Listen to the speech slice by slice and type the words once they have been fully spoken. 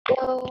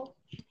Hello.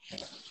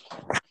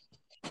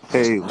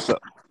 Hey, what's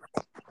up?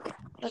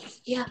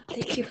 Yeah,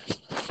 thank you.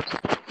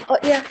 Oh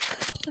yeah.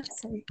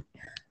 Sorry.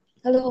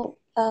 Hello.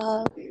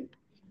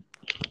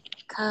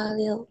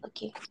 Khalil.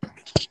 Okay.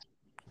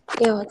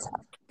 Yeah, what's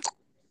up?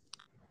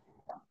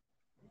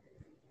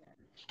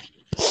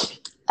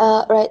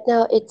 Right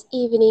now it's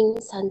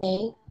evening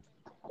Sunday,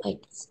 like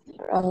it's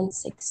around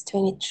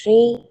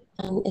 6:23,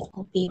 and it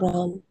will be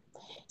around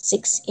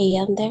 6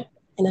 a.m. there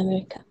in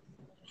America.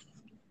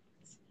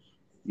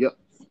 Yep,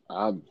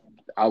 I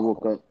I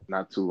woke up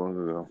not too long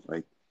ago,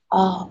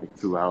 Oh, like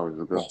 2 hours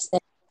ago.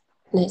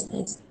 nice,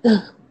 nice.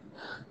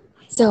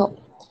 So,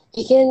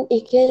 you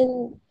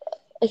can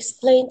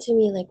explain to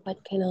me like what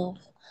kind of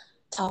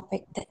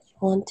topic that you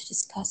want to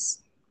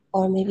discuss,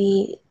 or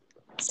maybe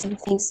some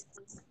things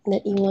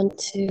that you want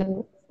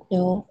to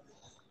know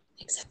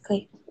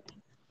exactly.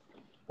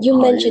 You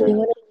Oh mentioned yeah. you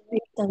want to say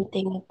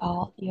something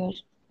about your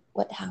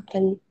what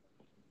happened.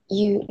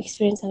 You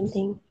experienced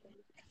something,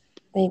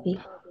 maybe.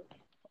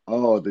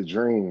 Oh, the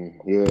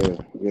dream. Yeah,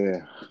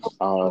 yeah.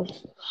 Uh,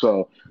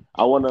 so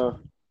I wanna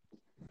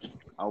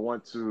I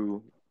want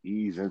to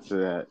ease into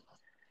that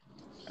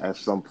at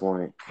some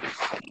point.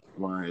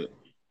 Like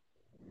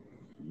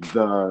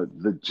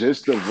the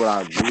gist of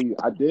what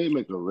I did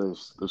make a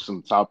list of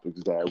some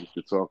topics that we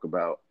could talk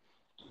about.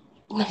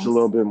 It's a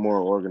little Nice. bit more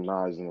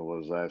organized than it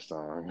was last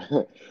time,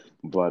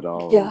 but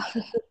Yeah.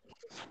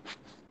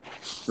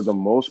 for the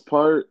most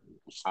part,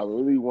 I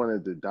really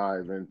wanted to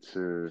dive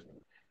into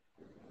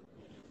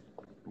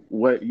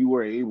what you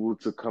were able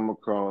to come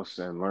across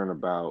and learn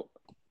about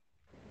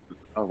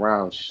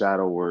around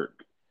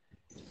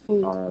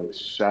Mm.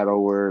 shadow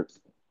work,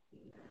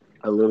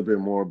 a little bit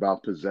more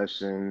about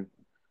possession,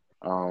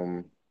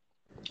 um,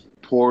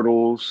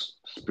 portals,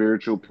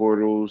 spiritual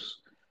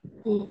portals,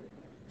 Mm.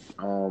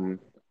 um,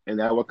 and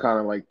that would kind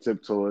of like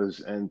tiptoe us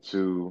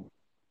into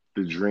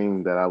the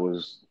dream that I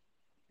was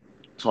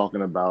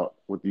talking about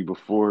with you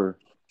before,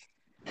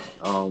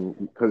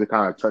 because it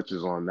kind of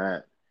touches on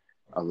that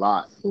a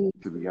lot, Mm.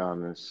 to be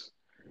honest.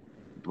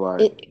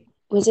 But It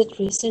was it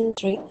recent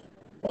dream?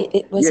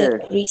 It was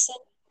it yeah, recent?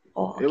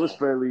 Oh, okay. it was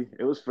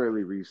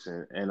fairly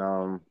recent,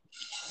 and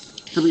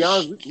to be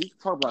honest, we can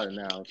talk about it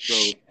now.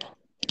 So,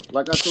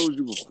 like I told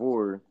you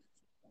before,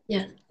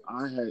 Yeah.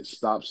 I had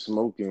stopped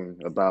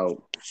smoking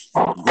about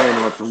going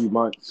on 3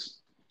 months,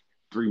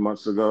 3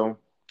 months ago.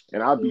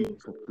 And I'll be Mm.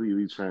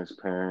 completely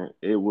transparent.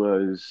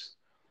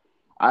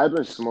 I had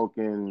been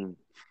smoking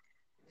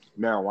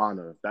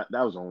marijuana. That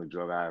was the only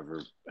drug I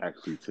ever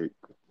actually took.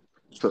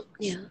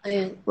 Yeah,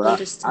 I But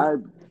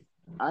understand.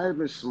 I had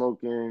been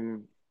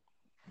smoking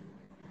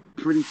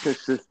pretty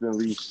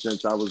consistently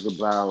since I was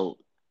about,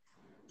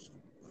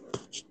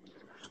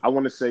 I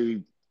want to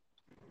say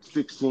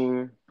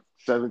 16,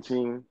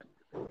 17.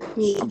 I'm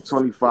Mm.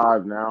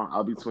 25 now.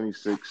 I'll be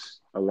 26,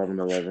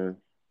 11/11.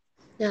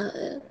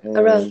 Yeah,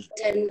 around And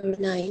 10 or 9,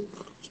 ten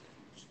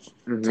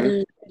hmm or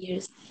 9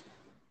 years.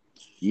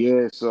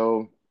 yeah,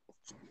 so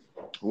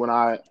when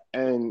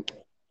and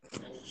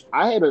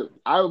I had a,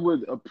 I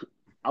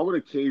would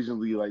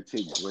occasionally like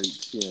take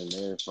breaks here and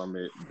there from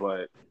it,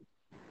 but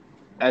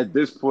at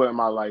this point in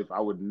my life, I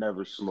would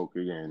never smoke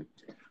again.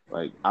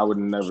 Like I would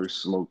never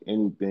smoke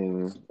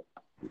anything.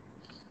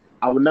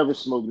 I would never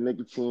smoke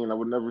nicotine. I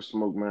would never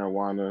smoke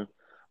marijuana,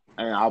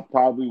 and I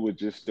probably would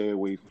just stay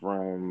away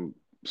from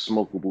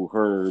smokable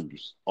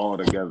herbs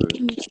altogether.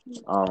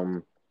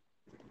 Um,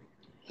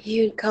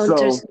 You encounter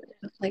so some kind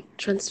of like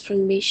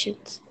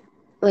transformations,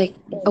 like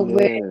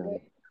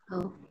awareness yeah,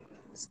 of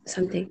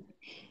something.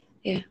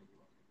 Yeah.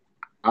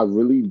 I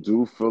really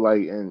do feel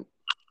like, and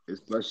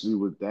especially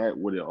with that,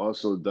 what it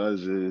also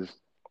does is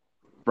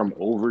from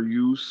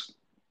overuse.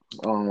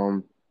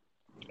 Um,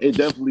 it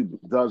definitely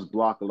does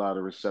block a lot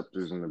of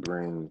receptors in the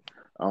brain,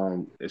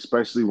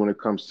 especially when it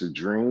comes to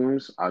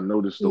dreams. I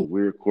noticed a Mm.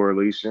 weird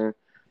correlation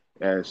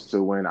as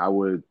to when I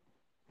would,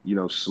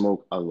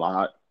 smoke a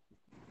lot,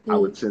 I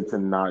would Mm. tend to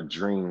not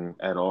dream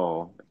at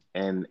all.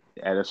 And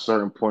at a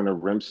certain point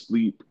of REM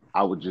sleep,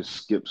 I would just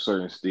skip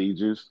certain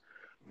stages.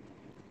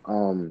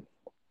 Um,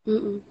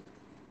 Mm-mm.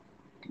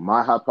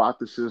 my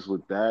hypothesis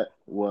with that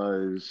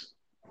was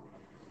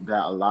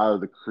that a lot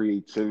of the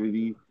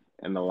creativity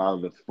and a lot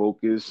of the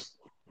focus,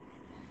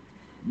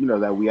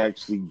 that we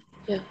actually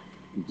Yeah.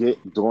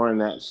 get during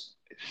that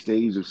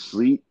stage of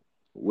sleep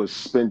was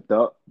spent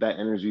up. That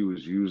energy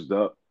was used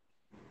up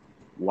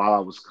while I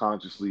was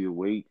consciously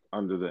awake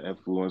under the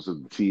influence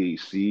of the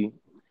THC. Mm.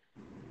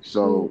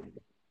 So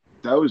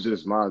that was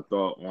just my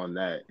thought on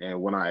that.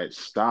 And when I had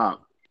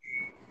stopped,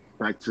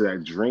 back to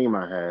that dream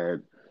I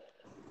had,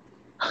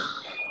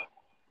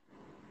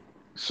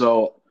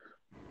 so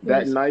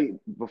that Mm.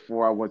 night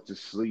before I went to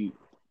sleep,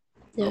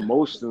 Yeah.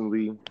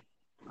 emotionally,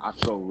 I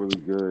felt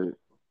really good.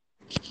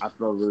 I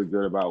felt really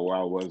good about where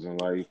I was in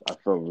life. I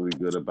felt really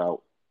good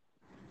about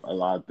a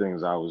lot of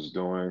things I was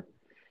doing.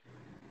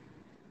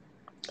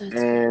 That's great.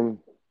 And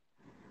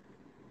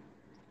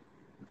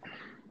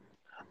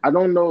I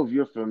don't know if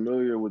you're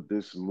familiar with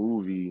this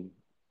movie.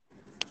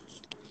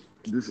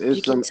 This You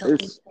is can some tell me.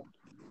 it's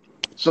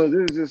So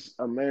there's this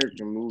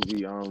American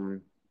movie.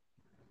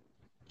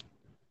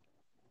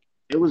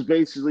 It was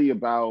basically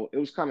about. It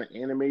was kind of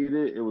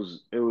animated. It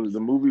was the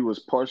movie was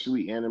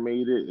partially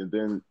animated, and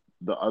then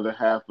the other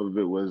half of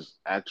it was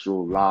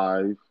actual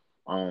live.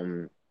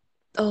 Um,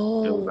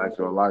 it was Oh,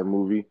 actually a live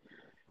movie.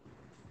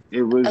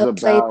 It was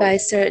played about by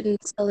certain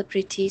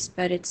celebrities,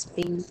 but it's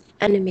being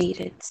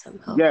animated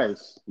somehow.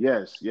 yes,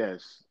 yes,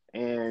 yes,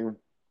 and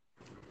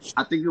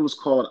I think it was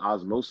called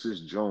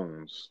Osmosis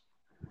Jones.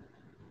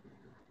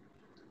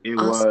 It Osmosis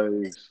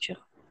was Joe.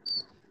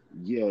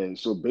 yeah.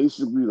 So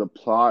basically, the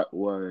plot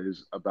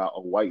was about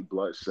a white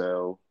blood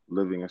cell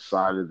living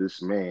inside of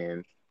this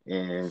man,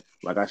 and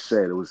like I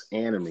said, it was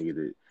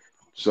animated.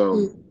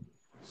 So Mm,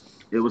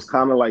 it was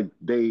kind of like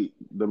the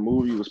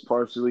movie was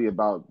partially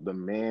about the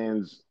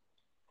man's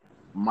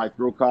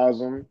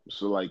microcosm.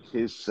 So like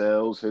his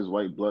cells, his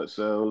white blood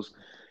cells.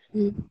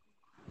 mm,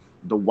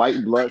 The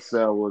white blood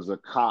cell was a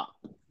cop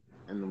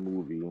in the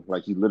movie.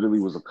 Like he literally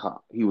was a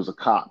cop. He was a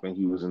cop and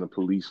he was in the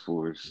police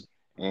force.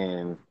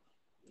 And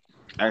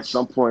at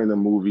some point in the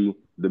movie,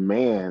 the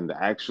man,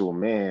 the actual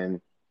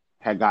man,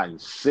 had gotten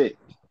sick.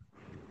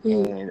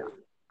 mm, And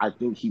I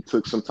think he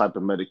took some type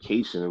of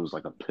medication. It was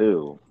like a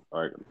pill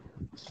or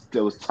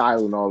it was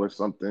Tylenol or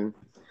something.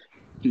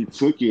 He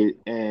took it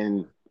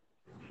and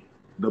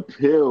the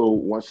pill,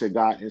 once it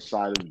got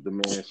inside of the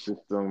man's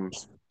system,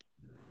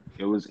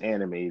 it was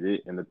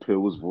animated and the pill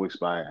was voiced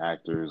by an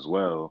actor as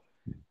well.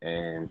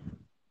 And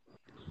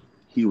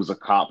he was a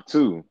cop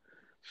too.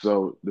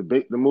 So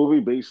the movie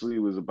basically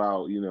was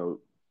about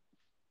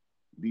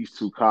these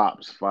two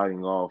cops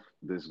fighting off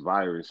this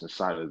virus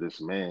inside of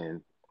this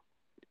man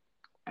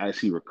as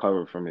he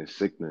recovered from his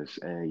sickness,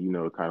 and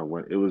it kind of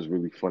went. It was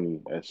really funny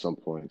at some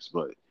points,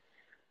 but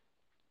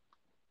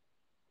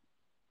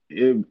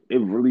it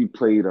really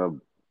played a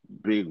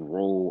big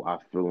role. I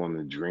feel on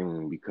the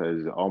dream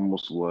because it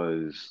almost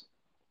was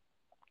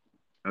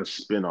a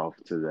spinoff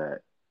to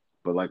that.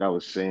 But like I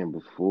was saying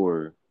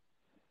before,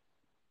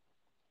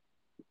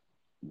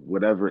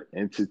 whatever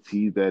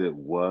entity that it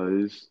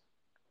was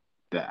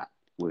that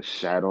was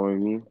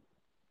shadowing me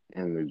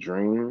in the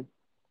dream,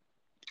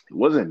 it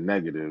wasn't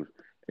negative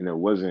and it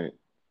wasn't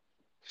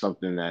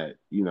something that,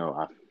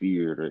 I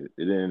feared or it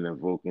didn't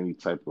evoke any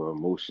type of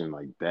emotion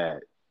like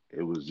that.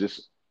 It was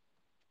just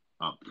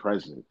a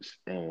presence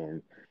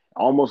and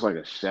almost like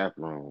a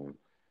chaperone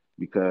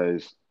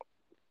because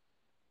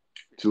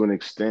to an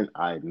extent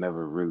I had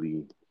never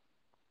really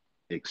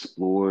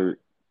explored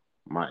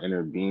my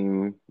inner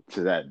being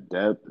to that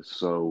depth.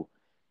 So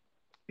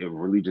it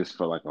really just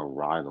felt like a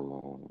ride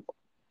along.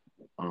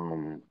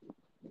 Um,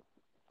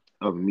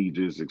 of me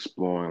just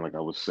exploring, like I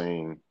was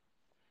saying,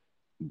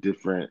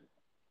 different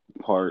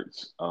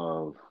parts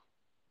of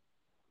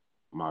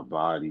my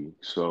body.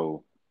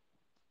 So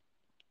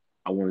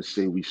I want to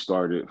say we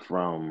started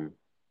from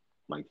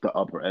like the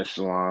upper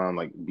echelon,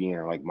 like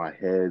being like my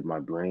head, my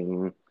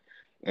brain,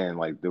 and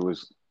like there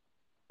was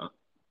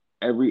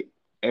every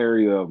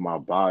area of my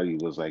body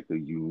was like a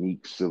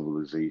unique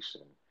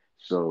civilization.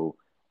 So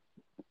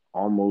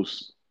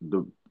almost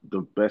the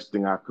best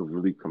thing I could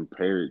really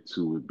compare it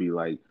to would be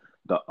like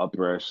the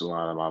upper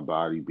echelon of my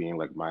body being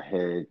like my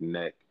head,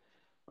 neck,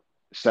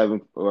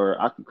 seventh, or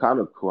I could kind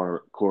of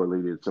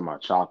correlate it to my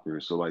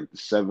chakras. So like the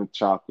seventh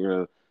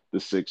chakra, the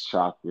sixth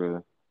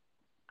chakra,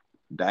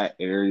 that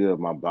area of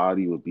my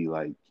body would be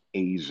like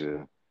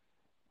Asia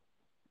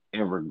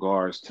in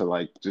regards to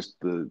like just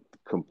the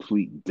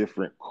complete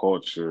different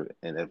culture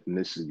and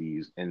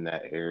ethnicities in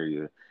that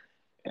area.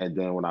 And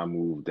then when I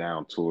moved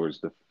down towards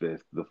the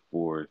fifth, the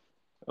fourth,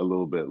 a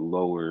little bit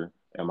lower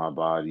in my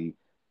body,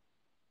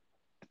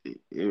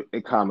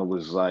 it kind of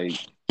was like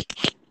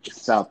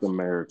South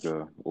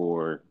America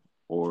or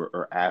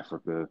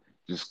Africa,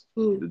 just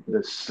mm,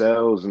 the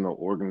cells and the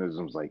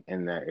organisms like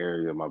in that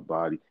area of my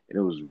body, and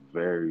it was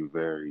very,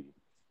 very,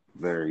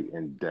 very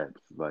in depth.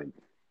 Like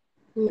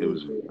it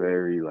was mm.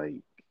 very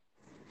like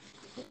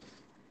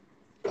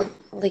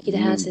Like it me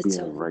has its being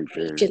own right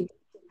there. region.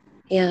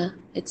 Yeah,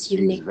 it's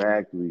unique.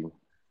 Exactly,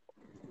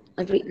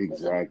 Every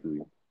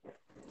exactly.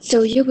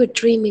 So you were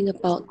dreaming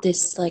about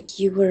this, like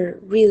you were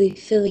really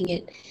feeling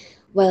it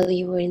while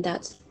you were in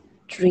that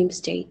dream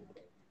state,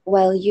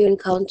 while you're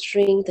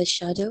encountering the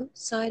shadow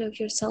side of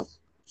yourself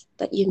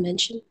that you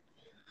mentioned,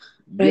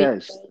 right?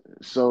 Yes.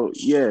 So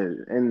yeah,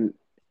 and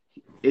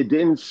it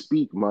didn't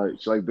speak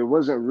much. Like there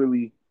was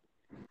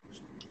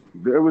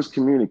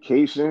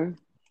communication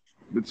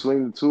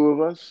between the two of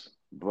us,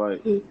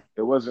 but Mm,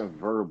 it wasn't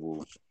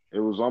verbal. It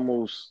was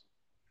almost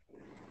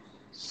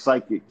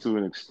psychic to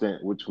an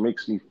extent, which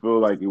makes me feel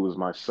like it was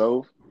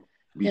myself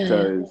yeah,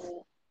 yeah. because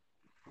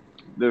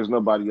there's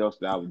nobody else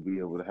that I would be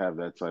able to have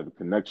that type of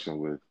connection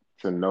with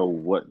to know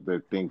what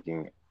they're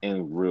thinking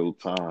in real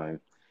time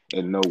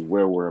and know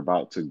where we're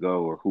about to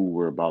go or who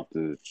we're about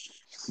to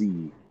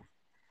see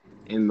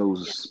in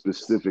those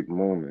specific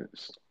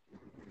moments.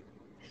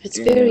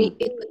 And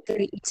It was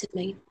very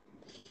intimate.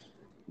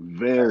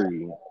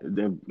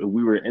 then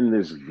we were in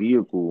this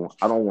vehicle.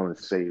 I don't want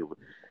to say it,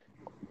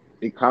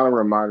 it kind of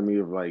reminded me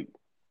of like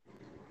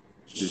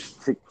this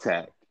tic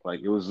tac.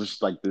 Like it was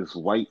just like this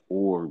white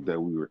orb that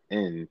we were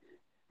in.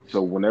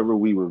 So whenever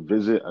we would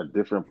visit a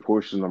different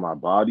portion of my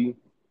body,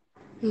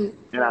 Mm.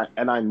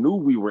 and I knew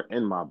we were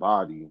in my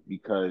body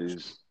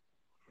because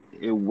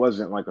it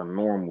wasn't like a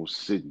normal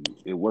city.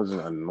 It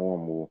wasn't a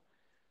normal.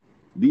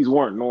 These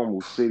weren't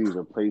normal cities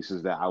or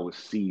places that I would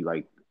see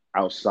like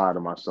outside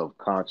of myself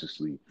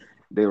consciously.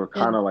 They were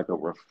Yeah. kind of like a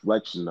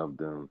reflection of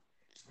them.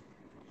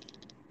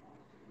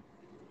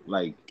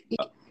 Like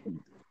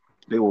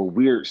they were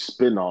weird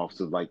spin-offs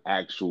of like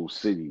actual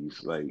cities,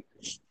 like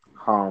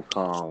Hong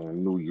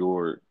Kong, New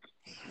York,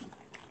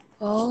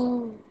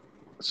 Oh,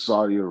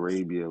 Saudi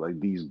Arabia, like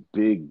these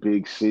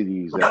big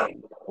cities that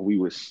we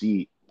would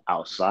see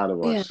outside of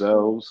yeah.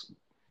 ourselves.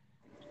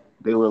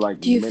 They were like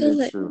Do you feel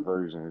like miniature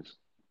versions.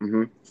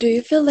 Hmm. do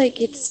you feel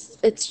like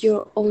it's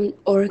your own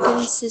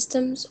organ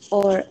systems,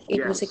 or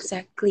it was Yes,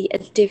 exactly a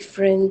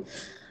different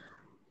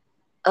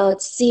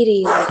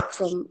city, like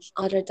from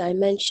other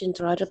dimensions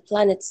or other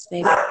planets,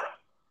 maybe,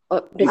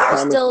 but it kind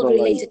of still felt like.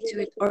 related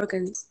to its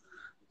organs,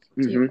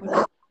 to your Hmm.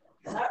 organ?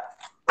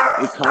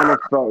 It kind of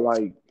felt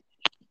like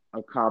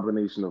a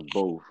combination of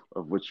both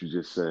of what you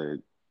just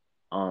said.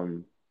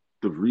 Um,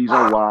 the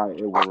reason why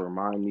it will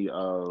remind me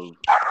of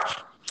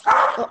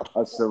Oh,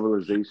 a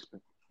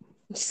civilization.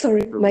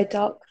 sorry, my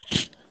dog.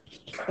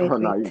 Oh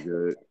Wait, no, you're wait.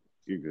 good.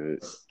 You're good.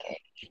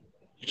 Okay,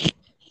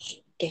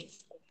 okay,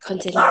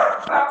 continue.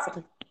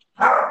 Second.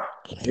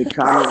 It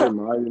kind of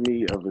reminded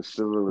me of a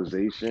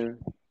civilization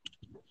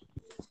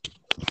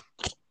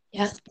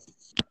Yeah,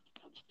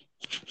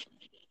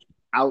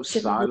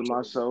 outside of civilization.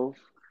 myself,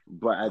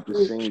 but at the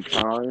Mm. same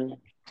time,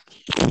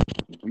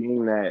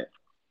 being that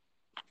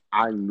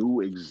I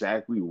knew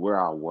exactly where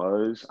I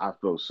was, I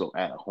felt so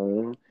at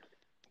home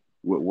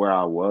with where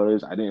I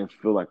was. I didn't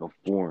feel like a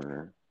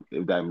foreigner,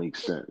 if that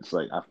makes sense.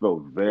 Like I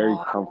felt very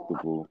Wow.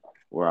 comfortable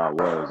where I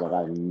was. Like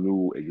I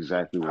knew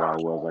exactly where I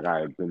was. Like I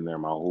had been there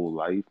my whole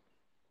life,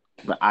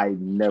 but I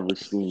had never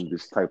seen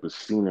this type of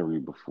scenery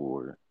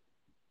before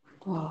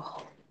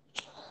Wow.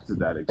 to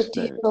that Do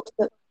you extent. feel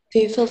do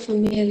you feel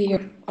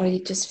familiar, or you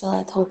just feel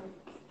at home?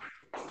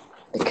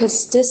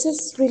 Because this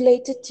is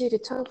related to the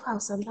 12th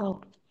house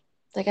somehow.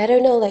 Like I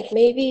don't know, like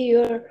maybe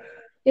you're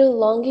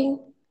longing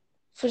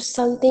for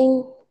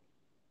something,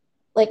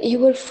 like you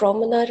were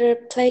from another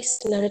place,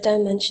 another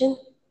dimension,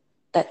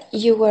 that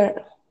you were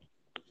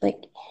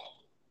like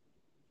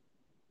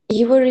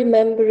you were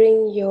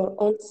remembering your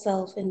own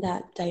self in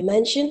that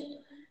dimension,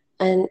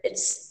 and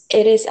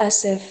it is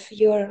as if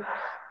you're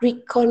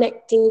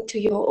reconnecting to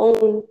your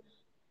own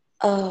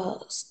uh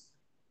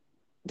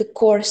the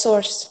core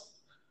source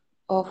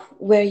of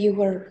where you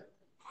were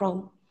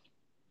from.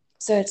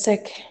 So it's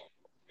like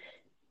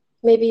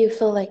maybe you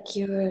feel like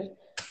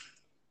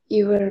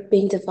you were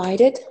being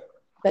divided,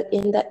 but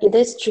in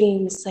this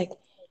dream, it's like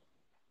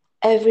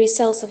every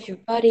cells of your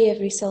body,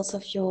 every cells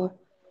of your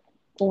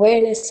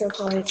awareness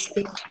somehow it's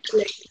being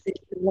connected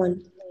into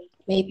one.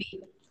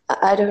 Maybe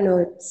I don't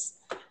know.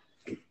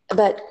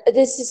 But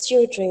this is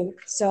your dream,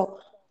 so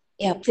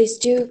yeah. Please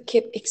do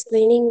keep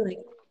explaining like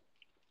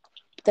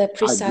the I do.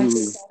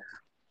 precise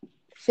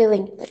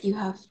feeling that you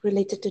have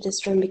related to this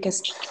dream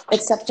because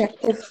it's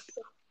subjective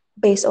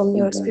based on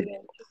your Mhm.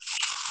 experience.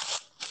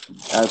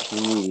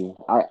 Absolutely.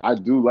 I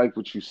do like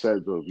what you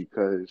said though,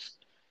 because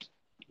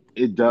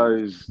it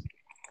does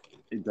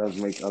it does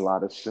make a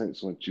lot of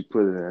sense once you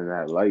put it in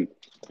that light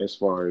as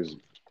far as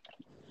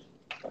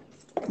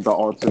the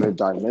alternate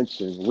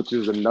dimension, which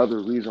is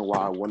another reason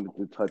why I wanted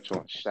to touch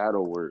on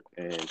shadow work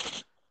and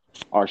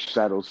our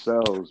shadow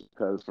selves,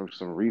 because from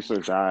some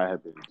research that I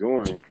have been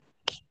doing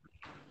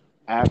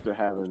after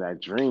having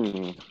that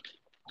dream,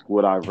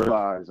 what I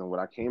realized and what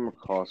I came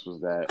across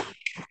was that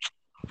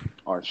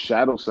our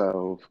shadow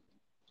self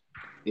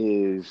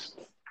is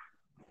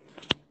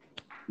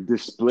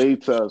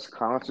displayed to us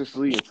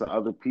consciously and to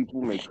other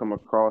people may come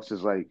across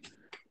as like,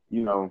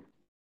 you know,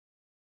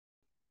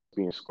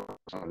 being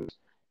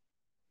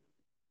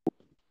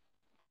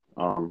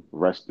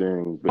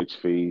resting bitch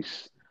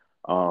face,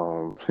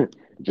 um,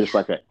 just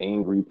like an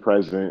angry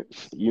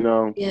presence, you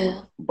know.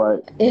 Yeah,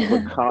 But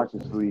yeah.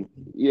 consciously,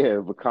 yeah,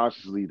 but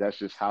consciously, that's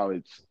just how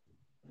it's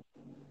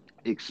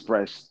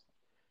expressed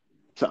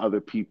to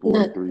other people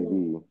in Not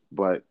 3D.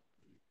 But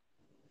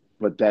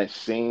that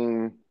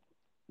same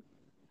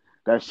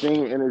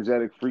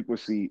energetic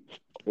frequency,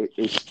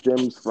 it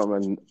stems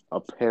from a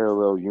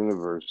parallel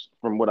universe.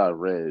 From what I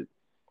read,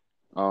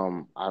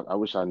 I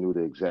wish I knew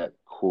the exact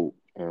quote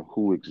and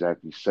who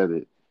exactly said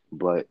it,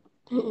 but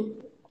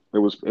mm-mm. it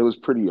was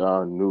pretty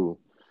new.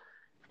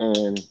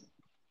 And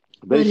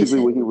What is basically,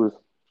 it?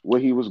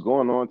 what he was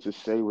going on to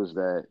say was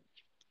that,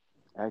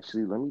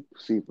 actually, let me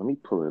see, let me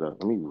pull it up.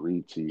 Let me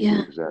read to you the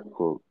Yeah, exact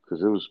quote,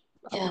 because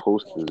I yeah.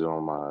 posted it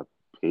on my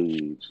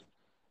page.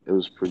 It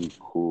was pretty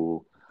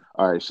cool.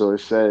 All right, so it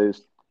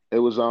says it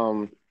was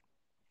um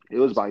it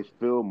was by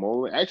Phil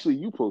Mullen. Actually,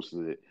 you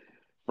posted it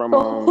from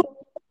Oh,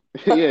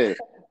 yeah.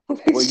 Well,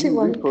 which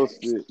one? you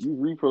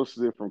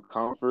reposted it from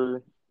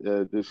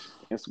this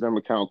Instagram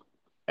account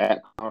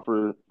at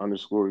Comfort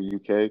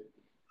 _UK.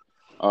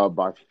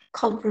 By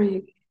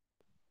Comprehend.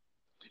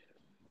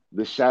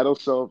 the shadow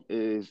self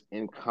is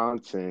in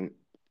content,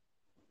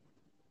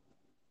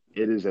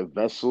 it is a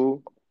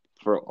vessel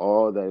for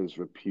all that is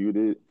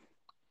reputed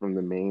from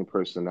the main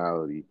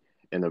personality.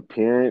 In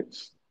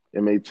appearance,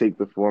 it may take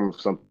the form of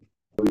something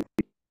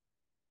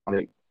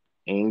like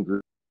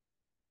anger,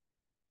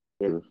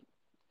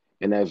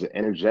 and as an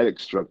energetic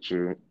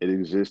structure, it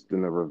exists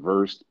in a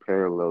reversed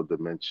parallel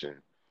dimension.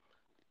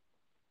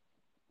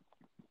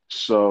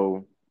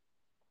 So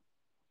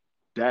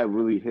that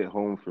really hit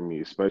home for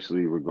me,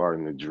 especially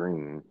regarding the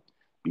dream.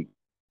 Because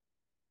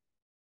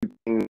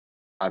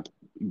I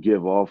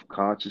give off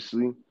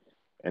consciously,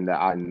 and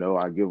that I know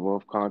I give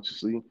off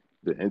consciously,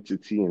 the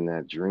entity in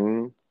that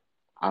dream,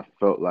 I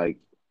felt like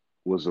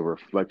was a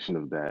reflection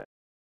of that.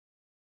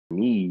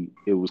 Me,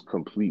 it was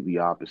completely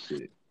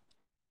opposite.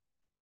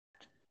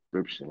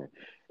 Description.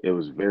 I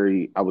was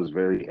very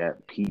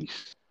at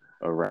peace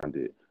around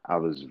it. I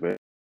was very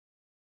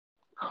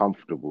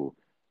comfortable,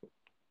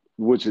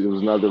 which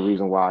was another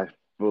reason why I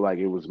feel like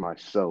it was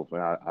myself,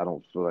 and I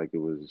don't feel like it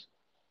was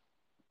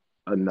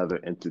another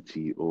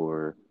entity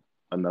or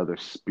another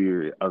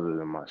spirit other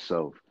than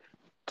myself.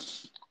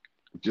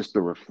 Just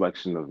a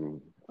reflection of me.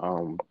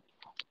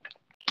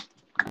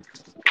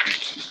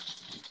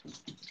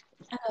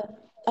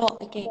 Oh,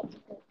 okay.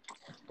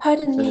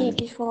 Pardon me And,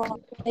 before.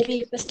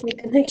 Maybe it was my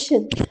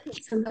connection.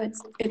 Somehow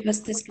it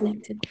was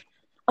disconnected.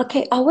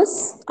 Okay, I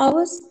was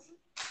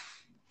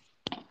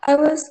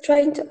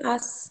trying to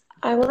ask.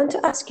 I want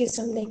to ask you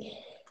something.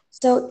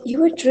 So you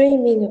were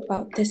dreaming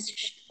about this,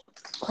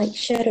 like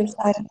shadow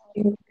side of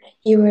you.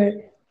 You were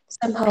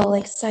somehow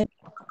like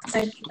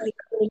psychically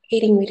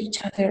communicating with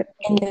each other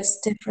in this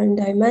different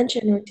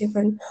dimension or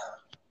different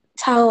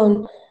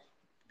town,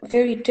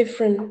 very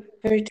different,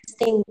 very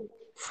distinct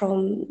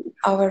from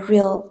our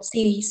real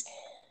cities,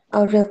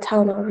 our real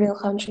town, our real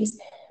countries.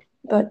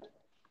 But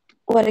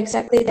what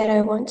exactly that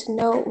I want to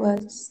know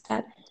was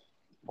that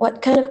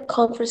what kind of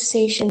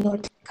conversation or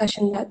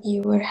discussion that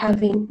you were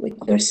having with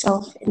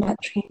yourself in that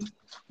dream?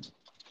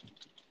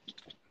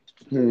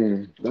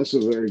 that's a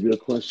very good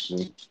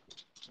question.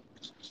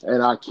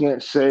 And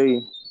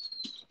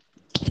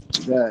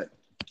that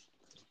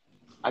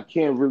I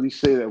can't really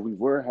say that we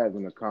were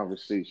having a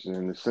conversation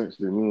in the sense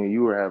that me and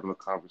you are having a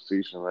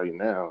conversation right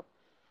now.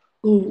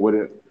 What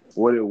Mm. it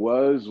what it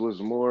was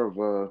more of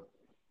a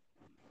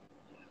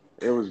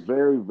it was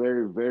very,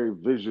 very, very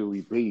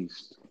visually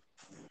based.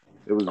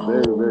 It was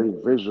very, Oh, very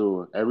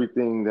visual.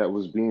 Everything that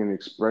was being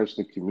expressed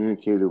and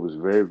communicated was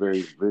very,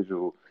 very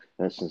visual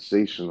and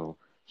sensational.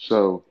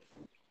 So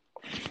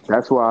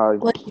that's why,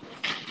 what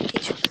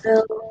did you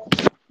feel?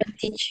 What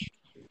did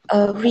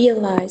you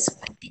realize?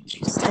 What did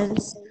you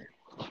sense?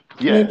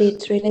 Maybe yes.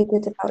 it's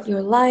related about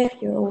your life,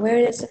 your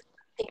awareness of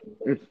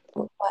something.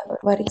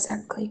 What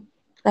exactly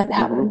that hmm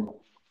happened?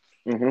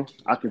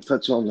 I can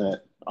touch on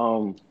that.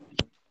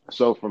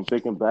 So from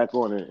thinking back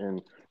on it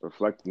and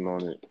reflecting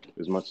on it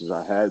as much as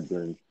I had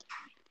been,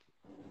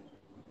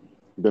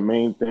 the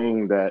main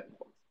thing that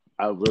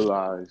I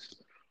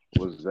realized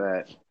was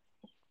that,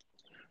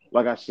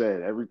 like I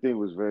said, everything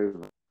was very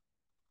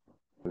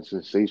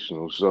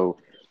sensational. So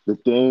the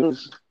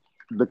things,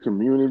 the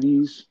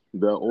communities,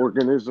 the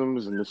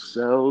organisms, and the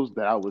cells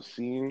that I was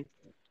seeing,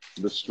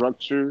 the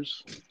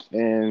structures,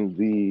 and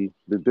the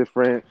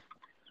different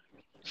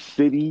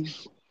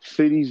cities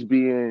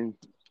being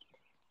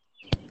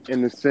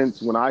in the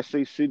sense when I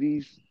say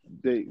cities,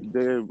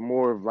 they're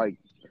more of like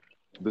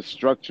the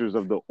structures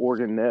of the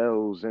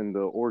organelles and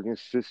the organ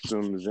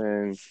systems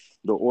and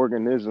the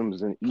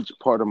organisms in each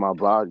part of my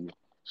body.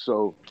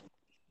 So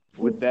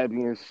with that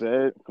being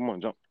said, come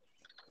on, jump.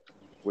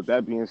 With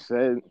that being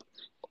said,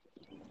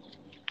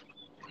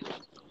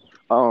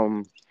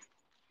 um,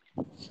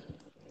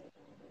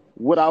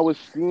 what I was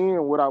seeing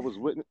and what I was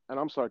witnessing, and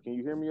I'm sorry, can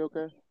you hear me?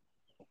 Okay.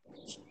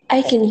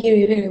 I can hear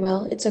you very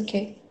well. It's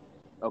okay.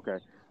 Okay.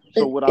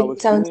 So what I It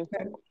was sounds seeing,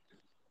 good.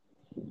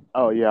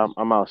 oh yeah,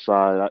 I'm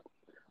outside.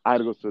 I had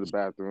to go to the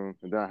bathroom,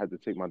 and then I had to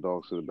take my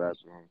dogs to the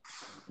bathroom.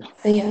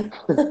 Yeah,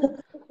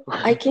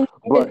 I can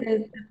hear But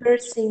the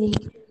bird singing.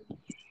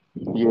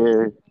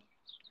 yeah,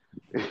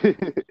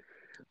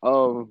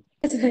 um,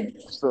 It's okay.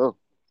 so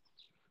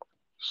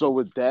so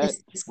with that,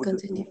 Let's with the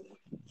continue.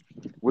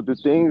 with the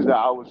things that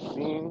I was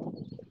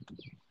seeing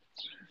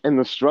and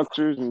the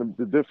structures and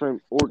the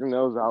different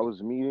organelles I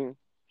was meeting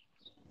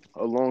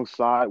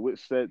alongside with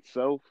said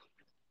self,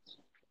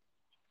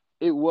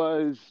 it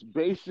was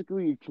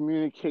basically a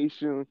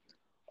communication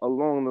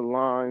along the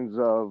lines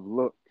of,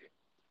 look,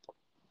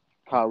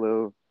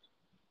 Khalil,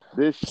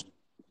 this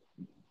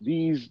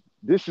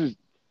this is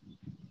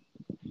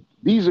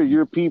these are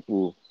your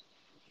people.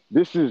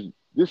 This is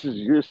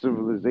your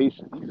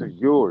civilization. These are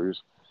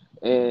yours,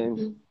 and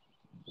Mm.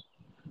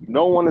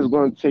 no one is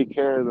going to take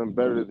care of them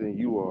better than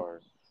you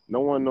are.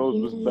 No one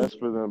knows what's Mm. best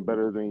for them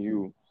better than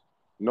you.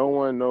 No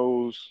one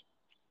knows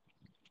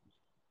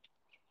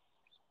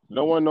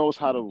no one knows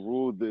how to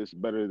rule this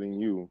better than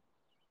you.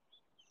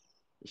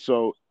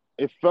 So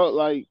it felt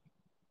like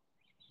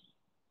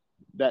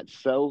that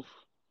self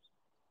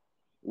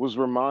was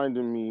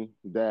reminding me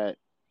that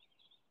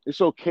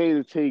it's okay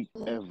to take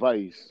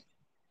advice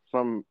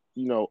from,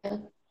 Yeah,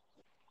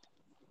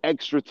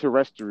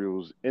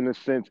 extraterrestrials, in a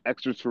sense,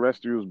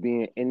 extraterrestrials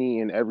being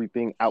any and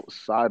everything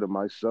outside of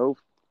myself.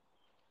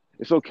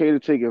 It's okay to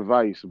take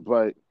advice,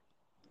 but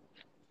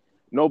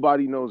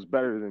nobody knows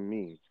better than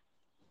me.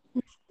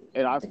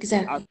 And I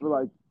exactly. feel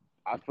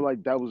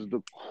like that was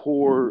the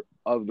core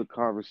of the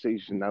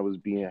conversation that was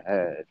being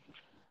had.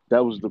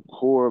 That was the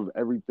core of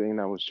everything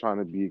that was trying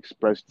to be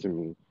expressed to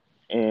me.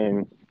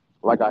 And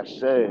like I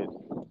said,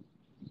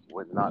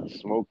 with not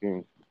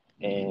smoking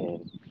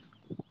and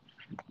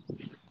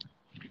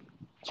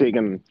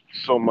taking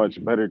so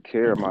much better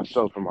care of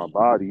myself and my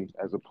body,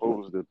 as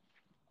opposed to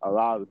a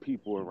lot of the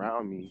people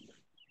around me,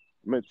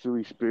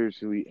 mentally,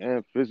 spiritually,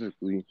 and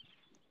physically,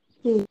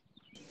 Hmm.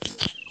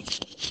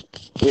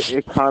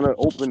 it kind of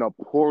opened a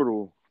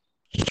portal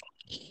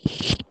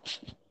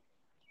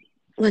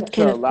What to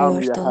kind of allow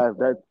me to portal? have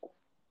that,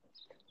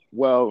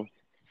 well,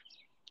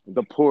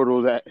 the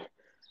portal that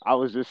I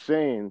was just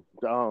saying,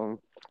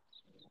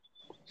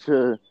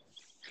 to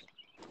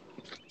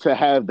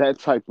have that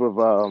type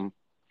of,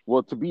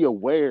 well, to be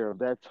aware of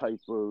that type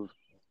of,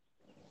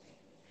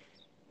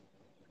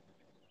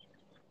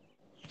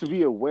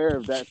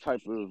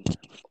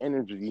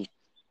 energy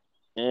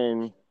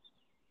and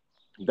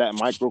that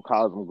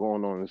microcosm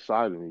going on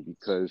inside of me,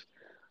 because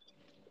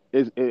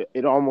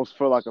it almost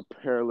felt like a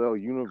parallel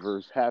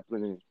universe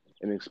happening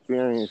and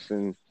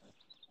experiencing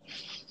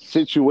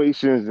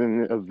situations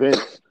and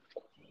events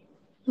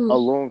Hmm.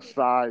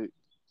 alongside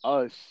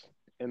us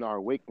in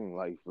our waking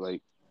life.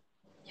 Like,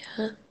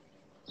 Yeah.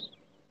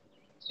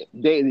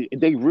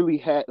 they really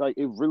had, like,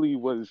 it really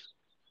was,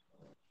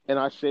 and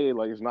I say it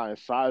like it's not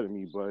inside of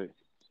me, but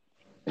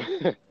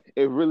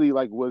it really,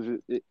 like,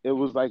 it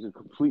was like a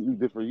completely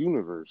different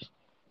universe.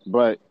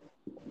 But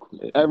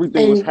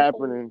everything was And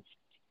happening,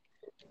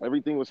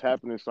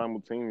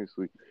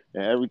 simultaneously,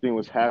 and everything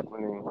was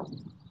happening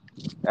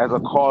as a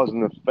cause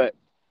and effect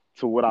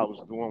to what I was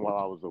doing while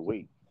I was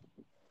awake.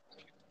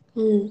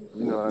 hmm,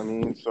 You know what I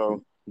mean?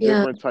 So yeah,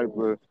 different type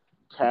of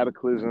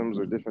cataclysms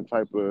or different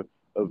type of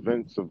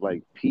events of,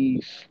 like,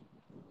 peace,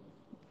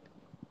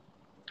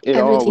 it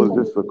all was everything.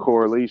 just a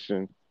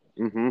correlation.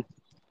 Hmm.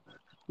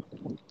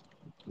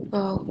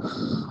 Wow.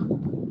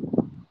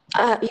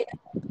 You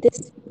know,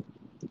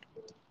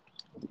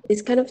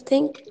 this kind of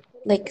thing,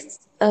 like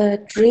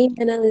dream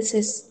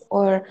analysis,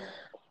 or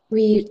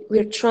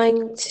we're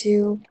trying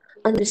to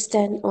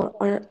understand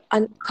or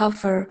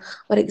uncover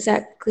what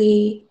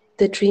exactly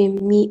the dream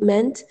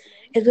meant.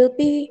 It will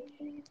be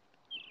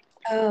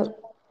uh,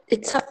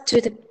 it's up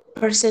to the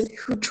person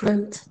who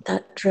dreamt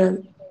that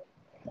dream.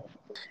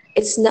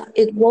 It's not.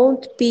 It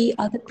won't be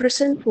other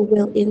person who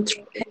will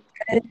interpret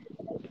it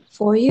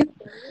for you,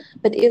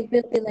 but it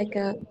will be like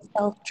a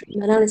self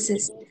dream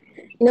analysis.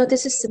 You know,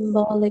 this is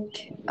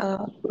symbolic,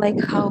 like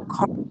how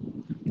Carl,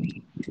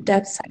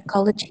 that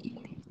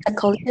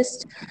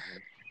psychologist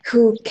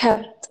who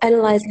kept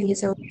analyzing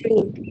his own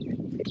dream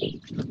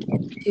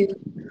to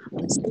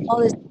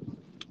symbolism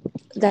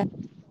that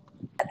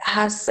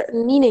has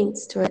certain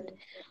meanings to it.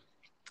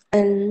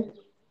 And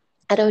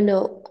I don't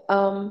know,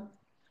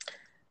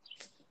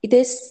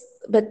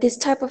 but this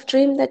type of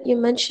dream that you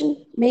mentioned,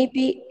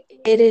 maybe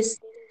it is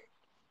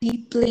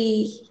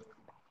deeply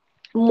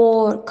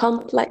more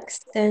complex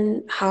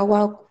than how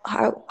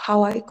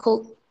I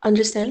could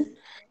understand.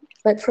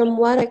 But from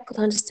what I could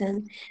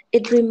understand,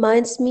 it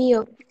reminds me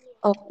of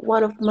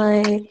one of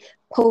my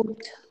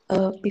quote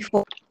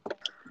before,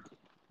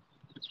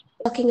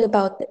 talking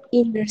about the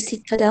inner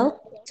citadel.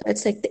 So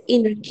it's like the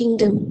inner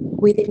kingdom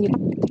within your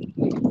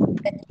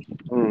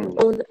Mm,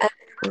 own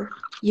emperor.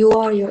 You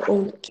are your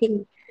own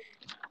king,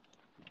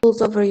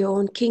 rules over your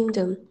own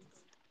kingdom.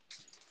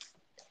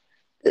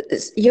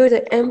 You're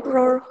the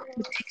emperor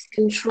who takes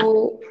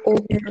control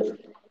over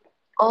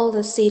all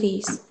the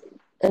cities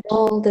and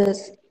all the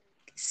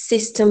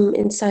system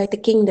inside the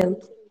kingdom.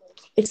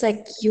 It's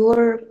like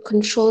you're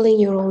controlling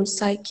your own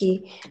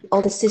psyche,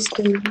 all the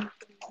system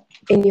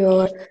in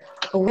your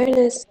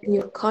awareness, in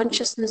your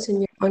consciousness,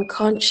 in your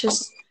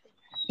unconscious.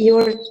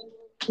 You're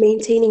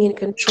maintaining in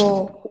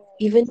control,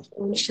 even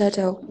your own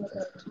shadow.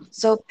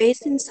 So,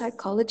 based in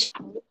psychology,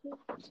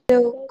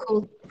 shadow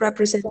could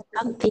represent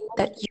something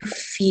that you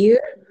fear,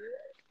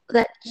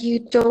 that you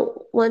don't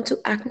want to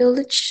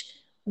acknowledge,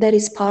 that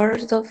is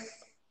part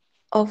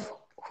of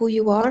who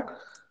you are,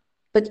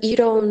 but you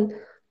don't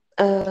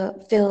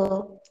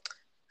feel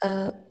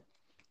uh,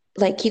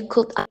 like you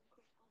could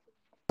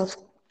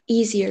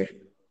easier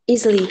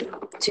easily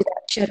to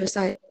that shadow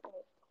side.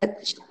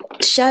 That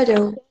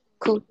shadow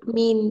could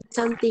mean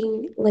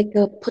something like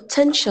a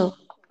potential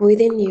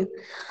within you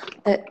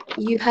that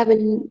you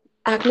haven't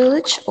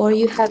acknowledged or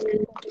you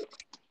haven't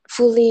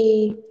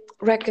fully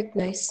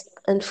recognized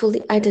and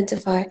fully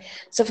identify.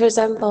 So, for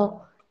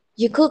example,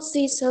 you could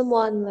see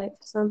someone like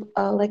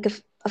like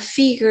a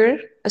figure,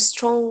 a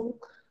strong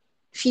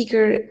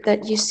figure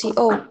that you see.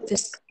 Oh,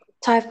 this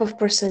type of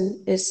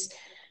person is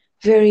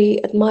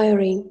very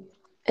admiring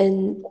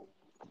and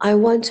I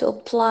want to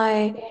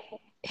apply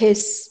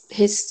his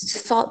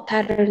thought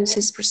patterns,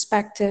 his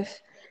perspective,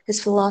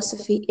 his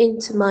philosophy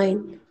into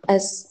mine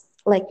as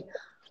like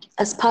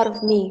as part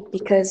of me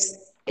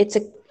because it's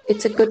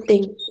a good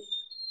thing.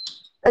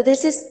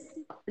 This is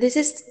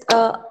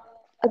a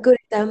good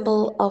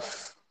example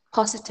of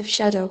positive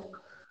shadow.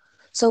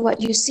 So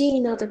what you see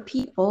in other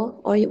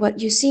people or what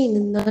you see in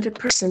another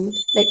person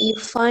that you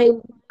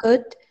find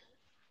good,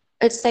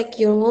 it's like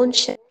your own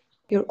shadow,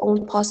 your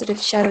own positive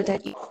shadow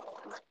that you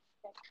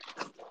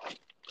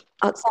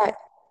outside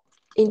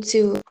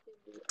into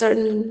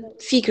certain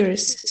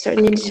figures,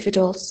 certain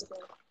individuals.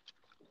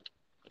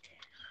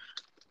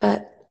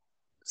 But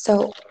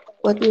so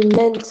what you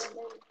meant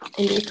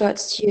in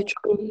regards to your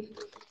dream,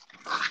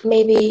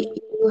 maybe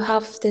you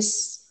have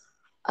this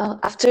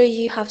after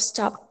you have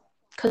stopped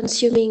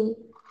consuming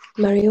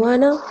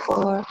marijuana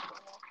or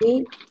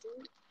weed,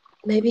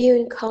 maybe you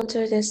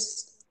encounter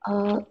this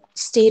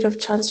state of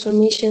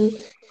transformation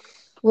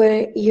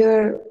where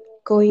you're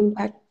going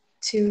back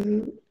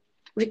to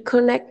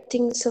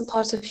reconnecting some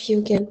parts of you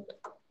again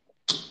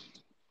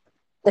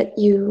that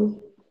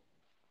you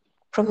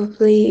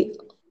probably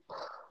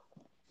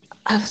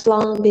have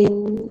long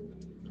been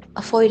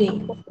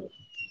avoiding,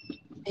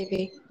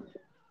 maybe.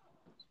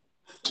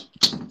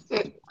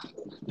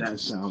 That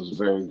sounds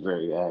very,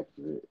 very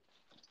accurate.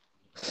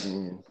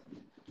 And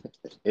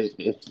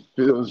it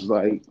feels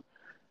like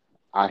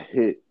I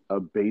hit a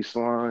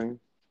baseline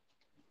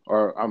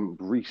or I'm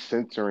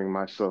recentering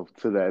myself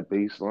to that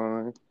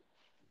baseline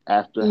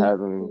after Mm.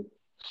 having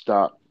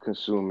stopped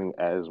consuming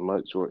as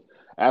much or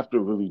after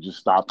really just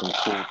stopping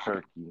cold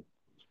turkey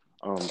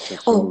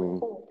consuming.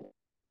 Oh,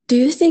 do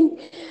you think,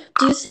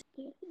 do you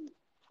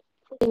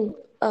think,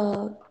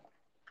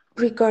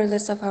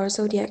 regardless of our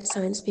zodiac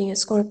signs being a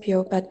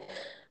Scorpio, but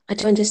I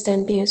do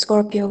understand being a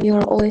Scorpio, we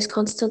are always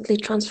constantly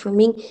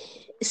transforming,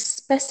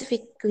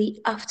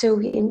 specifically after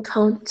we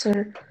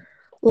encounter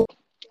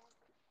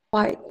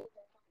quite,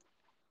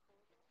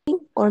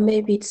 or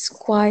maybe it's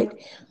quite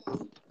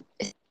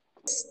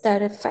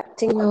that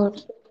affecting our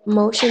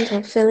emotions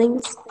or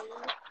feelings,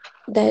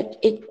 that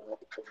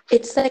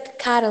it's like a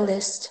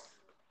catalyst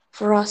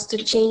for us to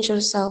change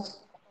ourselves.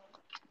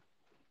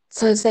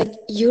 So it's like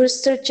you're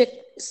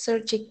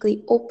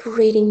surgically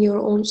operating your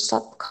own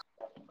subconscious,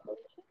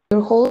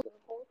 your whole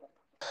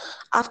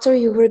after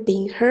you were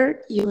being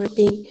hurt, you were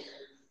being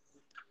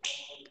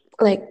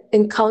like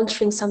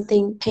encountering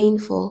something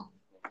painful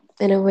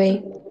in a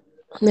way.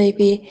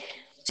 Maybe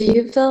do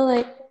you feel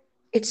like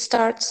it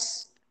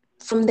starts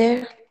from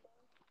there?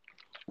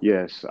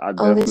 Yes, I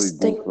All definitely this do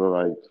thing. feel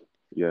like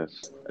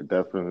yes, I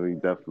definitely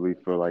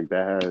feel like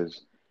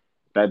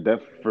that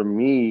def for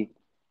me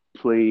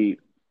played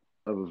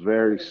a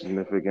very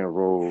significant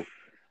role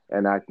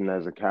in acting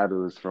as a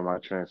catalyst for my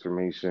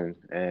transformation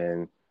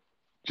and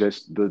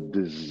just the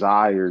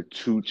desire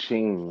to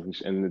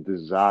change and the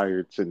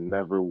desire to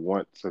never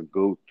want to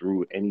go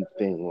through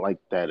anything like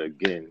that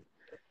again.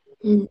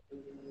 Mm,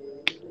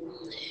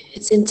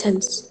 it's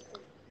intense.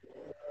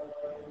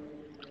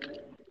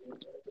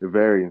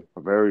 Very,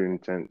 very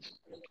intense.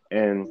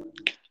 And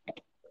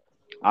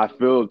I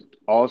feel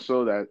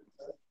also that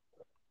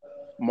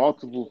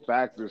multiple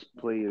factors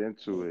played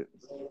into it.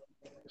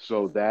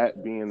 So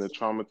that being the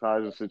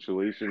traumatizing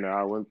situation that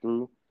I went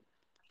through,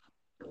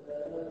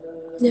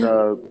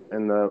 Yeah.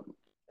 the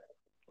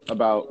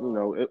about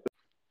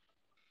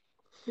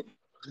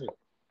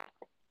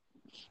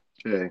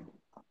okay.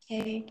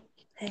 Okay.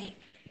 Hey.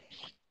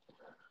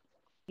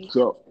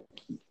 So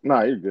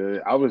nah, you're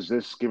good. I was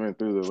just skimming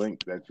through the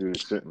link that you had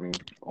sent me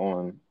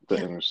on the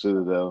Yeah. Inner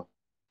Citadel.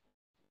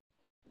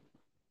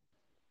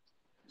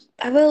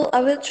 I will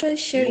try to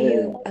share Yeah.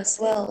 you as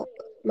well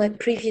my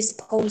previous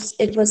post.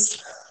 It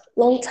was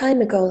long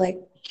time ago, like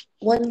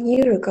 1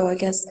 year ago, I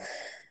guess.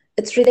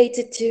 It's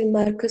related to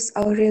Marcus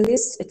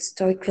Aurelius. It's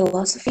Stoic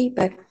philosophy,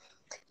 but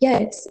yeah,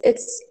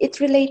 it's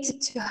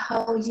related to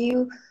how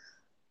you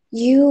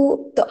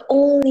the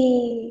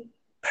only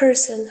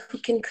person who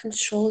can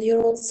control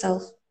your own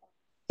self,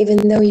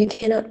 even though you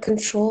cannot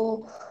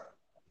control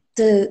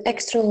the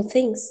external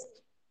things.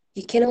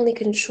 You can only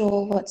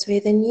control what's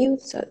within you,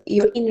 so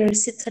your inner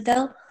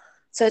citadel.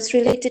 So it's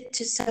related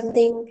to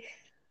something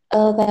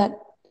that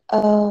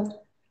uh,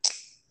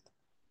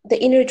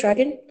 the inner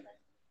dragon,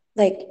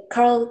 like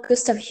Carl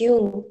Gustav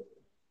Jung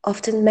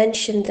often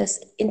mentioned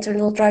this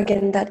internal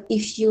dragon that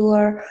if you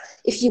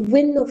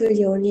win over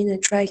your inner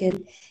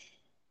dragon,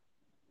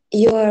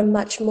 you are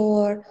much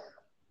more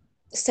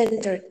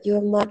centered, you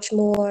are much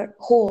more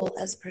whole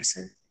as a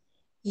person.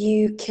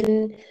 You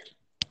can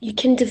you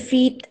can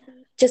defeat,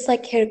 just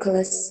like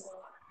Hercules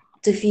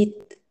defeat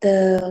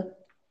the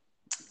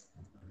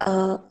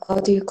how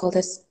do you call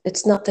this?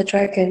 It's not the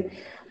dragon.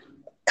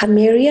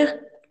 Chimera?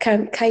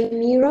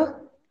 Chimera? Yep.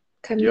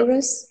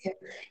 Chimeras? Yeah,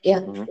 yeah.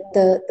 Hmm.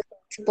 The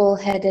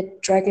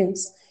multiple-headed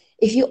dragons.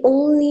 If you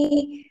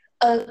only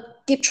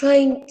keep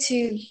trying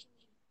to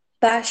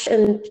bash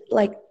and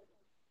like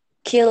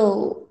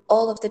kill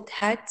all of the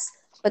heads,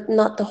 but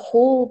not the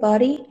whole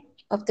body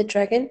of the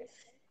dragon,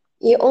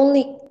 you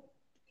only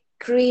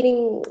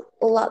creating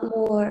a lot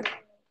more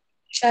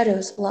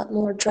shadows, a lot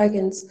more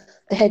dragons,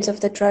 the heads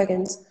of the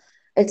dragons.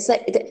 It's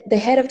like the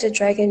head of the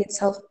dragon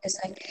itself is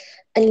like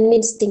an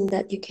instinct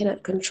that you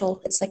cannot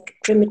control. It's like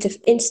primitive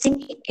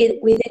instinct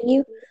within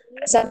you.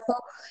 For example,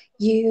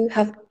 you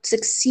have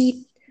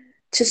succeed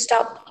to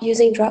stop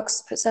using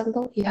drugs. For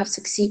example, you have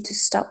succeed to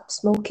stop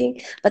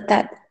smoking, but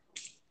that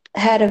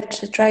head of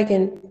the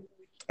dragon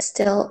is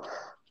still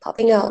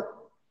popping out,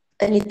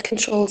 and it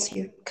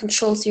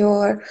controls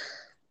your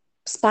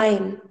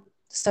spine.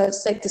 So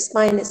it's like the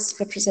spine is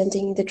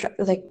representing the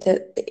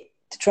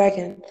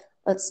dragon.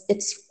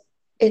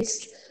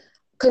 It's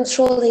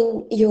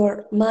controlling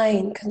your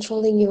mind,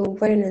 controlling your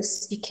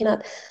awareness. You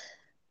cannot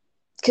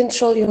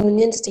control your own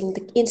instinct.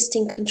 The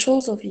instinct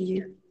controls over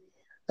you,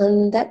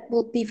 and that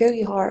will be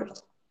very hard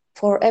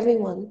for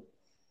everyone.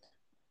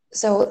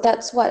 So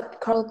that's what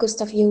Carl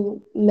Gustav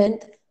Jung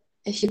meant.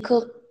 If you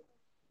could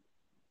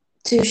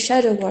do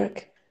shadow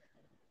work,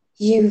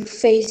 you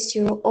face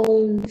your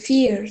own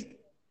fears,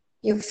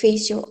 you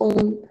face your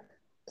own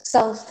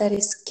self that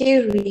is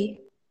scary,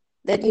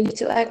 that you need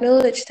to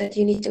acknowledge, that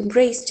you need to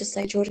embrace, just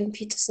like Jordan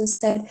Peterson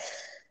said.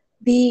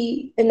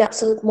 Be an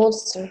absolute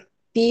monster,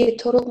 be a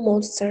total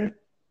monster,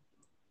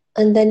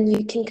 and then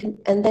you can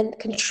and then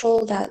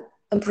control that,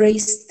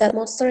 embrace that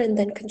monster, and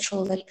then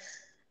control it.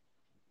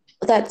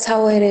 That's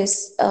how it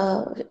is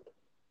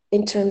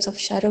in terms of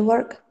shadow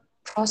work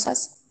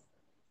process.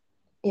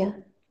 Yeah,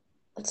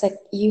 it's like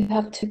you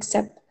have to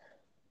accept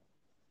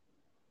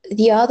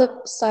the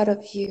other side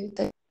of you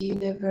that you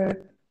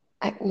never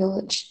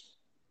acknowledge.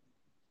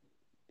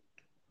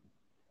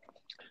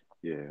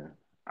 Yeah,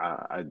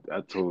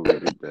 I totally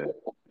get that,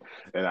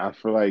 and I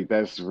feel like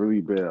that's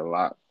really been a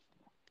lot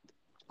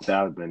that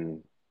I've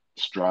been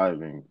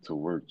striving to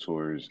work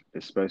towards,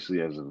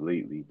 especially as of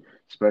lately,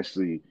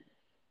 especially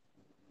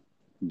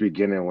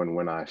beginning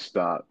when I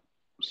stopped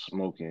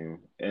smoking,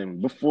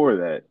 and before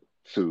that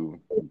too.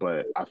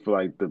 But I feel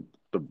like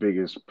the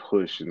biggest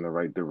push in the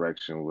right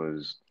direction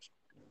was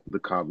the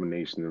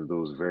combination of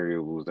those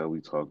variables that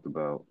we talked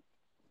about,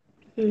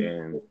 Mm.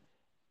 and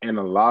in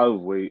a lot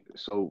of ways.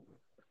 So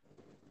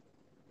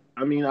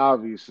I mean,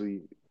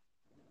 obviously,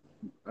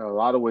 a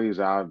lot of ways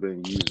I've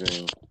been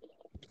using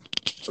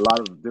a lot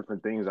of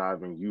different things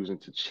I've been using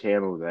to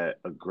channel that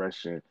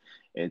aggression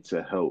and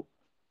to help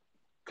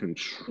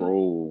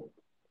control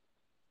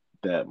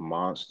that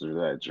monster,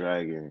 that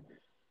dragon.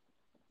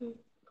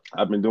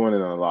 I've been doing it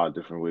in a lot of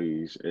different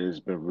ways. It's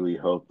been really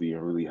healthy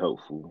and really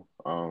helpful.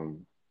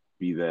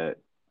 Be that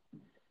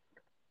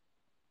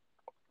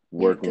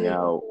You're working doing,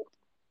 out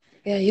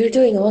yeah, you're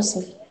doing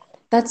awesome.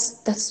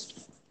 That's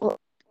well,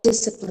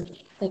 discipline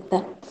like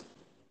that.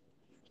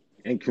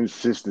 and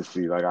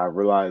consistency. Like I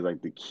realized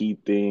like the key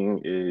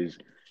thing is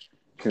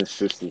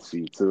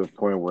consistency to the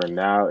point where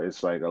now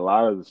it's like a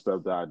lot of the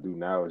stuff that I do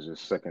now is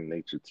just second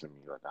nature to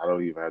me. Like I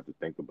don't even have to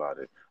think about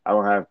it. I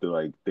don't have to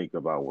like think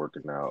about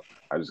working out.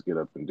 I just get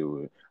up and do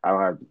it. I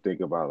don't have to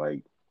think about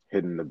like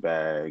hitting the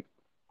bag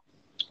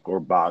or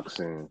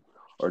boxing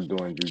or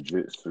doing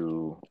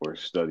jujitsu or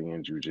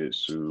studying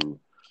jujitsu,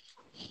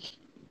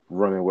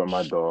 running with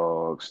my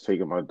dogs,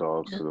 taking my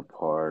dogs Yeah. to the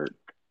park.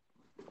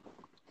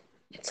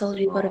 It's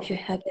already part of Um, your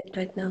habit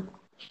right now.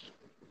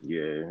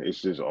 yeah,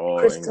 it's just all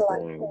Crystalline.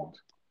 ingrained.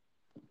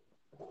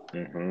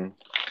 hmm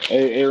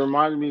it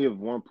reminded me of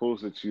one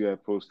post that you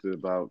had posted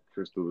about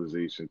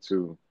crystallization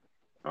too.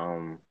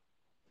 Um,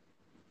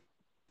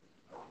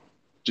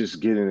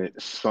 just getting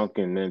it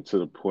sunken into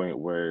the point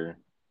where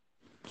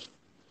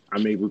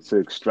I'm able to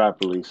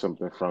extrapolate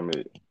something from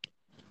it.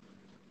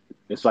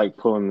 It's like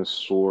pulling the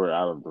sword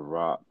out of the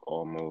rock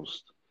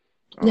almost,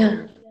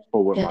 Yeah, but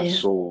with yeah, my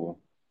yeah, soul.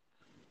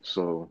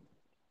 So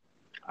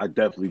I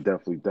definitely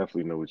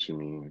know what you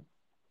mean.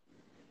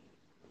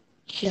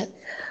 yeah.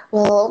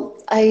 Well,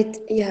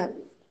 yeah,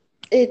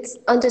 it's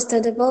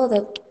understandable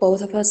that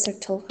both of us are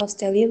total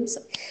stelliums.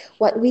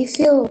 What we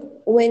feel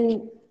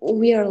when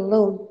we are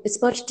alone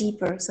is much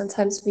deeper.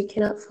 Sometimes we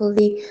cannot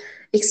fully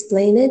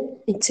explain it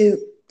into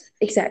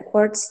exact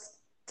words,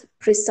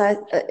 precise.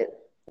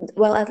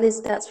 Well, at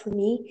least that's for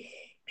me,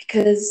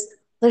 because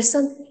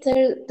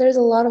there's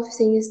a lot of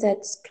things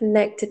that's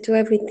connected to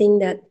everything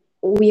that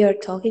we are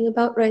talking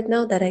about right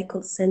now. That I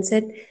could sense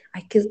it.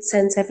 I could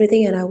sense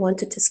everything, and I want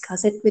to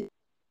discuss it with.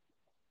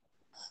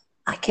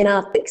 I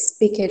cannot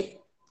speak it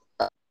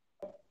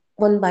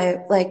one by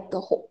like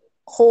the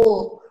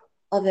whole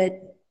of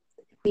it.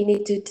 We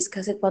need to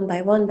discuss it one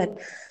by one. But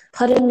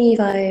pardon me if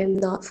I am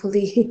not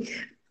fully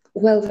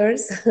well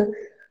versed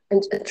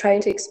and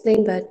trying to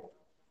explain, but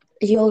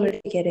you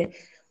already get it.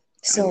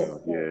 I know,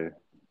 So yeah.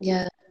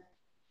 yeah,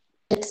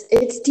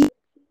 it's deep.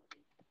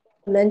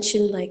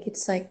 Mentioned like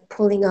it's like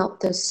pulling out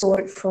the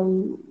sword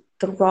from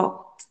the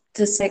rock.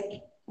 Just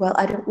like, well,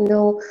 I don't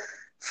know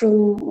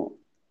from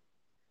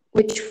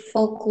which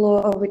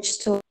folklore or which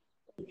story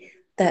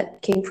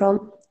that came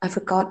from. I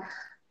forgot,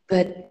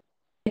 but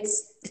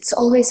it's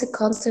always a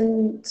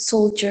constant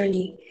soul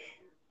journey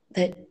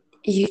that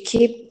you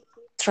keep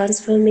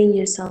transforming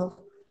yourself.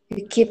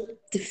 You keep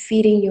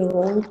defeating your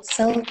old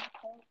self,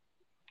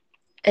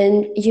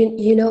 And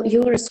you know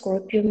you're a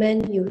Scorpio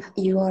man.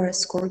 You are a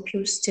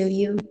Scorpio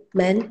Stellium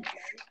man,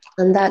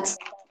 and that's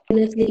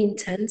definitely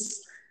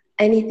intense.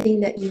 Anything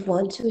that you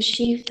want to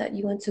achieve, that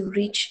you want to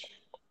reach,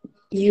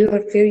 you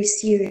are very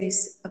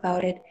serious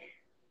about it,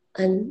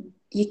 and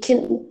you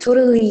can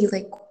totally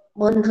like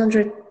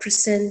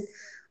 100%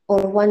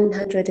 or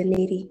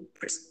 180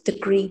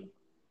 degree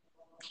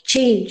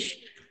change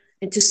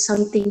into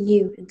something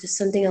new, into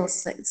something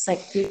else. Like it's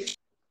like you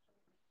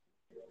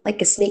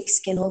like a snake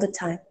skin all the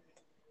time.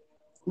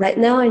 Right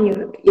now in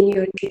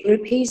your trigger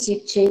pace,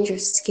 you change your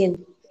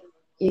skin.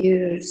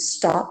 You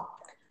stop.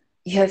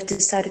 You have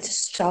decided to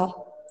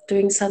stop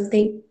doing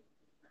something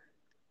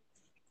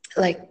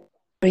like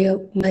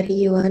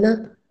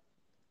marijuana,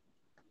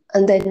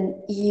 and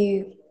then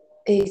you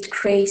it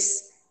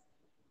creates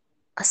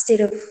a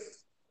state of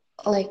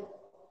like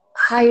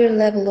higher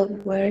level of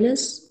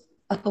awareness,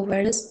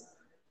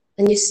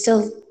 and you're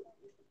still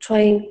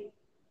trying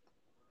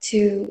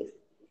to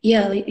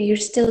yeah like, you're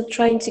still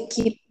trying to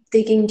keep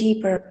digging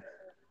deeper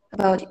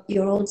about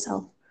your own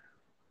self.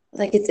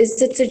 Like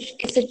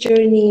it's a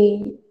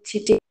journey to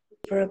dig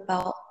deeper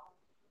about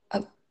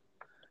uh,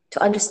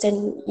 to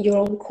understand your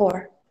own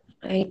core,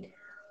 right?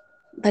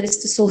 That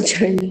is the soul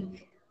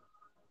journey.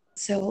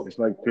 So It's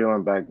like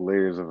peeling back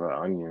layers of an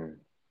onion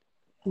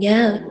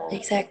yeah, almost.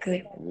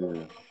 exactly.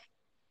 Yeah.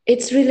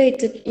 It's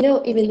related,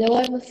 even though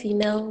I'm a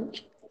female,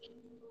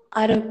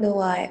 I don't know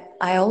why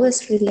I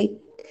always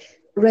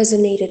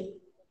resonated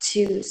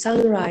to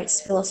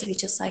sunrise philosophy,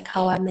 just like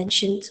how I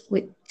mentioned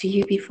with to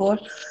you before.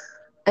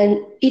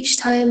 And each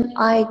time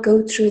I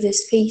go through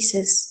these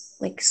phases,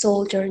 like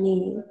soul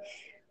journey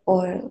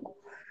or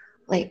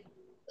like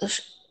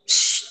sh-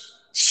 sh-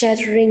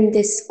 shattering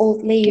these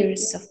old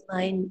layers of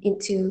mine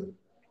into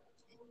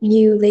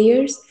new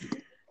layers,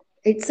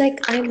 it's like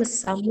I'm a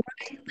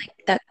samurai, like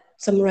that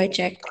Samurai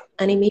Jack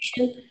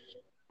animation,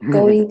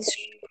 going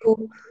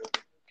through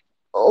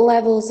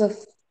levels of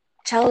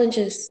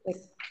challenges, like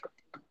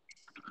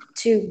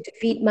to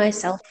defeat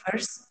myself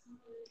first.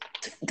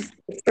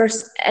 The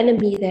first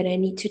enemy that I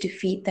need to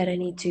defeat, that I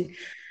need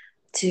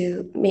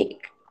to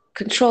make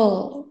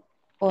control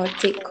or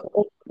take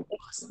over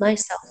was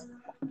myself.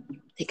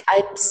 Like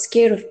I'm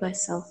scared of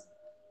myself,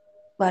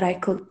 but I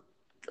could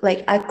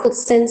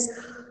sense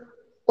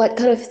what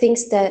kind of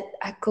things that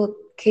I could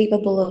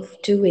capable of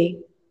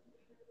doing,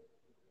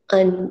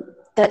 and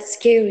that's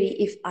scary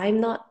if I'm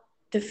not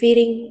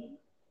defeating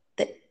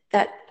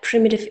that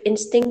primitive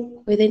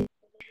instinct within.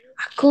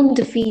 I couldn't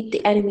defeat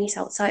the enemies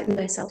outside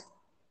myself.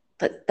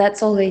 But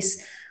that's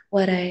always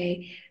what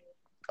I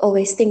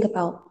always think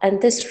about.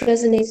 And this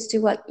resonates to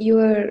what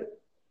you're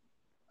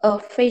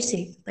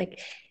facing. Like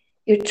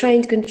you're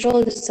trying to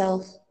control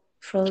yourself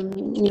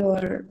from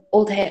your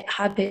old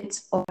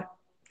habits. Or,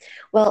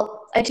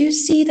 well, I do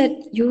see that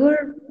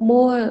you're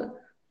more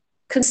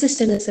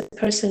consistent as a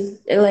person.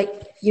 Like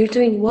you're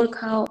doing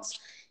workouts,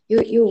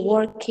 you're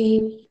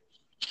working,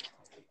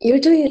 you're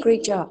doing a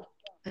great job,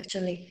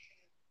 actually.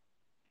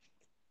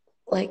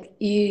 Like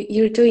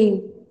you're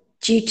doing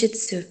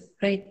jiu-jitsu,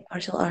 right?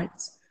 Martial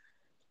arts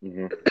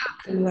Hmm.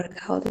 and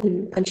workout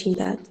and punching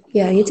that.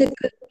 Yeah,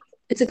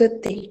 it's a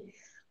good thing.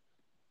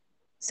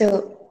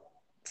 So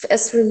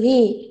as for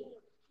me,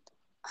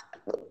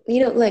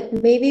 like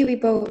maybe we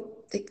both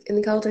like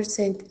encountered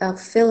same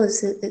feel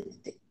is the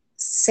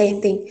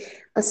same thing.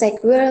 It's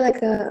like we're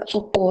like a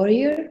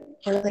warrior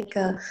or like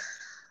a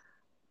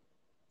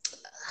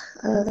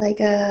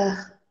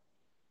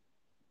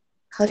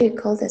how do you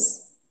call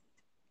this?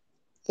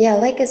 Yeah,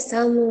 like a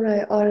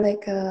samurai or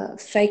like a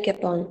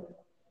vagabond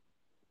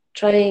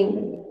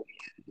trying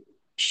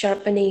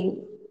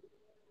sharpening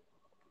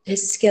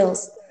his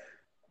skills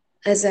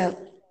as a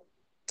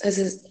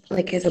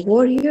as a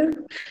warrior,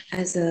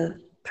 as a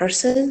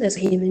person, as a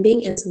human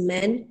being, as a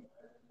man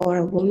or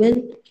a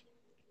woman.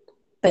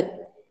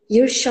 But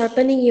you're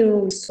sharpening your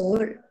own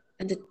sword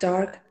in the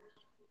dark,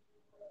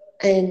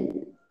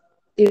 and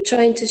you're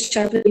trying to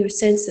sharpen your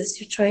senses.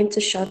 You're trying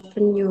to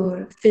sharpen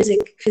your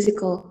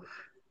physical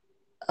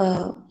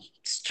uh,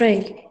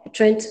 strength. You're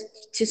trying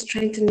to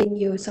strengthening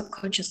your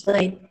subconscious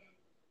mind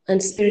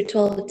and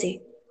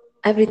spirituality,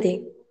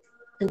 everything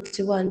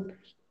into one.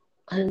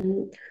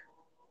 And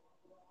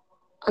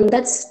and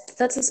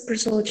that's a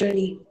personal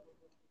journey,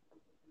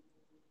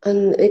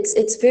 and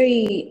it's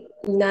very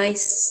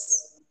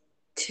nice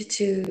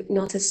to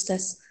notice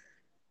this,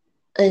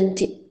 and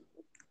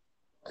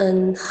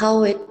and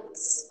how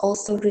it's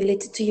also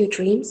related to your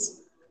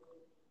dreams.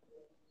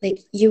 Like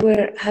you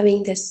were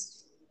having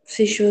this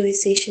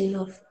visualization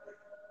of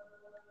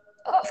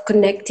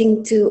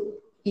connecting to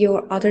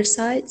your other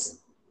sides.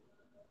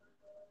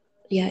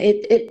 Yeah,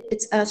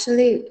 it's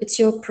actually it's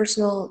your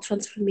personal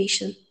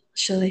transformation,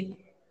 actually.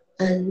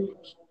 And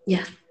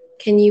yeah,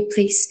 can you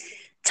please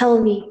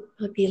tell me,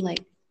 maybe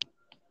like,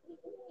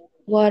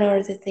 what are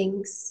other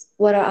things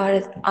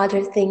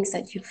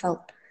that you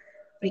felt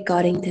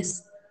regarding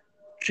this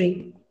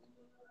dream?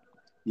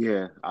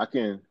 Yeah, I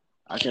can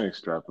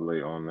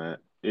extrapolate on that.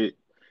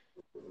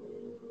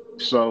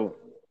 So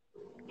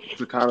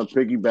to kind of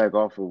piggyback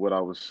off of what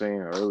I was saying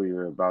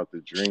earlier about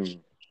the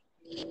dream,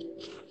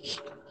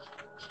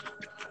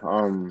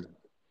 um,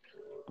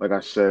 like I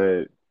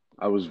said,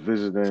 I was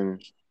visiting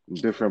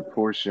different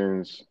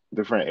portions,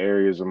 different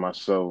areas of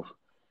myself,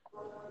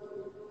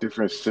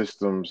 different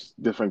systems,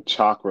 different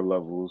chakra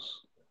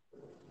levels,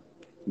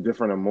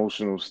 different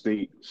emotional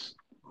states,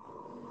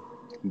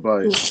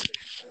 but Mm.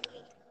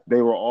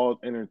 they were all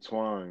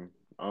intertwined.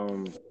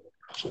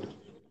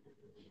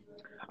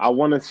 I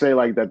want to say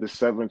like that the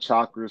seven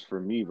chakras for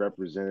me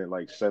represented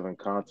like seven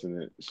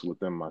continents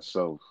within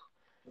myself,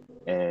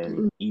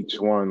 and each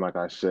one, like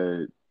I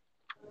said,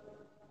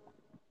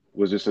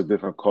 was just a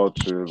different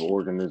culture of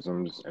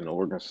organisms and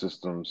organ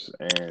systems,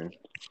 and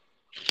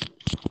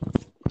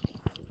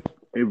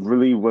it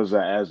really was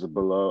a as a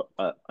below,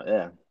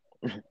 yeah,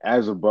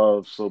 as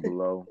above, so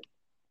below.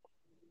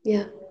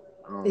 Yeah,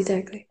 Um,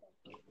 exactly.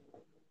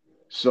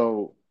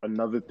 so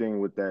another thing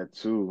with that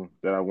too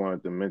that I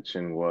wanted to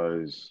mention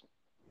was,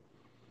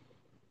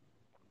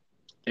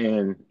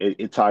 and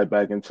it tied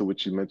back into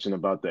what you mentioned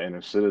about the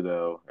inner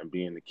citadel and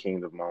being the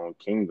king of my own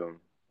kingdom,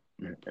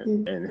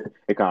 Mm. and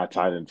it kind of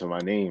tied into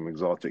my name,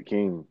 Exalted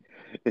King.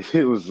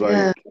 It was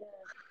Yeah, like,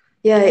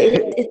 yeah.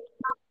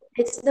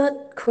 It's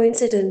not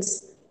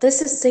coincidence.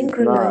 This is it's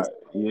not, synchronized.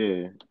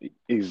 yeah,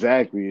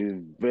 exactly. It's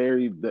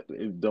very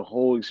the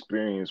whole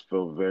experience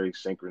felt very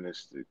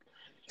synchronistic.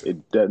 It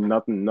that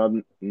nothing,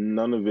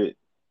 none of it,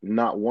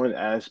 not one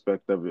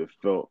aspect of it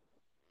felt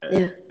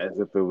Yeah, as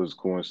if it was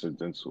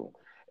coincidental.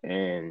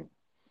 And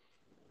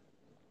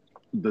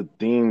the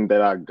theme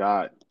that I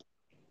got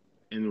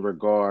in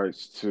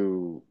regards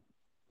to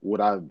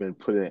what I've been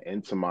putting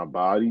into my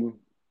body,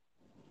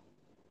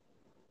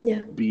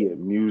 yeah. be it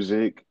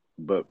music,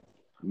 but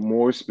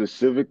more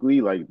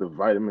specifically like the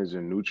vitamins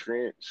and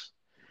nutrients,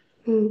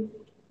 Mm.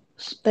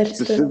 That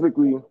is good.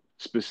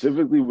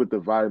 specifically with the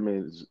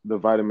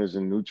vitamins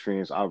and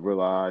nutrients, I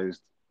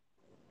realized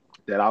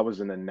that I was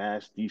in a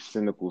nasty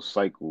cynical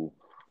cycle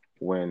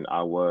when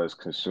I was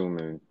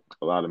consuming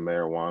a lot of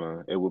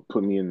marijuana. It would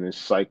put me in this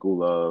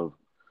cycle of,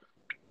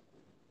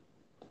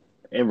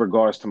 in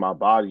regards to my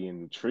body and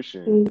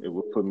nutrition, Mm. it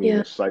would put me in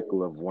Yeah, a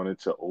cycle of wanting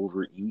to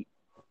overeat,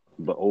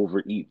 but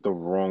overeat the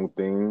wrong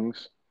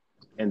things,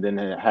 and then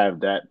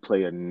have that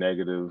play a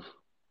negative.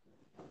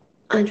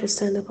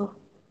 understandable.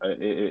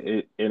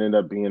 It ended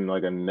up being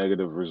like a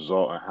negative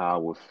result on how I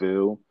would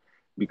feel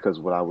because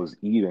what I was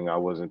eating, I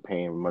wasn't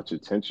paying much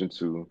attention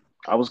to.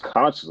 I was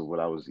conscious of what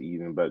I was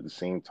eating, but at the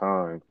same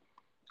time,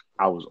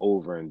 I was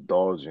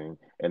overindulging,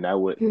 and that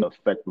would Mm.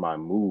 affect my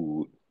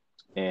mood,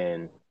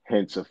 and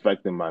hence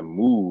affecting my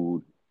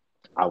mood,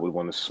 I would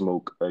want to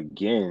smoke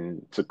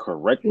again to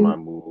correct Mm. my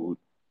mood.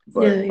 Yeah,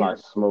 But yeah, by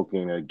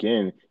smoking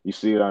again, you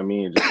see what I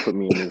mean? It just put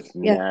me in this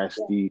yeah,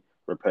 nasty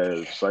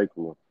repetitive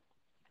cycle.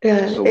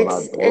 yeah. So when I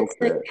It's broke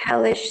like that,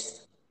 hellish.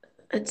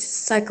 It's a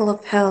cycle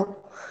of hell.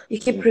 You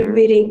keep hmm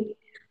repeating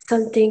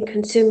something,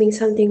 consuming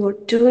something, or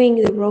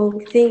doing the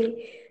wrong thing.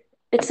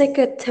 It's like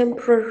a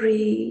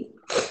temporary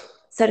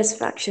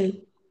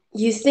satisfaction.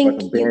 You like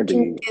a think you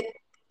can band-aid. get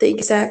the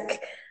exact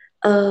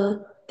uh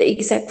the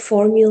exact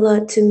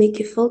formula to make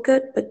you feel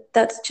good, but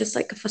that's just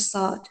like a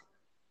facade.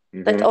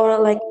 That hmm or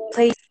like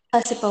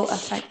placebo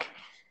effect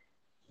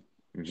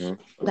hmm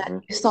that hmm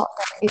you thought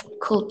that it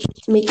could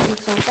make you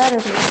feel better,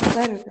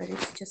 but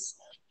it's just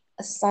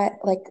a side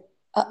like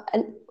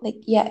like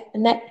yeah,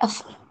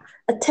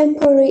 a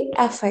temporary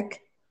effect,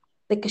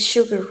 like a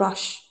sugar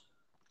rush.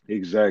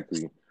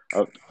 Exactly.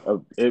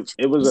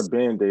 It was a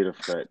band-aid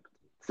effect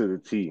to the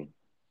T.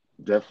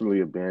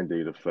 Definitely a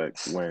band-aid effect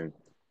when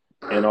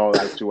in all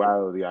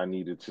actuality I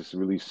needed to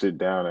really sit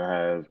down and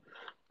have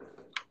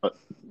a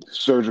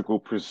surgical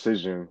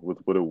precision with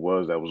what it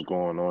was that was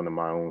going on in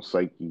my own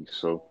psyche.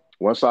 So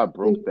once I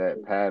broke Mm,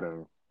 that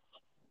pattern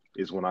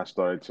is when I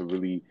started to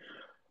really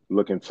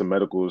look into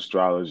medical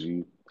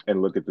astrology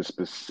and look at the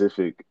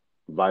specific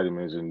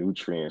vitamins and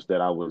nutrients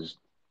that I was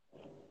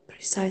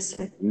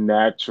precisely.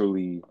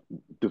 naturally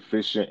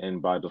deficient in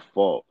by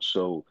default.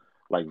 So,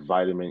 like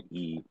vitamin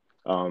E.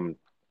 Um,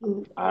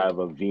 Mm, I have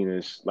a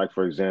Venus, like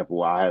for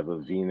example, I have a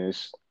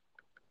Venus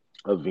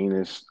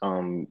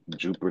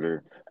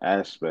Jupiter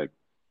aspect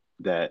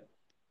that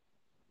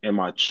in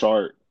my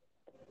chart,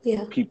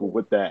 yeah. people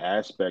with that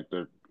aspect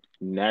are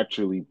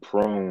naturally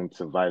prone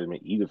to vitamin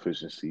E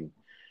deficiency.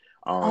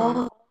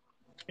 Um, Oh,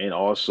 and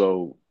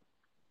also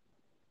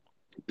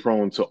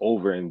prone to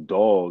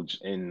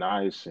overindulge in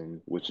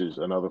niacin, which is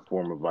another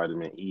form of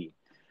vitamin E.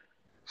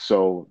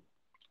 So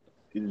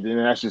then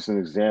that's just an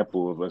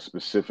example of a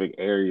specific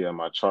area in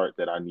my chart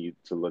that I need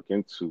to look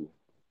into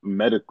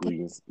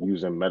medically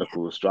using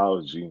medical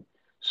astrology.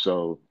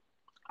 So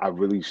I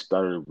really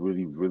started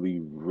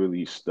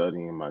really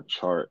studying my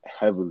chart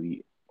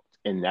heavily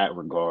in that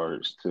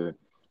regards to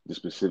the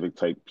specific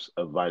types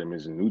of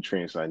vitamins and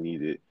nutrients I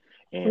needed.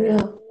 And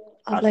yeah.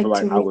 I I'd feel like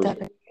to like I read was,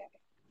 that.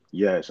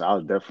 yes,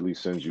 I'll definitely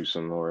send you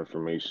some more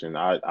information.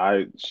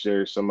 I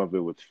shared some of it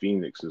with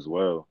Phoenix as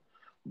well.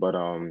 But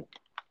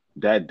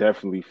that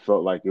definitely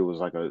felt like it was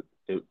like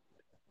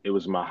it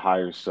was my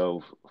higher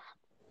self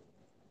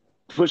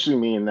pushing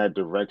me in that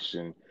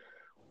direction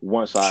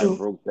once I True.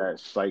 broke that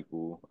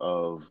cycle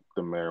of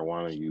the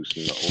marijuana use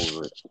and the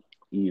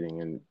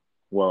overeating. And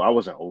well, I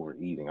wasn't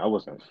overeating, I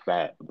wasn't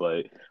fat,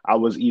 but I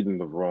was eating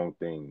the wrong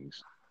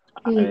things.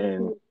 Mm,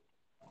 And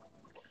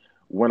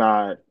when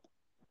I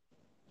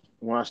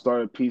when I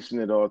started piecing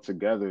it all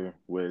together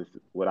with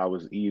what I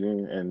was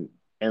eating, and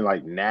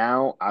like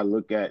now I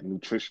look at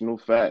nutritional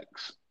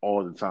facts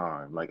all the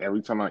time. Like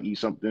every time I eat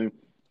something,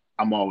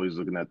 I'm always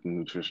looking at the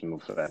nutritional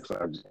facts.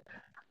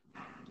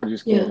 I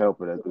just can't yeah,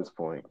 help it at this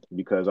point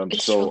because I'm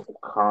it's true. so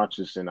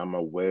conscious and I'm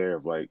aware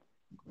of like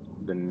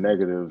the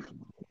negative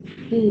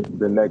Mm,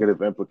 the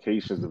negative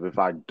implications of if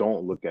I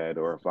don't look at it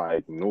or if I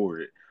ignore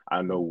it,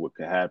 I know what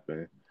could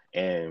happen.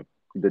 And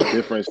the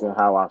difference in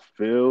how I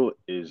feel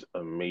is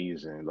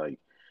amazing. Like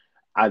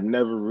I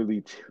never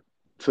really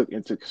took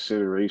into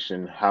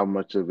consideration how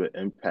much of an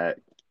impact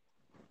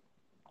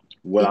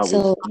what I it's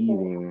was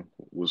eating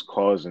was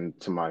causing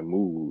to my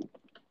mood.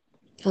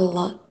 a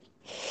lot.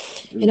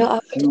 It You know, was I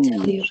want to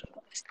tell you. huge.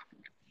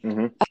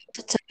 Hmm. I want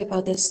to tell you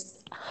about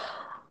this.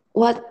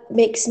 What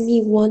makes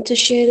me want to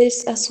share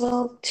this as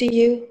well to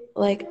you?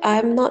 Like,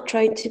 I'm not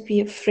trying to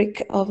be a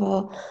freak of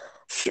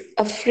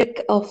a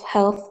freak of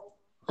health.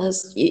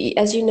 As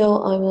you know,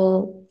 I'm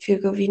a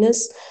Virgo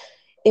Venus.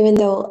 Even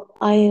though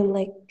I am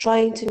like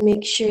trying to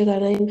make sure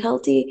that I'm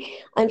healthy,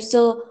 I'm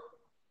still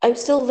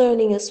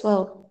learning as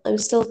well. I'm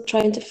still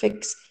trying to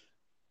fix,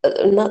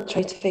 not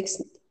trying to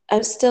fix.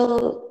 I'm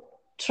still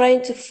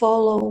trying to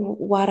follow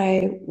what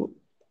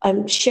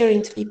I'm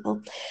sharing to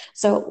people.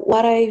 So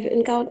what I've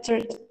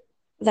encountered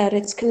that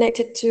it's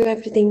connected to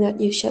everything that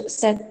you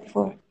said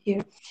before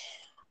here.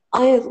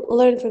 I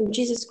learned from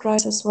Jesus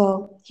Christ as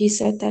well. He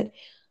said that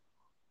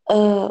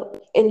uh,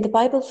 in the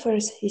Bible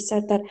first, he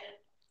said that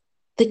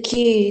the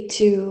key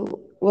to,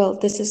 well,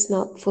 this is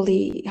not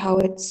fully how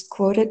it's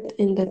quoted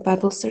in the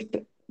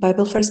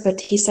Bible first,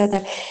 but he said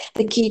that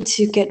the key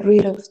to get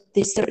rid of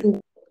these certain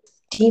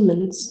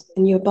demons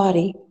in your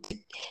body,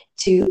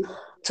 to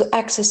to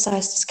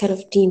exercise this kind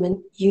of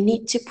demon, you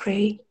need to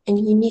pray and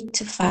you need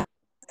to fast,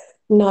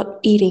 not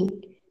eating.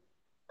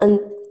 And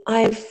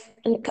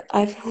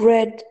I've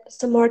read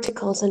some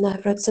articles and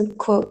I've read some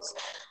quotes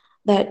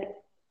that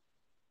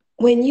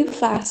when you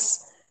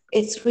fast,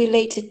 it's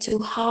related to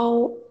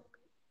how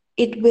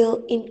it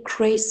will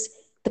increase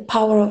the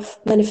power of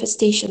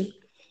manifestation.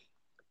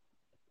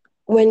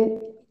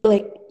 When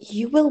like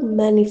you will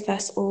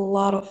manifest a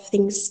lot of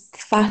things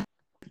fast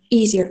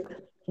easier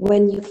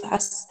when you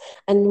fast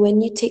and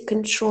when you take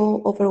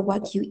control over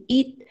what you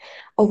eat,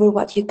 over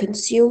what you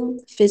consume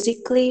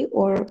physically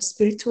or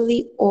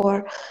spiritually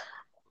or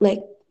like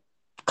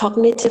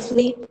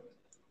cognitively,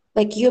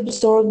 like you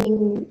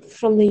absorbing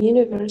from the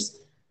universe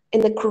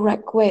in the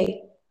correct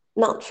way,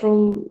 not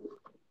from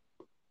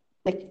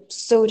like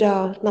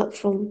soda, not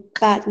from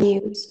bad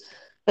news.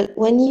 But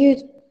when you,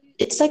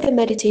 it's like a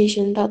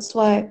meditation. That's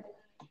why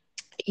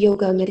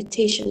yoga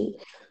meditation,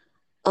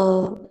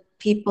 uh,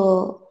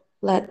 people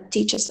that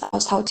teaches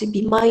us how to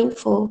be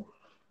mindful,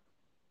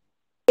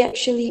 they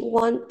actually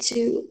want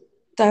to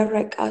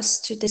direct us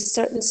to this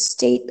certain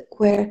state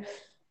where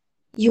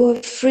you are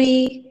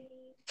free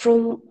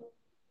from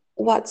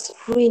what's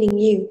ruining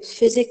you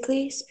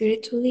physically,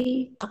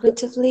 spiritually,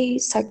 cognitively,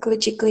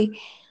 psychologically,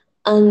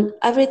 and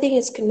everything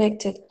is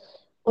connected.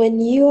 When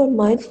you are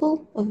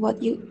mindful of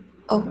what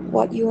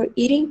you are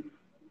eating,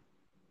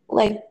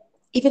 like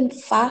even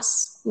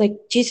fast, like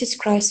Jesus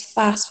Christ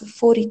fast for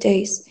 40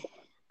 days.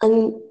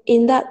 And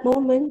in that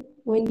moment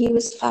when he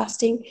was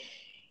fasting,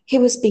 he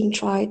was being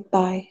tried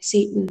by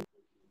Satan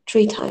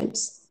 3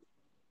 times.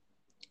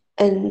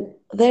 And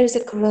there's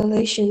a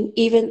correlation,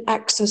 even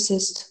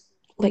exorcists,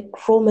 like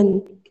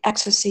Roman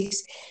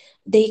exorcists,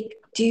 they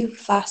do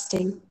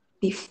fasting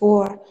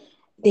before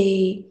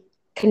they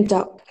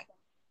conduct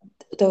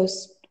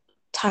those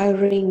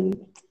tiring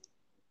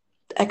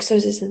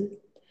exorcism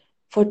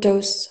for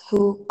those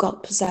who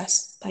got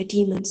possessed by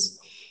demons.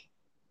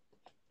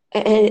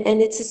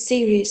 And it's a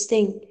serious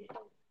thing.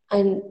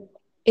 And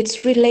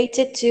it's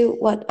related to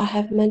what I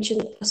have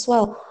mentioned as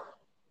well.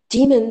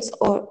 Demons,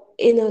 or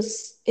in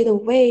a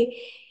way,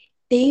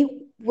 they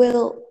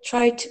will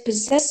try to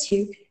possess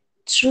you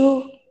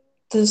through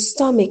the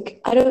stomach.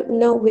 I don't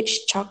know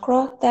which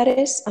chakra that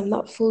is. I'm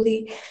not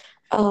fully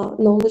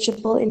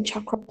knowledgeable in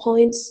chakra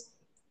points,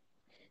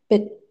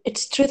 but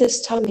it's through the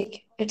stomach.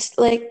 It's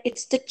like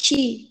it's the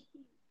chi.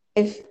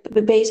 If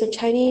based on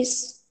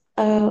Chinese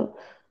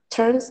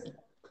terms,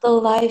 the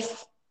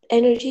life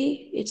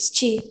energy, it's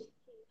chi.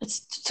 It's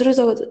through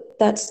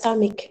that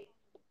stomach.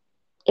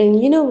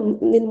 And you know,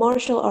 in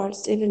martial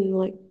arts, even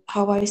like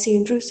how I see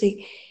in Bruce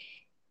Lee,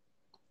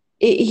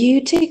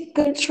 you take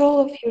control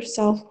of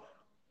yourself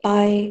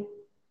by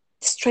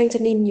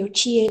strengthening your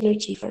chi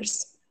energy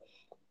first,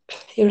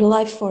 your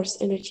life force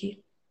energy,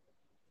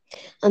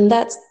 and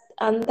that's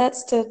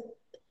the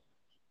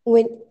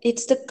when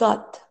it's the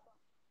gut,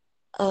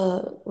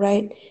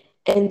 right,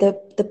 and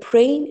the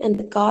brain and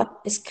the gut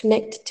is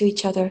connected to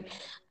each other.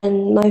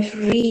 And I've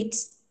read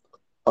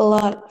a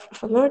lot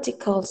from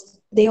articles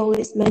they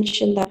always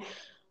mention that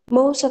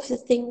most of the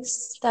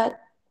things that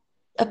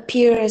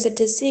appear as a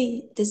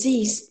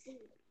disease,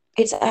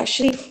 it's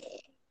actually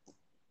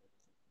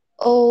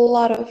a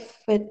lot of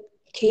it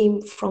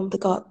came from the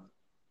gut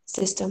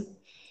system.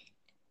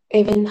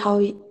 Even how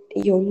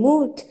your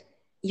mood,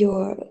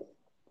 your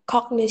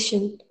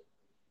cognition,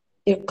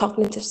 your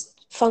cognitive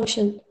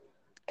function,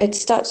 it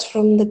starts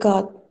from the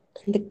gut.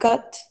 And the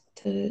gut,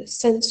 the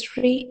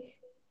sensory,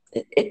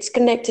 it's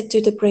connected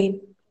to the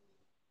brain.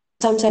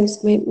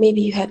 Sometimes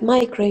maybe you had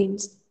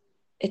migraines.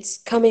 It's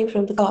coming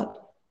from the gut.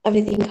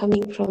 Everything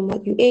coming from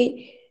what you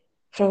ate,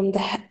 from the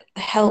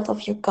health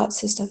of your gut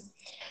system.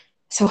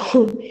 So,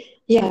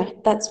 yeah,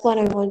 that's what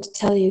I want to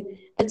tell you.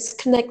 It's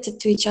connected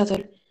to each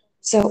other.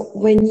 So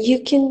when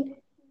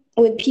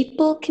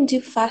people can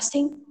do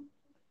fasting,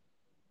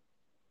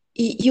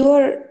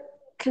 you're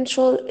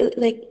control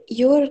like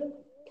you're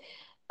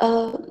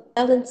uh,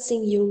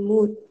 balancing your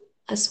mood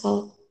as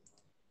well,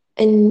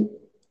 and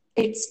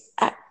it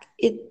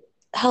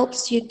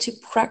helps you to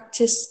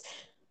practice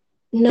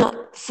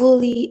not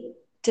fully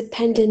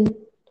dependent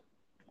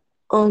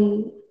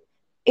on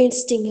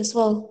instinct as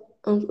well,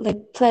 on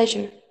like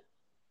pleasure.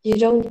 You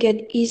don't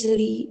get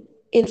easily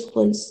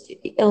influenced,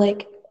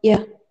 like,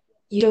 yeah,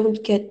 you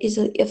don't get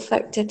easily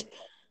affected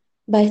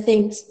by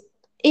things.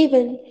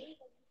 Even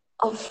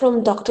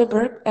from Dr.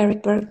 Berg,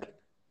 Eric Berg,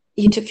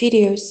 YouTube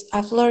videos,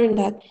 I've learned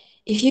that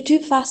if you do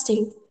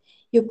fasting,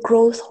 your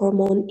growth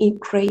hormone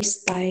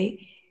increased by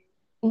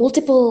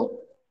multiple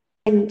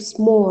times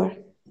more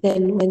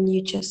than when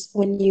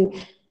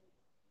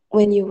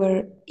you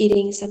were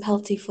eating some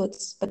healthy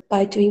foods. But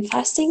by doing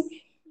fasting,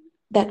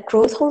 that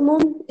growth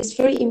hormone is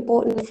very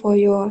important for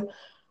your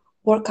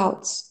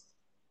workouts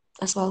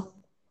as well,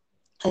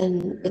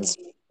 and Hmm.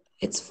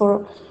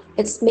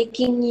 it's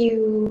making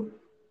you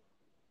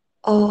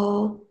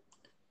uh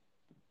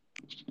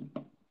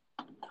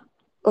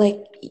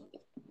like,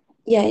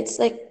 yeah, it's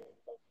like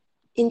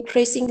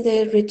increasing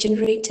the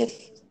regenerative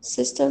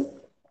system.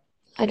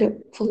 I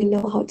don't fully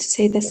know how to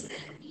say this.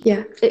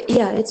 Yeah,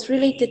 yeah, it's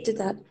related to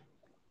that.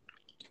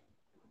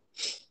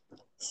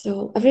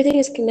 So everything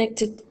is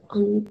connected.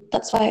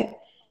 That's why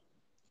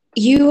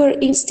you are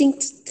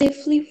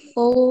instinctively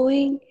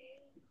following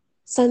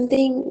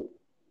something.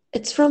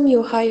 It's from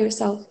your higher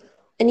self.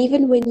 And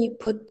even when you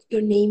put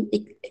your name,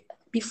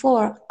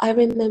 before I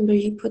remember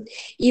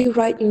you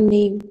write your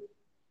name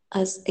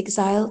as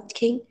Exiled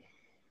King.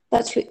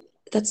 That's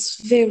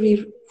that's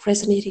very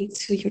resonating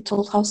to your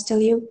 12th house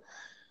stellium.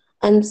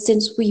 And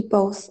since we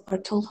both are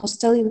 12th house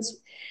stelliums,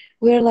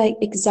 we're like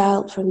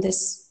exiled from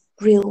this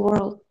real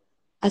world,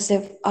 as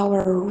if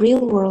our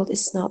real world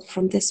is not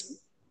from this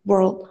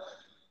world,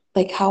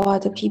 like how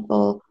other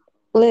people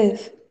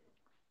live.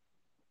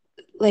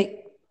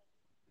 Like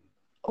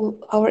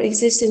our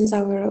existence,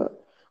 our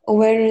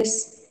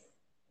awareness,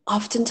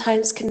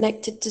 oftentimes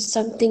connected to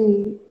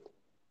something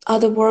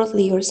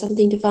otherworldly or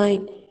something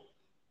divine.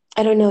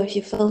 I don't know if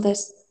you feel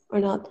this or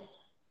not.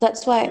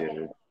 That's why,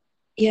 Yeah.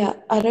 yeah,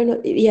 I don't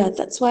know. Yeah,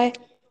 that's why,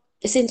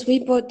 since we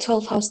bought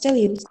 12 house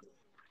stelliums,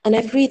 and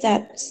I've read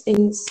that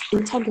in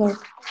Tumblr,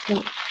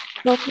 that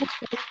 12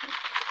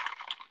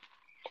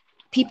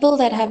 people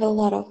that have a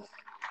lot of,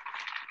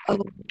 uh,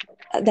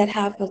 that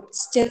have a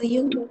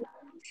stellium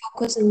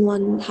focus in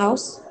one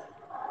house.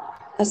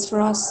 As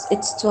for us,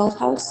 it's 12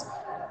 house.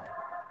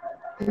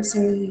 I'm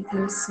sorry,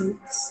 there's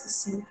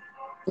some.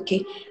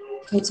 Okay,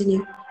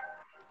 continue.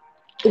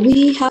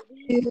 We have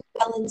to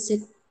balance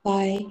it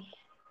by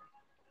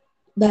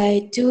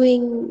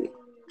doing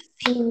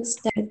things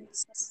that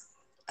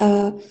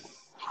uh,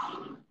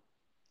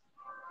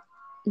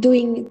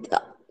 doing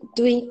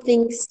doing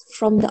things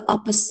from the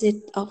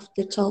opposite of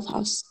the 12th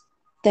house.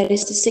 That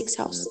is the sixth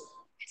house.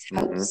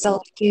 Mm-hmm.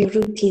 Self care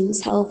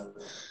routines, health,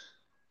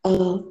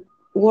 uh,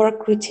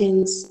 work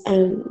routines,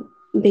 and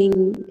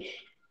being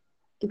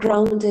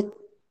grounded,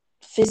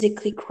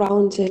 physically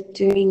grounded,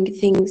 doing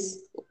things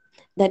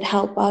that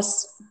help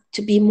us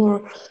to be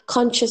more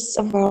conscious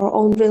of our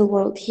own real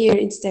world here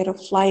instead of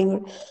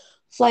flying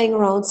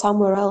around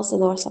somewhere else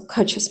in our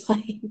subconscious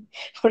mind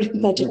or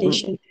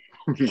imagination.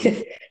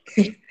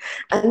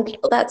 And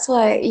that's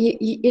why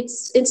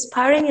it's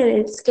inspiring and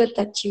it's good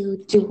that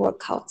you do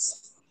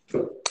workouts.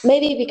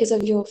 Maybe because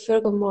of your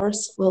Virgo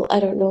Mars. Well, I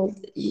don't know.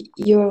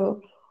 You're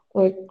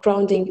or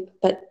grounding,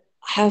 but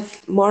I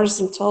have Mars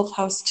in 12th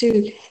house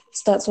too.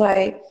 So that's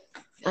why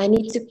I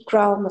need to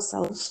ground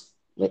myself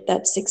with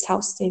that sixth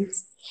house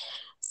things.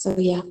 So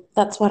yeah,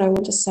 that's what I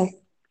want to say.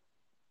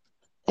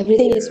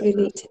 Everything is Yeah.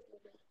 related.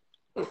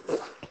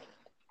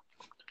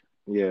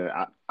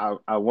 Yeah.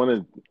 I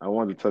wanted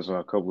to touch on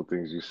a couple of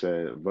things you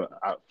said, but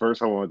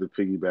first I wanted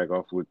to piggyback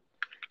off what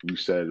you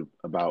said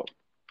about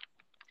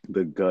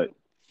the gut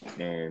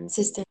and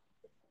System.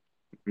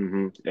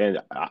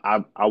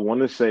 I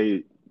want to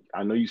say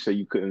I know you say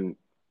you couldn't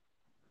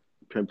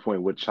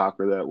pinpoint what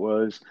chakra that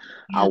was.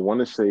 I Yeah, want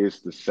to say it's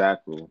the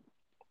sacral.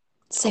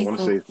 I want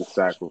to sacral. say it's the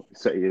sacral.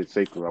 It's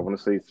sacral. I want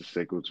to say it's the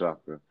sacral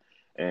chakra.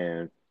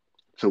 And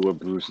to what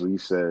Bruce Lee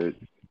said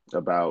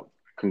about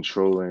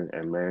controlling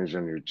and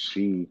managing your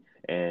chi,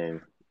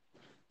 And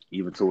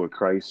even to what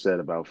Christ said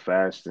about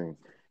fasting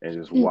and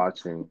just Mm,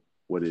 watching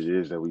what it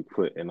is that we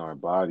put in our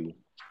body,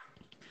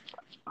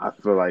 I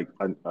feel like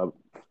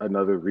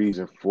another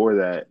reason for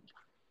that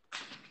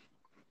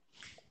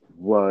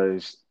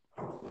was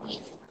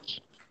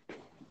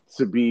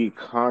to be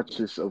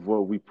conscious of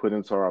what we put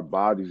into our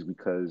bodies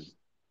because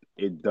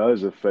it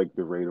does affect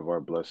the rate of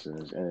our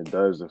blessings and it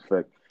does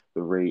affect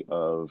the rate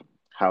of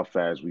how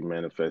fast we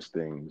manifest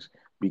things.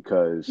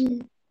 Because,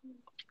 mm,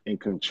 in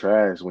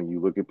contrast, when you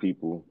look at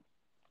people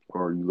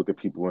or you look at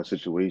people in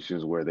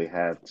situations where they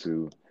have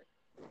to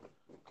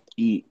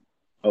eat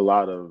a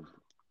lot of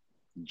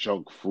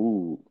junk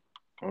food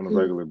on a mm,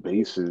 regular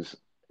basis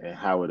and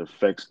how it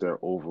affects their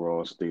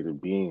overall state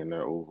of being and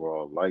their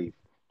overall life,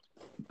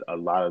 a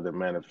lot of their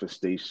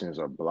manifestations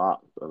are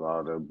blocked, a lot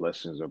of their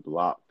blessings are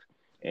blocked.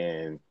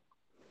 And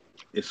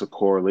it's a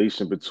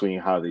correlation between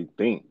how they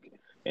think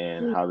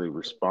and mm. how they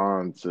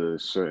respond to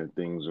certain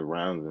things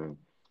around them.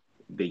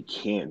 They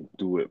can't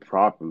do it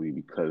properly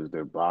because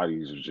their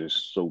bodies are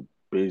just so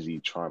busy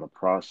trying to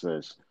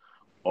process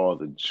all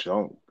the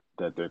junk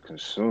that they're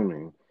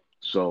consuming.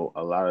 So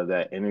a lot of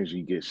that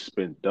energy gets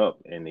spent up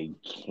and they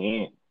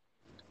can't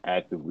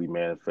actively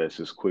manifest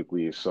as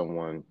quickly as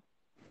someone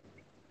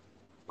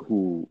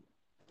who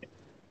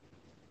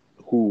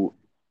who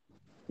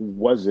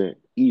wasn't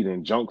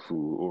eating junk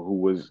food or who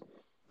was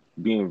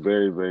being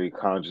very, very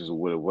conscious of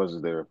what it was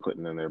that they were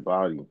putting in their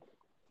body.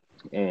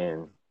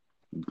 And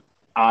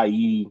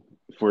i.e.,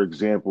 for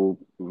example,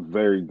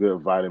 very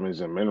good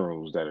vitamins and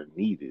minerals that are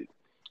needed.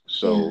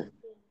 Yeah, So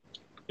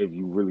if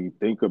you really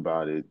think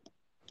about it,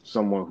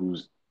 someone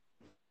who's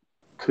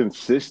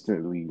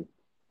consistently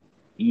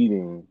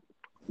eating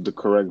the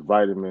correct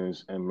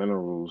vitamins and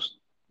minerals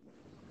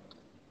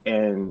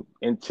and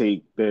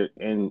intake their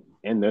and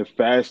they're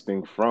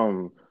fasting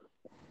from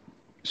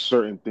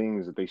certain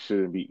things that they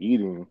shouldn't be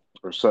eating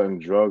or certain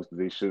drugs that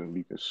they shouldn't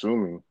be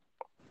consuming,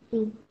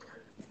 mm,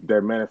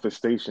 their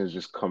manifestations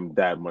just come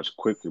that much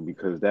quicker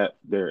because that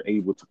they're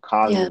able to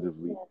yeah,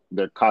 cognitively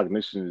their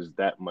cognition is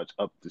that much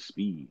up to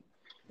speed,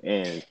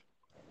 and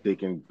they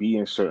can be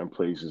in certain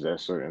places at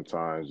certain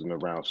times and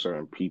around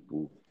certain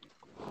people,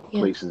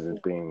 yeah, places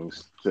and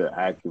things to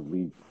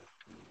actively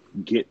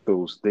get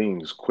those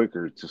things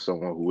quicker to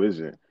someone who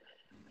isn't.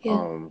 yeah.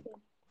 um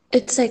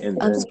It's like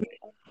and I'm then sorry.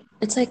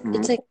 It's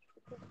mhm, like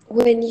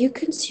when you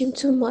consume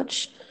too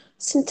much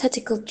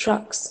synthetical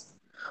drugs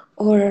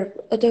or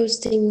those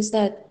things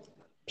that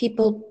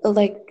people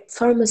like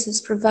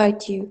pharmacists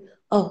provide you.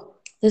 Oh,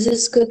 this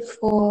is good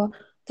for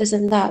this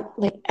and that,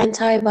 like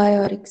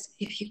antibiotics.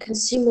 If you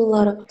consume a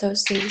lot of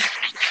those things,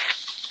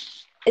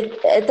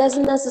 it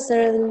doesn't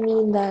necessarily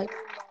mean that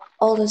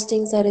all those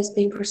things that is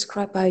being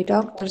prescribed by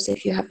doctors,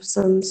 if you have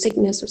some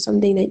sickness or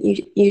something, that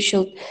you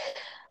should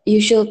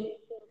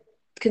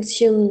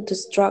consume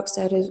those drugs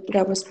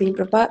that was being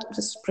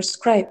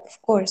prescribed.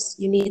 Of course,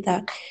 you need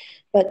that.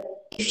 But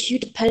if you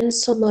depend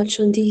so much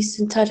on these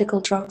synthetical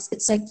drugs,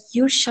 it's like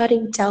you're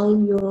shutting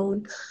down your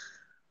own.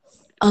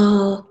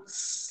 Uh,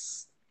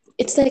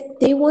 it's like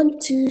they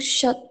want to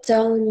shut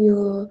down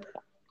your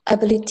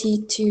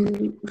ability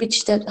to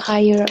reach that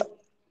higher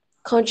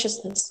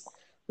consciousness.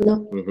 You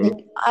know,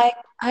 mhm, like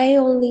I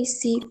only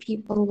see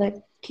people that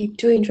keep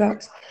doing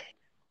drugs.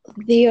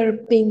 They are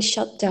being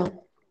shut down.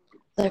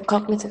 Their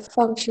cognitive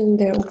function,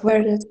 their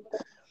awareness,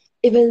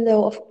 even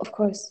though of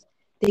course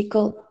they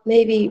could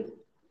maybe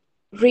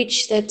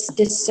reach that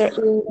this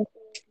certain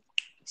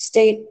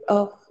state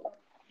of,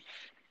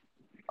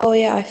 oh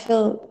yeah, I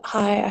feel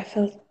high, I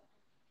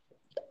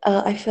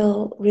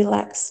feel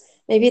relaxed.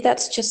 Maybe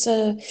that's just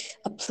a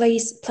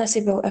place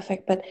placebo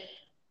effect, but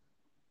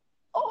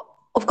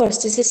of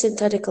course this is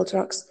synthetical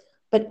drugs,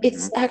 but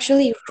mhm, it's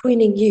actually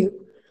ruining you.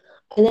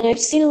 And I've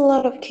seen a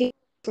lot of cases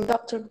from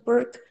Dr.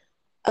 Burke,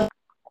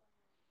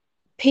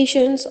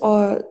 patients,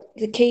 or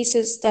the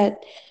cases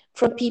that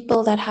from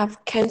people that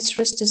have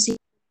cancerous disease,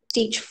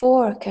 stage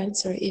 4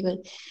 cancer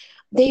even.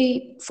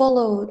 They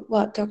followed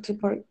what Dr.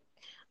 Burke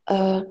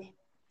uh,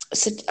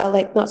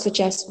 like not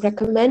suggest,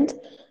 recommend,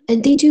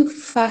 and they do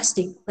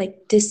fasting,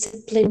 like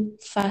discipline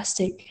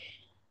fasting,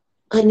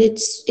 and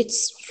it's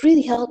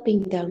really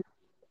helping them,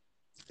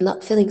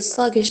 not feeling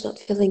sluggish, not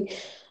feeling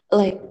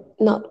like,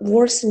 not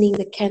worsening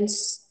the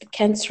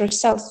cancer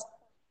cells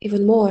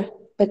even more,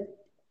 but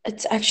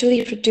it's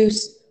actually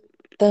reduced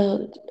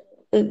the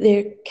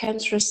their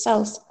cancerous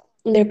cells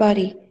in their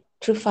body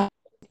through fast.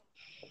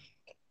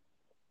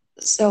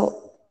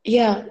 So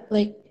yeah,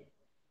 like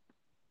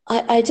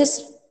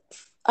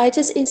I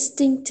just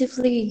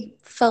instinctively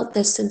felt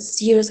this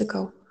since years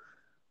ago.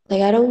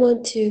 Like I don't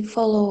want to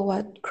follow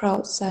what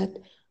crowd said.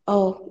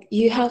 Oh,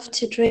 you have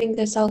to drink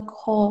this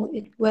alcohol.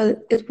 It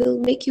will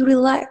make you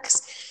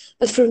relax.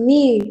 But for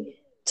me,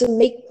 to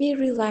make me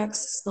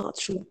relax is not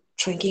through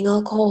drinking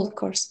alcohol, of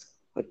course,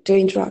 or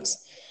doing drugs.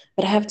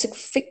 But I have to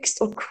fix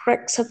or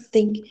correct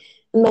something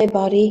in my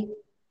body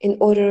in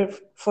order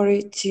for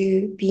it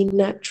to be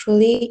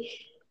naturally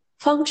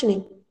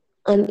functioning.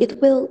 And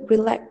it will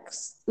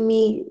relax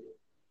me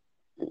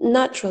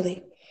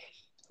naturally.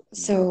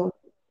 mhm. So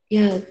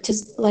Yeah,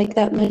 just like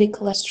that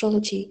medical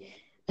astrology.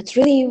 It's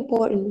really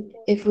important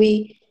if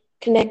we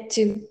connect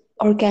to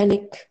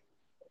organic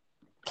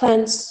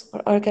plants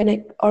or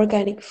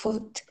organic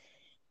food.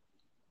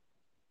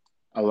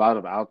 A lot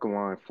of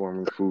alkaline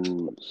forming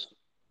foods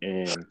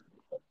and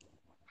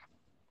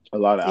a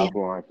lot of Yeah.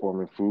 alkaline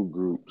forming food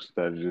groups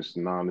that are just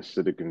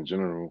non-acidic in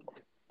general.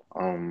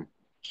 Um,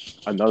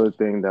 Another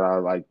thing that I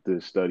like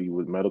to study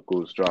with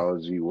medical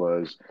astrology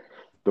was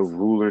the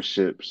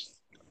rulerships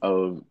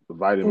of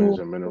vitamins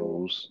Oh, and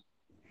minerals.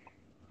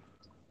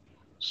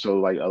 So,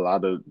 like a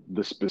lot of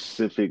the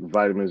specific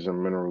vitamins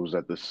and minerals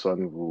that the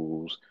sun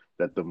rules,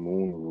 that the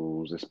moon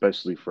rules,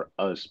 especially for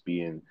us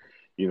being,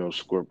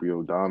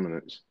 Scorpio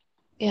dominance.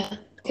 yeah.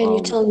 Can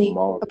you tell me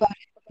Mar about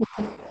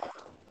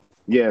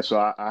Yeah, so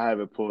I have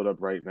it pulled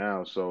up right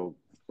now. So,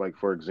 like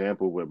for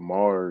example, with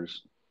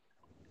Mars,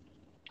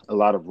 a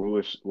lot of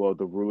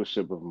the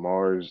rulership of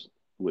Mars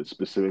with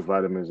specific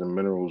vitamins and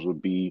minerals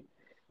would be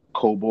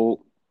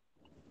cobalt,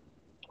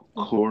 it?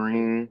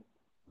 chlorine,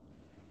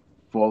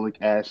 folic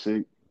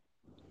acid,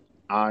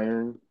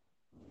 iron,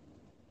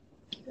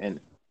 and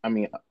I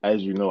mean,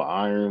 as you know,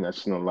 iron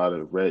that's in a lot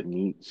of red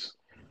meats.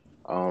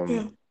 Um,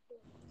 Yeah.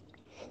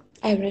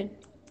 I read.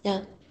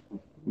 Yeah.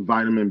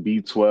 Vitamin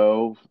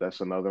B12,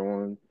 that's another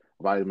one.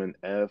 Vitamin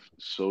F,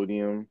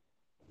 sodium,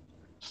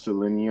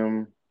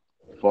 selenium,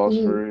 Mm.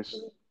 phosphorus,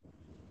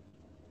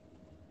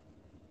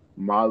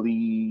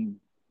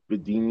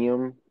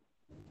 molybdenum,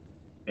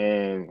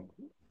 and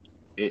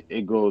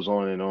it goes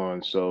on and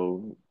on.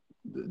 So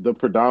the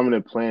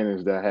predominant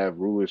planets that have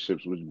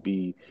rulerships would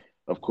be,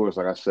 of course,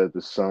 like I said,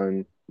 the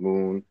sun,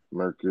 moon,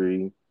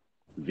 Mercury,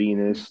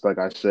 Venus, like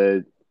I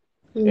said.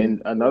 Mm.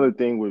 And another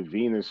thing with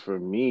Venus for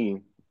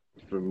me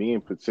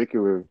in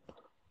particular,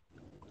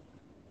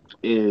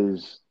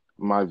 is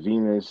my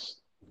Venus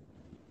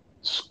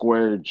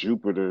square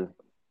Jupiter.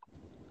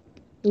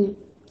 Mm.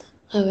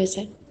 How is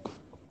it?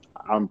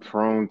 I'm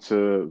prone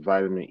to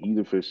vitamin E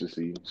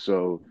deficiency,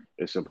 so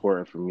it's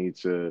important for me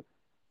to,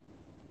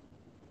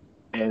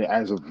 and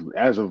as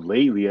of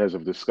lately, as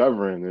of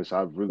discovering this,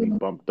 I've really Mm.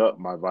 bumped up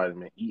my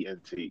vitamin E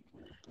intake.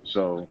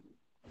 So,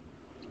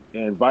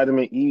 and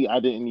vitamin E, I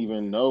didn't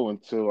even know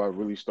until I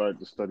really started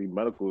to study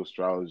medical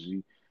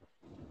astrology.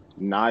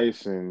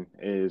 Niacin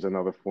is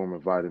another form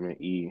of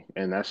vitamin E,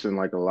 and that's in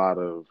like a lot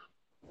of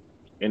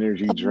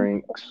energy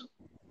drinks.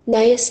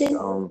 Niacin?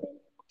 Um,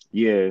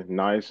 yeah,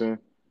 niacin.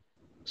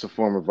 It's a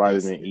form of Niacin.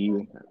 vitamin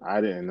E.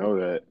 I didn't know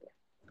that.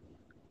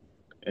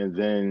 And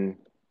then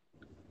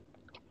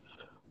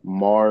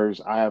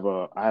Mars, I have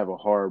a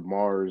hard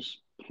Mars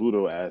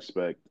Pluto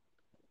aspect,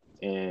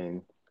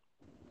 and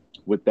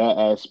with that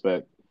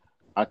aspect,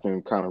 I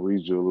can kind of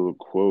read you a little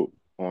quote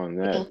on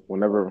Yeah. that.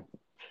 Whenever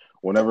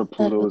That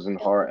Pluto would is in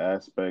help. hard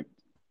aspect,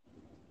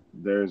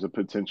 there's a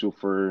potential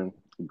for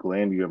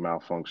glandular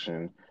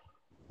malfunction.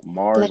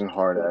 Mars Like, in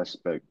hard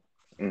aspect,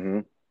 hmm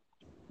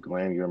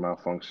glandular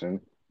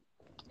malfunction.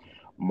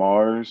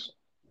 Mars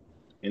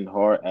in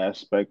hard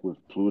aspect with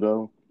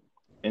Pluto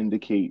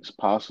indicates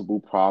possible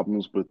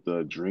problems with the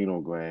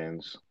adrenal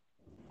glands,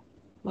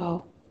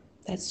 wow,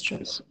 that's true.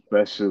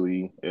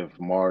 especially if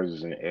Mars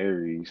is in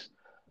Aries.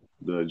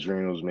 The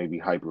adrenals may be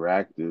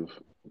hyperactive,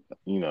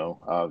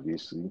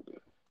 obviously.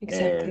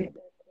 Exactly. And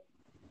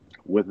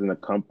with an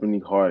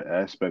accompanied hard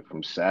aspect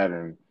from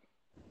Saturn,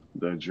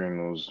 the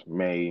adrenals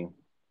may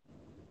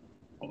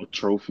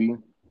atrophy,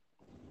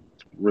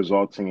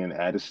 resulting in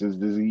Addison's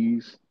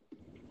disease.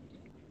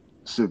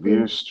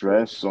 Severe Mm.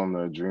 stress on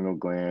the adrenal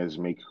glands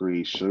may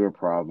create sugar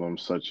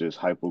problems such as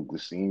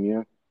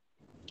hypoglycemia.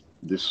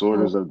 Oh,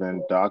 Disorders of the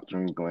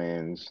endocrine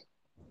glands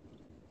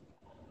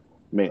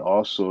may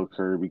also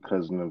occur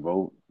because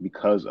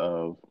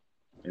of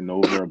an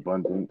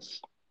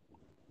overabundance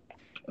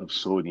of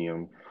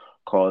sodium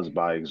caused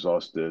by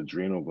exhausted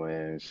adrenal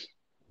glands.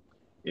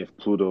 If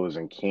Pluto is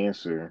in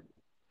Cancer,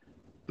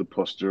 the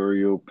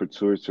posterior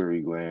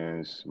pituitary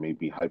glands may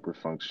be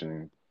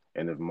hyperfunctioning,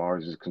 and if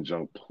Mars is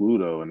conjunct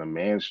Pluto in a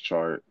man's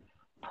chart,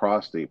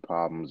 prostate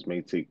problems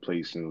may take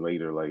place in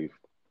later life.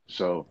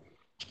 So,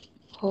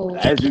 oh,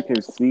 as you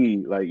can see,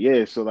 like,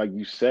 yeah, so like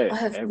you I said,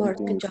 have Mars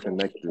everything is conjunct.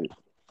 connected.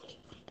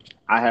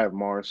 I have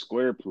Mars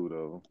square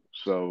Pluto,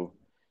 so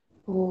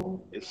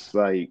Oh, it's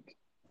like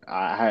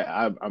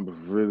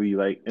I'm really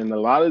like, and a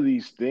lot of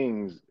these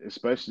things,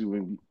 especially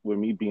when with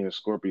me being a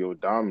Scorpio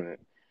dominant,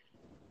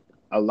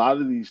 a lot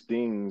of these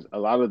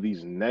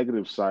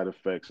negative side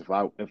effects, if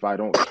I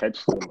don't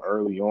catch them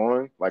early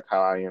on, like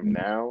how I am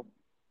now,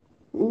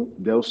 mm.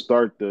 they'll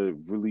start to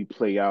really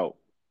play out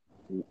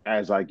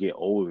as I get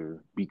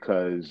older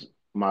because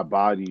my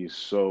body is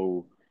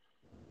so,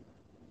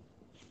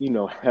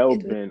 hell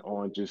It will. bent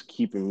on just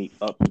keeping me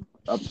up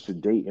to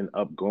date and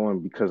up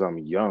going because I'm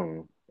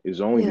young.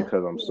 Is only Yeah,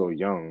 because I'm so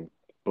young,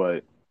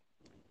 but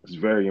it's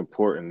very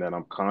important that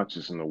I'm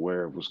conscious and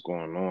aware of what's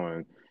going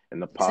on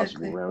and the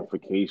possible exactly.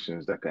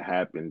 ramifications that could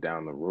happen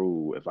down the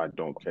road if I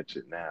don't catch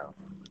it now.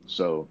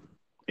 So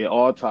it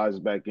all ties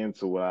back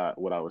into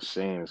what I was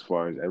saying as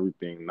far as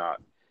everything not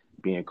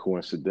being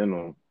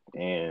coincidental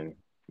and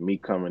me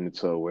coming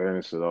into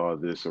awareness of all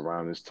this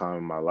around this time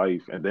in my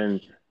life. And then,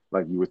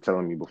 like you were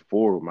telling me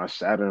before, with my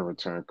Saturn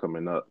return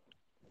coming up,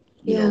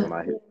 Yeah, when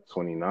I hit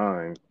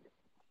 29,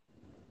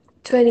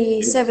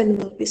 it's 27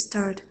 will be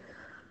start.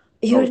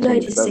 oh You're 27.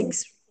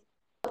 96.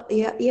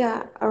 Yeah,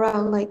 yeah,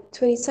 around like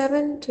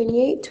 27,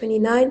 28,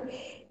 29.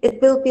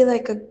 It will be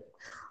like a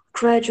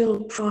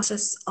gradual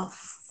process of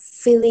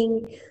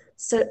feeling.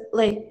 So,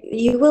 like,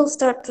 you will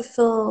start to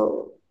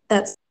feel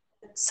that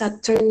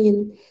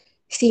Saturnian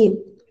theme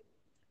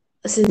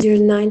since you're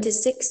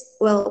 96.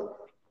 Well,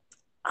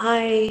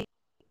 I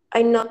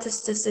I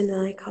noticed this in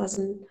my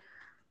cousin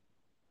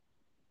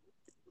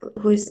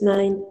who is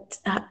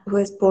who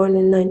was born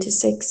in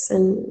 96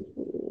 and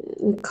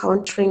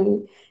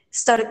encountering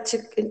started to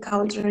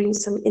encountering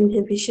some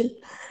inhibition.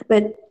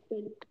 But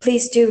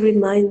please do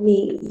remind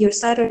me, your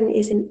Saturn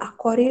is in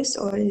Aquarius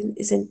or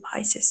is in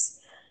Pisces?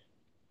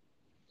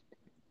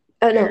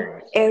 Oh no,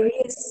 Aries.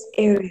 Aries,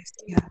 Aries,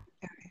 yeah,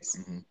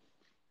 Aries. Hmm.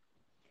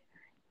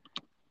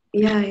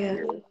 Yeah, yeah.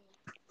 Yeah.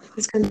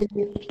 Please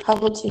continue. How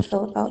would you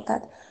feel about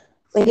that?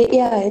 Like,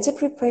 yeah, it's a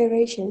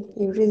preparation.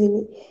 You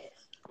really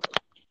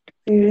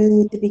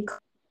need to be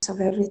conscious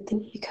of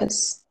everything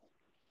because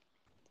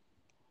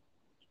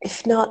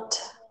if not,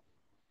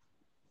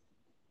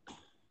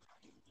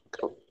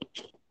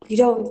 we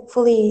don't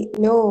fully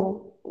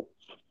know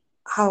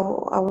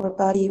how our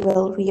body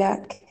will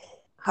react,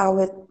 how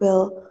it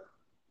will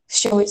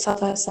show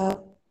itself as a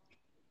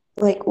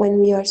like when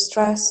we are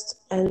stressed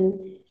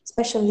and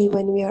especially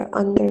when we are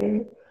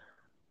under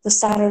the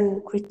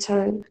Saturn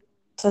return.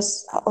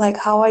 Just like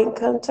how I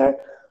encountered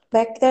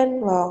back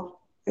then, wow,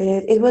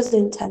 it was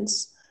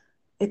intense.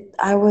 It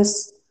I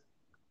was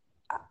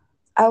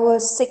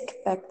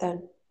sick back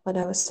then when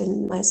I was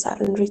in my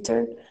Saturn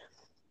return,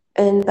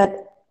 and but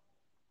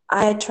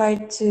I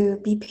tried to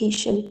be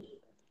patient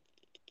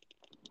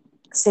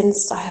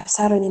since I have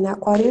Saturn in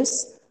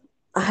Aquarius.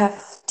 I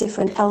have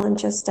different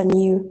challenges than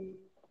you.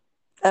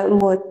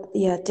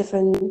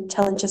 Different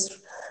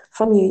challenges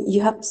from you.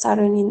 You have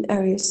Saturn in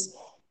Aries.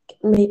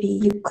 Maybe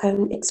you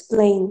can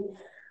explain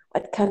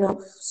what kind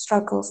of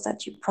struggles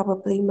that you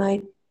probably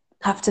might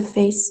have to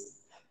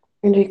face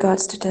in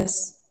regards to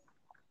this.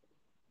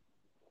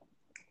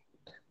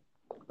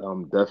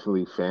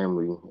 Definitely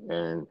family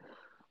and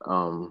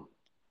um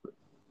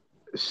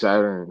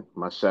Saturn.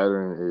 My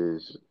Saturn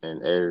is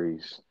in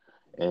Aries,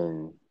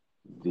 and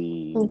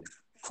the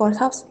Fourth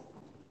house.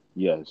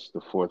 yes,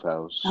 the fourth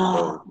house.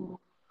 So Oh,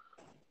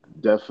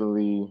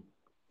 definitely,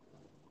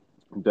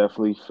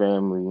 definitely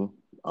family,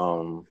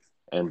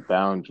 and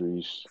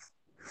boundaries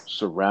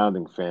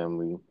surrounding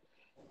family,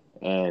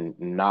 and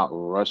not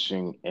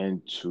rushing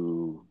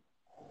into.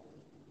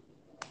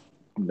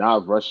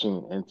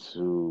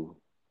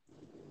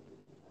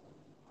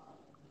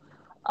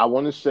 I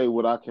want to say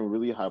what I can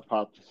really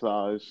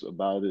hypothesize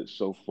about it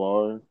so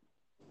far,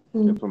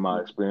 and mm, from my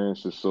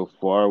experiences so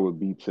far, would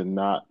be to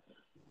not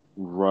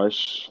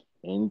rush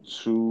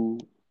into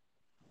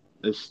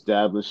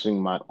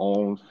establishing my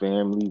own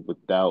family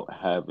without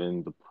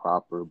having the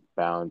proper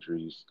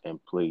boundaries in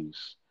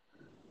place,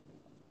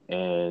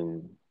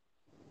 and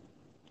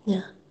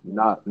yeah,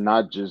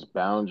 not just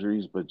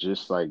boundaries but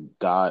just like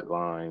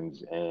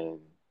guidelines, and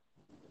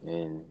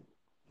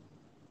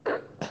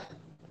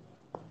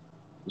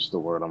what's the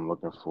word I'm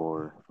looking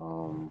for,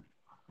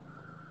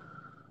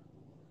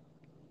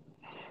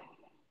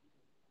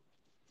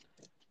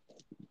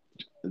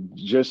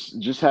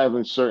 just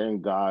having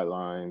certain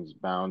guidelines,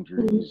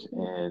 boundaries, mm,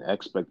 and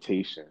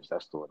expectations.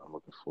 That's the word I'm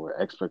looking for.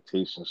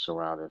 Expectations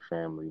surrounding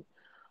family.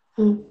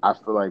 mm, I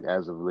feel like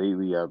as of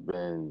lately I've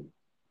been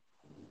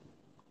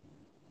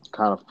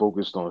kind of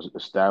focused on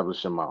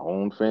establishing my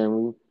own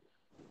family,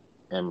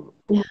 and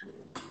yeah,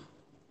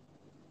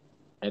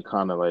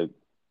 kind of like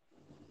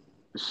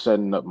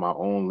setting up my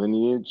own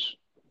lineage.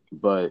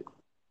 But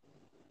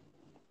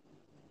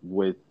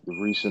with the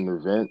recent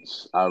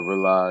events, I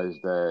realized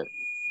that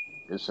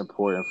it's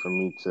important for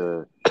me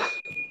to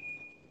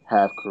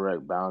have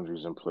correct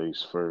boundaries in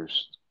place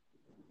first,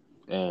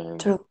 and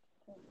true.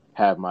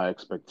 have my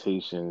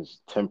expectations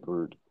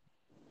tempered,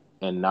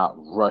 and not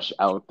rush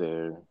out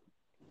there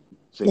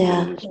to get Yeah,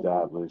 it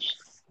established.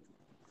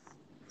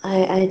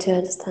 I do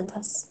understand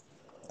this.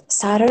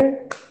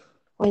 Saturn,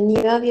 when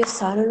you have your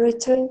Saturn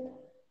return,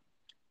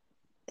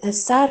 the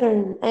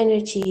Saturn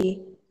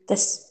energy,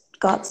 this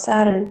God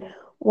Saturn,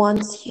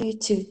 wants you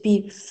to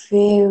be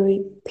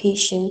very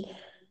patient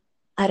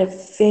at a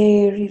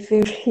very,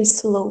 very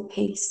slow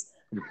pace.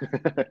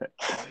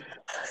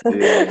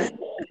 Yeah,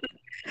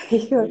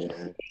 Your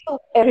yeah.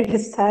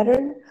 Aries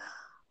Saturn,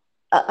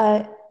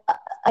 I, I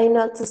I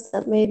noticed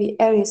that maybe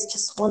Aries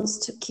just wants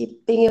to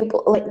keep being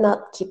able, like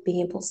not keep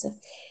being impulsive.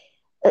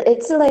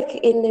 It's like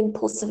an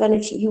impulsive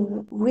energy.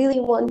 You really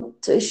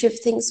want to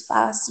shift things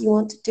fast. You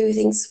want to do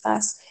things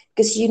fast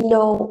because you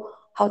know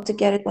how to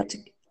get it,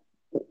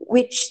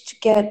 which to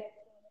get,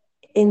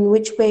 in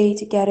which way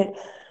to get it.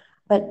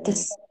 But Mhm.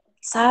 this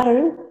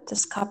Saturn,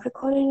 this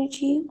Capricorn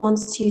energy,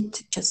 wants you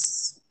to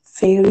just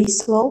very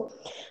slow.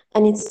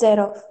 And instead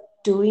of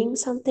doing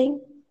something,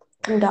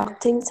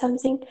 conducting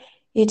something,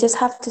 you just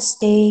have to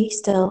stay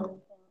still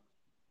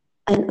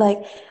and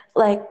like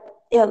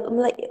yeah,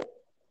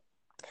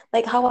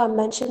 like how I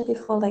mentioned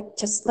before, like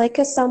just like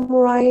a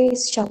samurai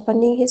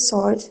sharpening his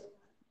sword,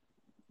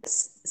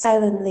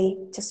 silently,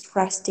 just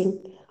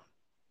resting,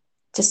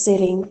 just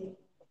sitting,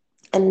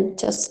 and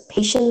just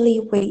patiently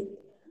wait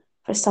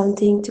for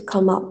something to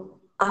come up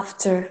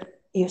after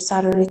your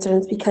Saturn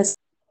returns. Because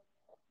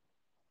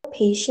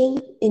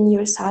patient in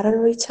your Saturn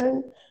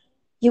return,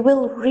 you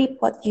will reap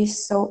what you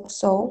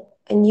sow,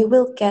 and you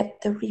will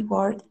get the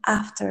reward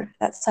after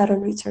that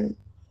Saturn return.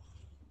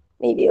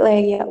 Maybe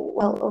like yeah,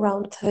 well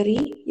around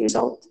 30 years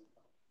old.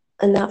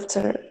 And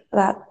after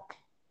that,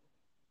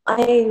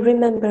 I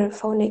remember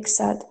Phoenix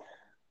said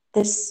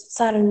this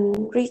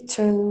Saturn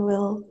return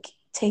will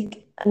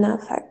take an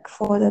effect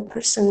for the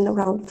person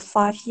around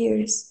 5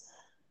 years.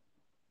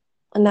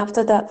 And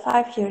after that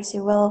 5 years,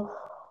 you will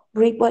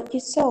reap what you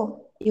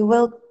sow. You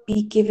will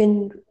be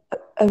given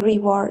a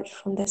reward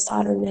from the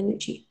Saturn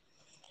energy.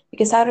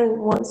 Because Saturn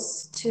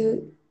wants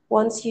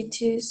you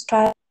to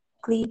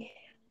strategically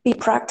be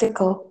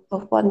practical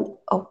of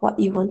what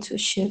you want to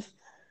achieve.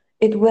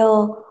 It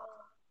will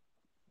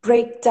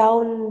break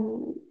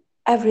down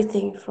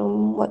everything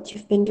from what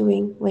you've been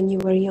doing when you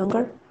were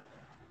younger.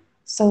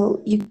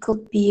 So you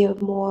could be a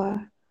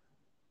more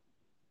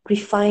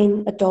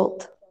refined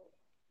adult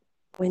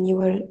when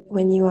you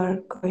are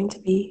going to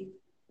be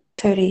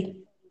 30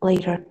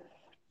 later.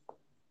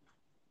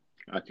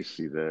 I can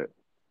see that.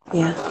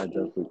 Yeah, I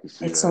definitely can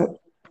see it's that. all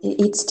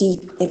it's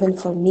deep. Even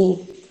for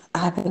me, I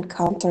have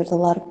encountered a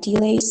lot of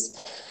delays,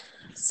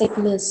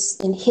 sickness,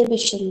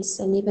 inhibitions,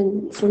 and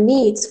even for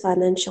me, it's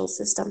financial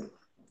system.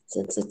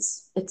 Since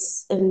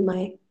it's in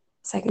my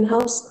second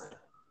house,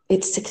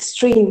 it's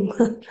extreme.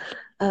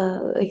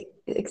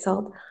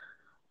 Exalt.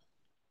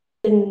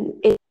 And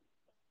it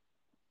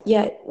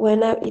yeah,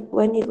 when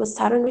it was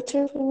Saturn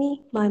return for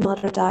me, my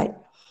mother died,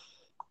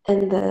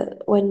 and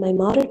when my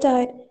mother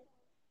died,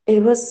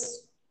 it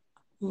was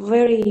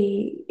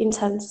very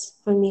intense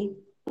for me.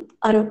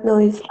 I don't know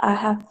if I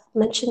have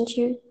mentioned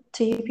you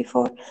to you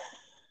before,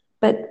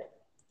 but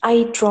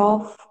I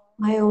drove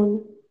my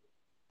own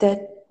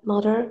dead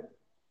mother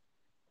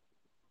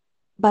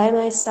by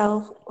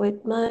myself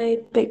with my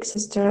big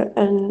sister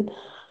and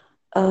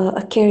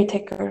a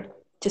caretaker,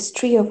 just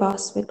three of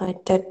us with my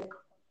dead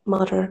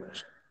mother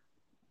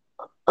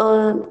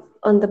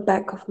on the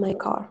back of my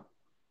car.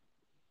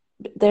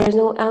 There is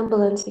no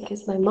ambulance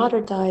because my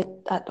mother died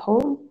at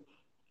home,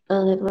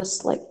 and it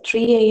was like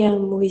 3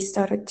 a.m. We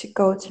started to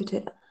go to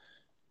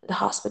the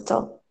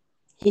hospital.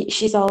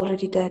 She's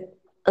already dead,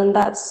 and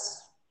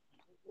that's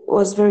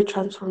was very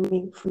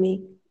transforming for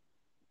me.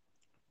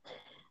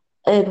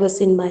 It was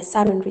in my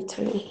Saturn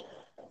return.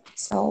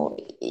 So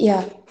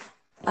yeah,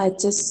 I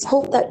just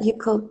hope that you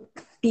could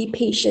be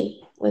patient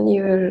when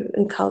you're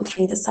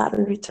encountering the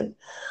Saturn return.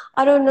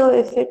 I don't know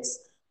if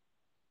it's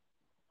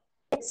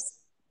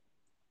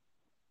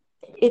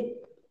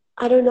it.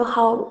 I don't know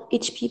how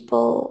each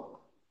people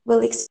will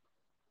experience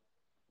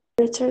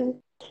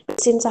return. But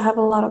since I have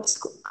a lot of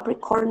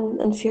Capricorn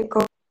and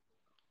Virgo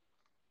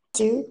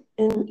too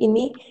in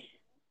me,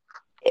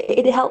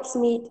 it helps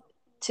me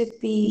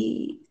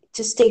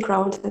to stay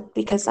grounded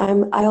because I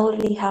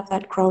already have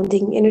that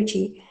grounding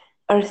energy,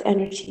 earth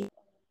energy.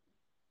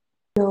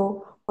 You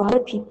know, for other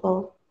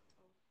people,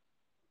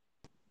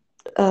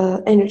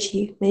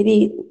 energy,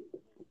 maybe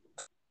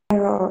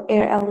fire or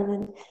air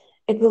element,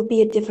 it will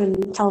be a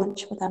different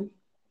challenge for them.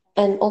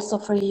 And also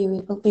for you,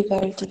 it will be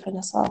very different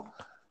as well.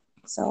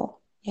 So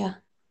yeah.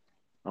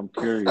 I'm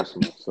curious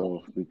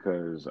myself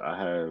because I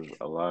have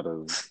a lot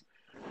of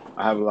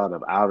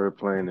outer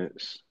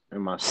planets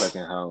in my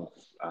second house.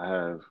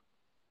 I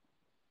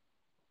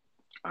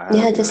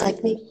Yeah, have just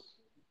like me.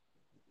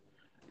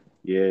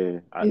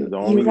 Uranus. Yeah, You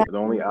right. the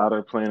only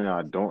outer planet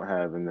I don't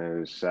have in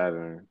there is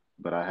Saturn,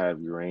 but I have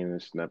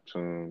Uranus,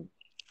 Neptune,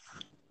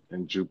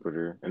 and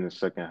Jupiter in the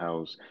second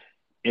house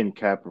in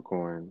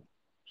Capricorn.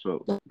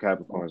 So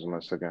Capricorn's in my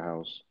second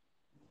house.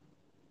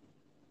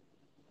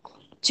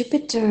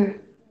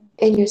 Jupiter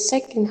in your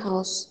second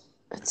house.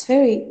 It's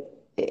very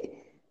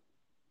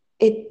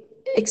it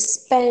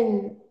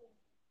expand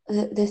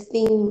the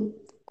theme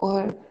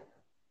or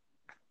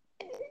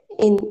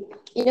in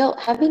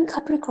having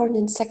Capricorn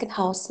in second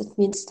house, it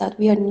means that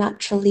we are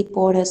naturally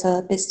born as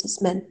a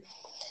businessman.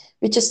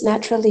 We just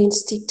naturally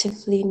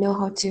instinctively know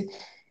how to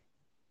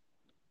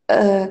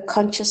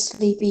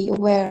consciously be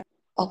aware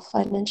of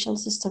financial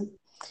system.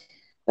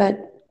 But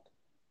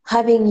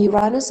having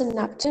Uranus and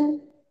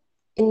Neptune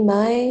in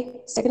my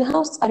second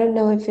house, I don't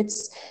know if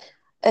it's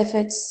if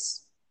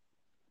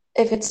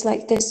it's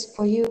like this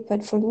for you,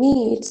 but for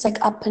me, it's like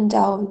up and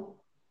down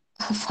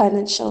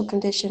financial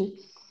condition.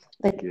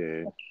 Like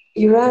Yeah.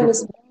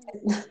 Uranus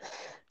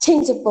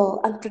changeable,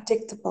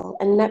 unpredictable,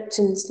 and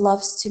Neptune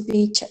loves to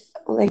be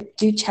like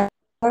do charity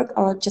work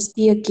or just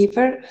be a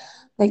giver.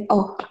 Like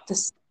oh,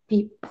 this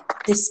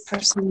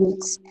person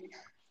needs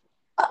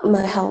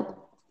my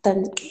help,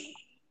 then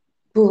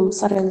boom,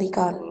 suddenly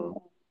gone.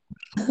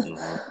 Uh-huh.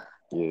 Uh-huh.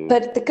 Yeah,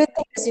 But the good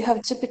thing is you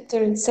have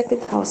Jupiter in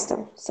second house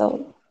though,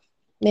 so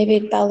maybe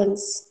it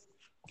balance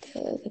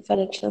the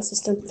financial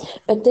system.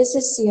 But this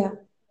is yeah,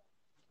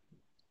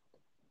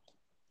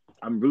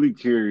 I'm really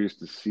curious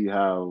to see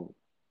how,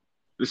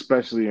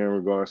 especially in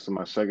regards to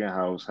my second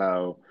house,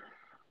 how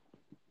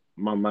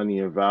my money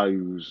and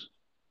values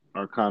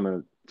are kind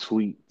of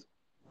tweaked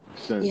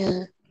since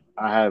yeah,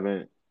 I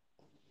haven't,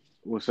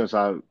 well, since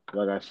I,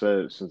 like I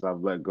said, since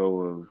I've let go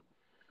of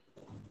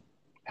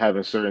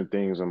having certain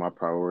things on my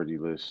priority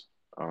list.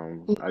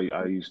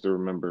 I used to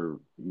remember,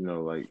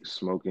 like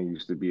smoking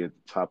used to be at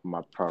the top of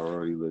my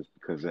priority list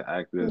because it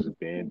acted as a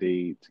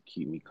band-aid to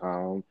keep me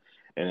calm,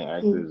 and it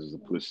acted as a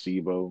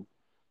placebo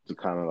to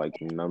kind of like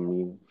numb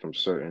me from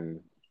certain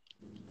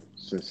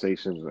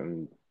sensations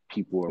and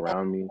people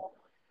around me.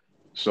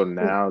 So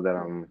now that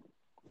I'm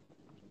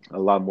a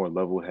lot more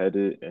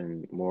level-headed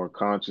and more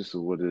conscious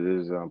of what it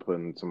is that I'm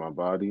putting into my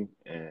body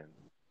and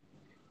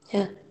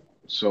yeah.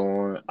 so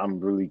on, I'm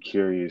really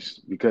curious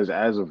because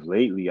as of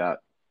lately, I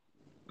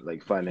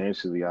like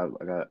financially, I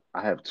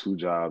have two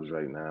jobs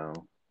right now.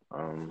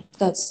 Um,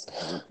 That's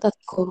as a, that's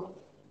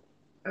cool.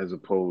 as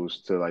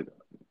opposed to like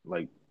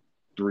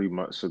 3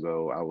 months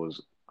ago,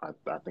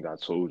 I think I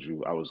told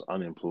you I was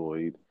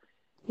unemployed.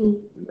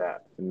 Mm,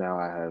 Now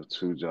I have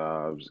two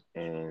jobs,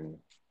 and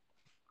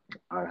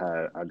I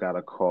got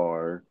a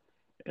car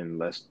in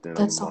less than a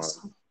that's month.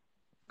 awesome.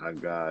 I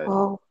got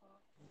Wow,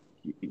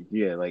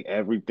 yeah, like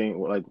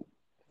everything. Like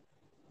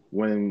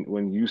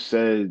when you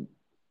said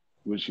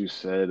what you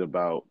said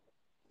about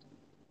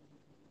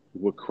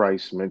what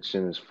Christ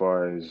mentioned as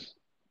far as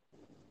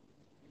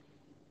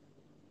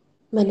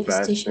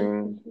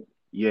manifestation. fasting,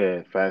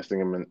 yeah,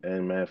 fasting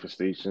and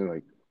manifestation,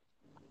 like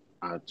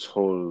I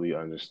totally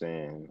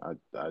understand.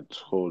 I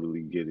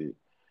totally get it.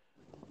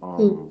 Um,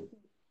 Mm.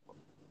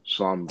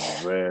 so I'm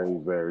very,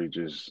 very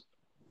just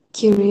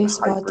Curious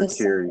about hyper this.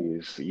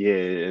 curious,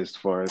 yeah, as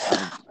far as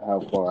how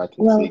far I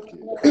can Well, take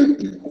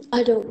it.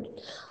 I don't.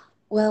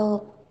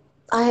 Well,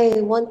 I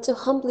want to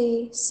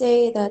humbly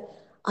say that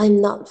I'm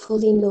not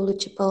fully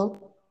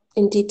knowledgeable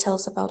in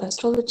details about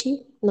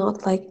astrology,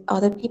 not like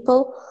other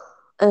people,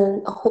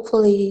 and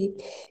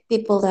hopefully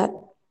people that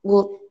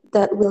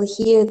will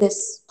hear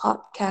this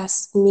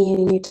podcast, me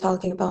and you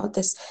talking about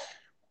this.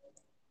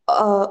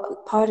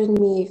 Pardon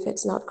me if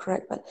it's not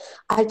correct, but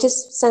I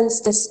just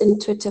sense this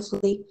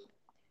intuitively.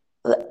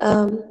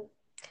 Um,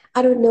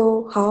 I don't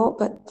know how,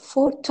 but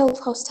for 12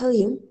 house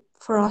stellium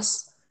for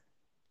us,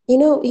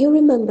 you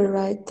remember,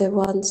 right? The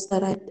ones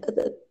that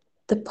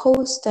the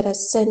post that I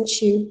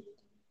sent you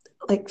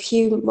like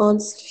few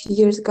months, few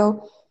years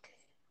ago.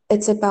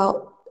 It's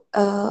about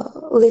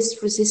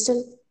least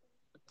resistant.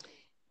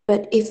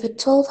 But if a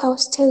 12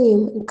 house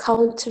stellium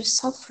encounters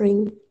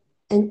suffering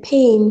and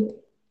pain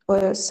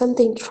or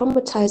something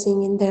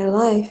traumatizing in their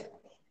life,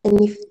 and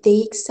if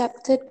they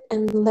accept it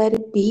and let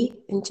it be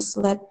and just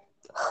let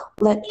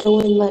go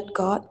and let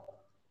God,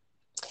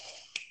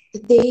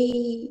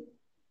 they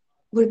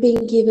were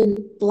being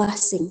given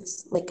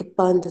blessings like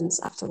abundance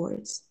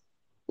afterwards.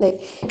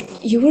 Like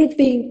you were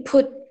being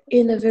put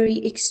in a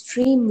very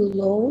extreme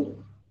low,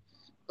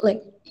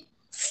 like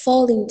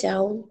falling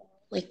down,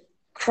 like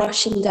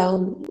crushing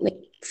down, like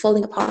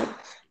falling apart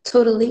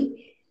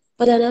totally.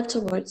 But then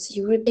afterwards,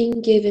 you were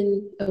being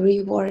given a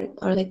reward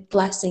or like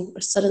blessing,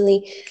 or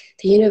suddenly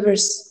the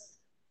universe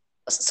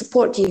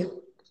support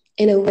you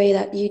in a way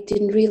that you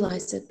didn't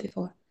realize it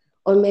before,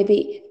 or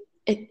maybe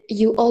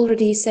you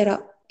already set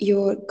up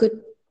your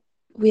good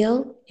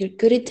will, your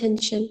good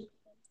intention,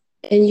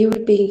 and you were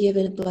being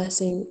given a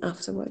blessing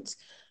afterwards.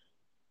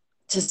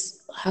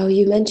 Just how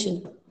you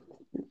mentioned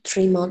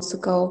 3 months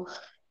ago,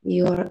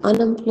 you are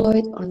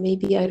unemployed, or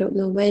maybe I don't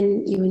know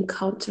when you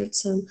encountered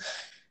some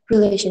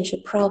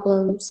relationship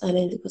problems and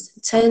it was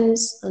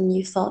intense, and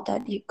you thought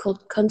that you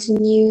could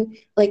continue,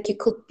 like you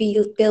could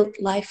build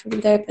life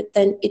from there, but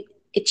then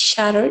it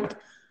shattered.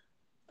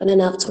 And then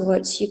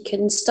afterwards, you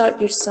can start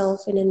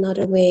yourself in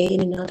another way,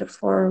 in another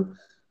form,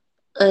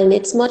 and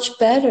it's much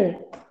better.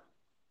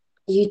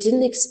 You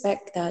didn't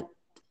expect that,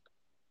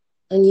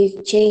 and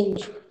you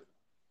change.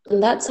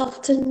 And that's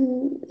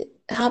often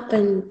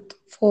happened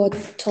for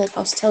 12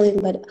 Australian,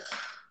 but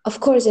of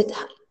course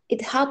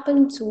it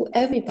happened to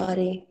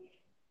everybody.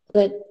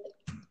 But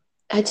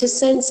I just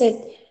sense it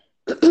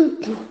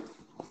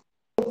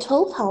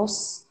 12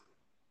 house,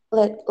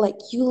 like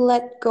you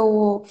let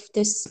go of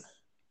this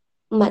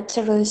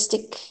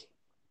materialistic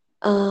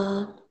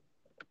uh,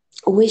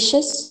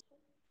 wishes.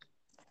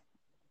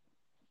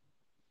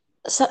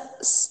 So,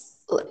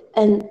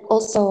 and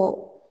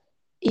also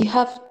you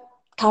have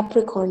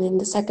Capricorn in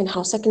the second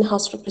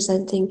house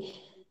representing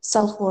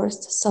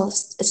self-worth,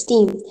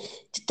 self-esteem,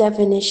 the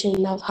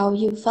definition of how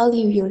you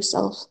value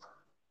yourself,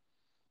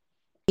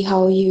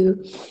 how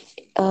you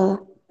uh,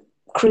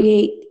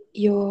 create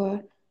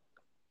your,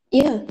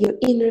 yeah, your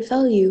inner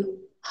value,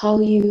 how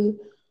you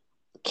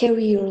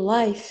carry your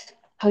life,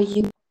 how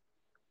you,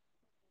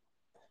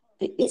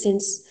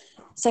 since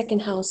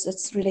second house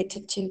it's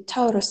related to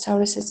Taurus.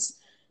 Taurus is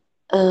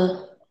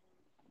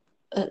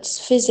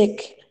it's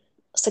physic,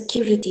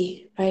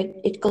 security, right?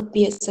 It could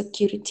be a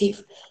security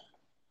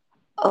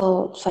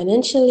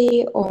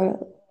financially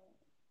or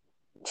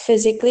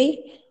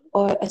physically,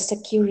 or a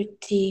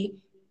security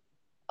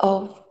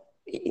of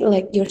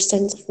like your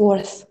sense of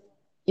worth,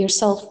 your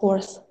self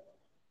worth,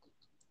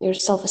 your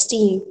self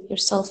esteem, your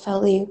self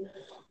value.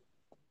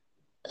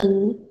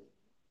 And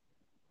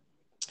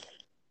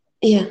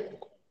yeah,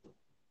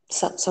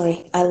 so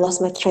sorry, I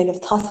lost my train of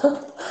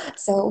thought.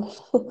 So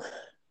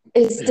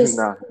is this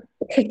Nah,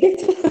 you're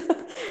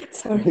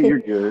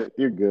sorry? good.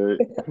 You're good.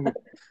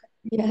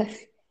 Yeah,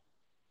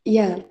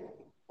 yeah.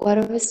 What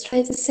I was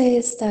trying to say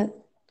is that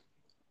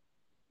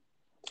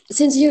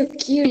since you're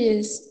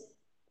curious,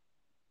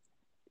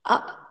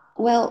 uh,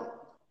 well,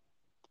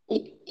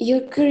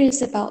 you're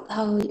curious about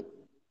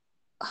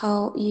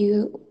how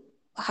you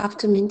have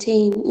to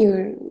maintain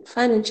your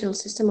financial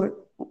system, or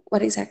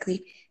what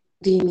exactly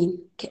do you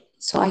mean?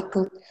 So I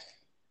could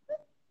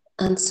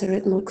answer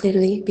it more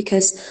clearly,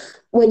 because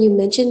when you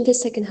mentioned the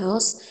second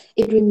house,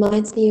 it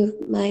reminds me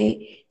of my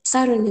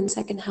Saturn in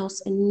second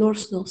house and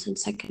North Node in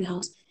second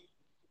house.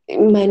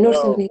 My North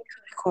Node Well, in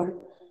Capricorn,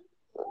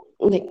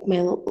 like my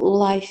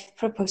life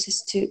purpose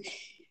is to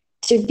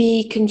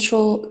be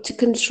control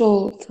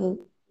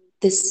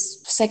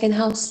this second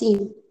house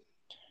scene.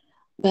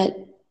 But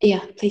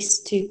yeah, please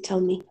do tell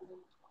me. You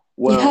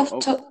well, have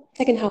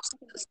second house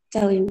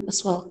stellium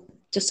as well,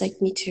 just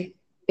like me too.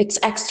 It's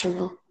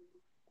external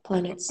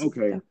planets.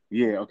 okay, So,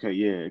 yeah, okay,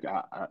 yeah.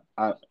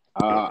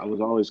 I was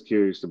always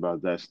curious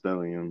about that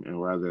stellium and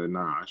whether or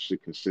not I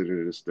should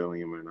consider it a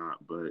stellium or not.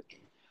 But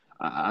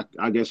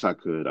I guess I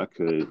could.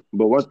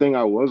 But one thing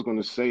I was going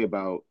to say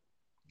about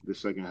the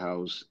second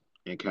house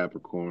in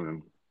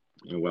Capricorn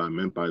and what I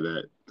meant by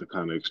that to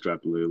kind of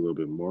extrapolate a little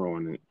bit more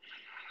on it.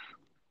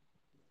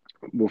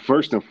 Well,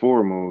 first and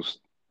foremost,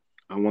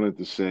 I wanted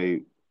to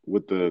say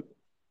with the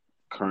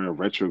current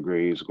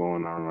retrogrades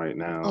going on right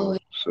oh, now.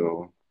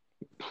 So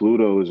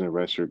Pluto is in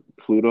retro.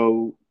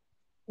 Pluto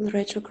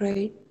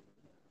retrograde,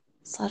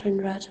 Saturn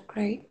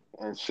retrograde.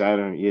 and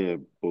Saturn, yeah,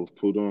 both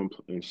Pluto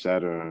and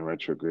Saturn are in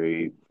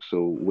retrograde.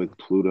 So with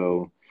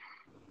Pluto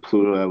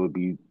that would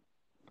be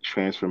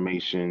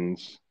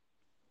transformations,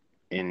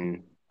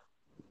 and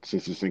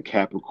since it's in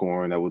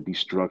Capricorn, that would be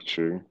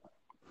structure,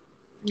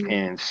 Mm,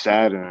 and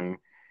Saturn,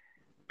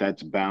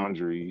 that's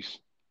boundaries,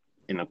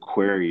 in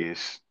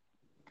Aquarius,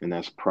 and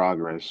that's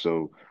progress.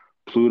 So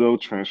Pluto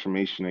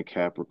transformation in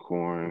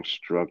Capricorn,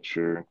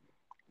 structure,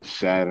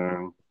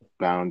 Saturn,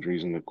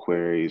 boundaries in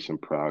Aquarius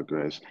and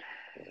progress.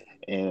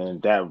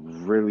 And that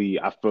really,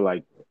 I feel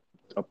like,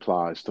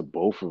 applies to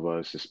both of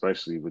us,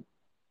 especially with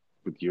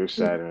your mm.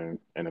 Saturn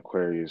and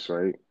Aquarius,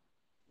 right?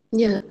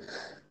 Yeah,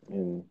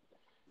 And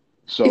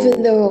even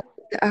so, though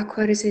the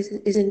Aquarius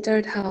is in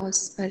third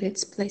house, but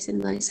it's placed in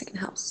my second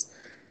house.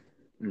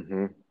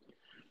 hmm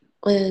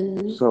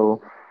And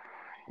so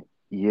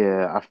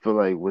yeah, I feel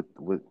like with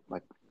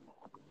like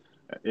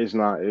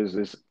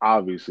it's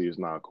obviously it's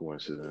not a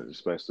coincidence,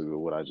 especially with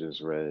what I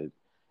just read.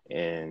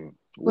 And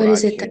what what I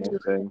is it that can you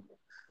say,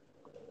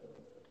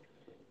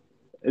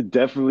 it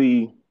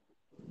definitely,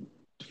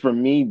 for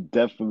me,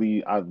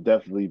 definitely, I've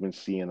definitely been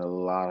seeing a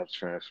lot of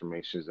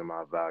transformations in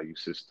my value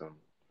system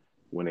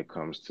when it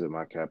comes to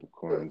my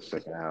Capricorn in the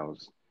second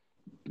house.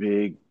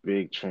 Big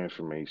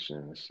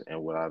transformations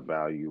and what I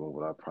value and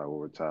what I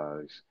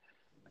prioritize,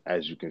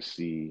 as you can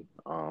see,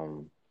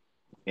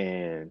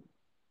 and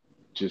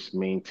just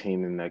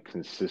maintaining that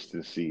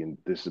consistency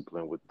and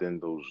discipline within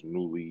those the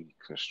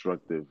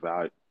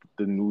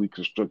newly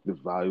constructed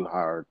value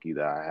hierarchy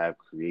that I have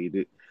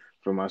created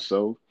for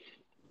myself.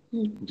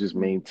 mm, Just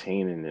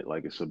maintaining it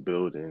like it's a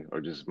building,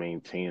 or just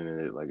maintaining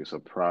it like it's a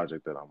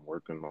project that I'm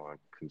working on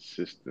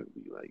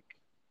consistently, like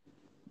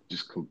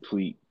just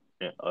complete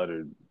and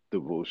utter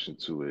devotion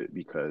to it,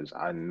 because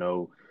I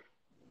know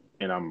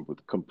and I'm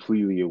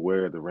completely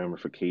aware of the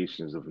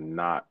ramifications of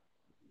not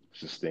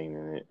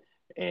sustaining it.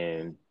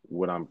 And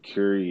what I'm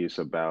curious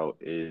about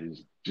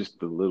is just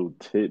the little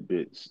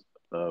tidbits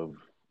of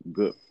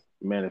good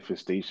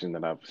manifestation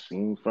that I've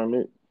seen from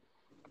it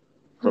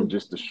from mm,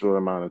 just a short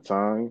amount of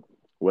time.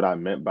 What I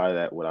meant by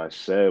that, what I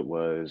said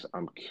was,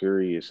 I'm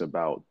curious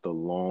about the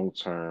long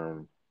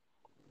term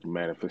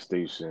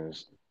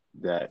manifestations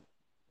that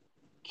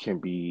can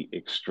be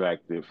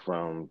extracted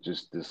from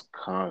just this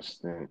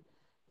constant,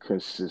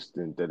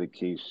 consistent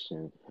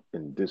dedication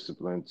and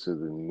discipline to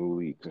the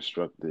newly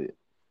constructed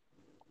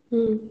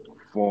mm,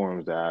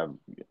 forms that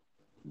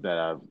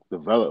I've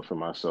developed for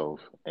myself.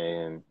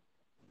 And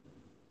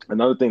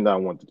another thing that I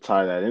want to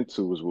tie that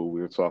into was what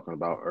we were talking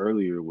about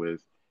earlier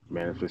with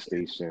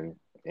manifestation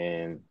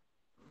and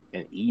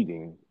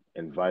eating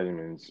and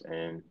vitamins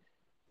and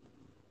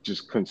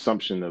just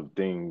consumption of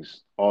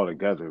things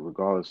altogether,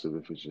 regardless of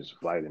if it's just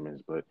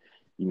vitamins, but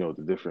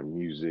the different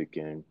music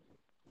and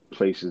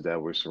places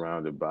that we're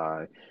surrounded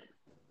by.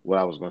 What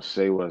I was going to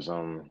say was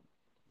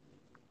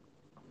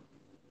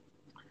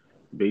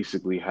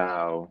basically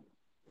how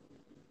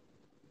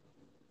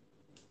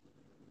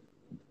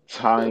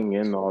tying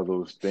in all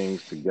those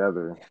things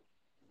together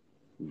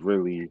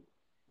really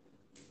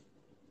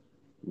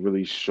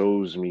really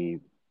shows me,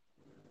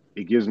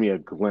 it gives me a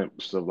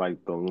glimpse of like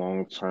the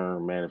long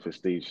term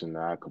manifestation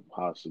that I could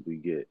possibly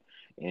get.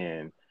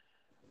 And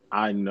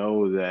I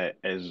know that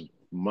as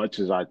much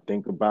as I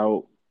think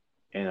about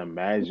and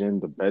imagine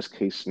the best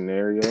case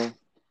scenario,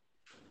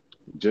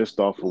 just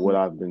off of what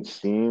I've been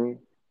seeing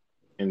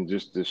in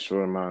just this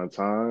short amount of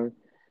time,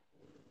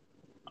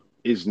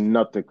 is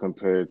nothing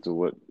compared to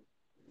what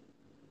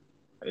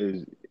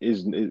is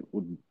is it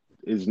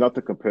is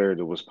nothing compared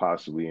to what's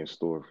possibly in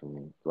store for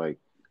me. Like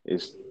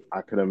it's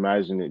I could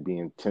imagine it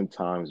being 10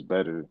 times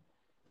better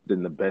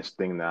than the best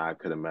thing that I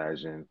could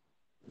imagine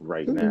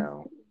right Mm-mm.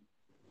 now,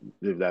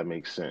 if that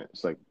makes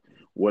sense. Like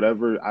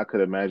whatever I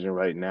could imagine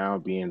right now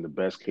being the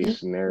best Yeah. case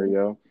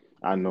scenario,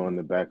 I know in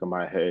the back of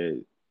my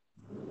head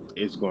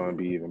it's going to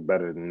be even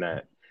better than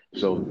that.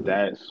 So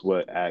that's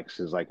what acts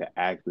as like an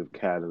active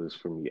catalyst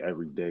for me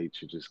every day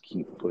to just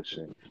keep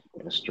pushing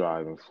and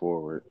striving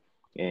forward.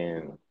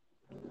 And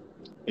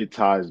it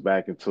ties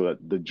back into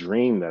the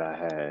dream that I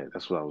had.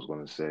 That's what I was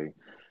going to say.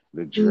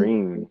 The Mm.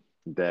 dream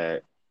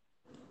that,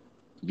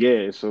 yeah,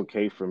 it's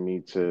okay for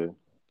me to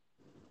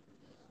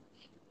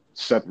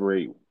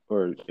separate,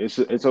 or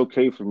it's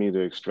okay for me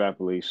to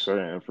extrapolate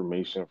certain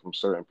information from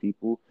certain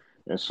people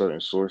and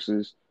certain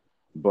sources,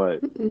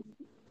 but Mm-mm.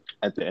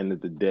 at the end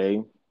of the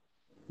day,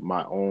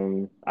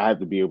 I have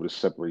to be able to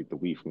separate the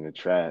wheat from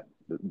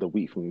the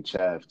wheat from the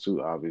chaff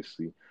too,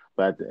 obviously.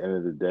 But at the end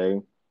of the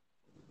day,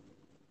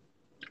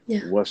 Yeah.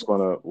 what's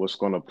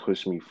gonna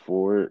push me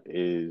forward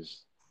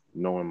is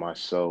knowing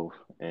myself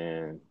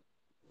and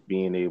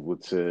being able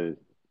to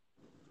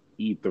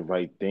eat the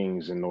right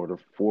things in order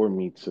for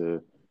me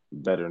to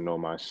better know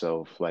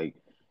myself. Like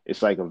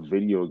it's like a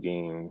video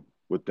game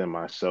within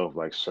myself,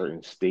 like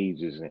certain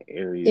stages and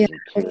Yeah. areas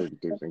and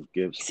characters and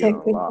gifts get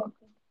Exactly. unlocked.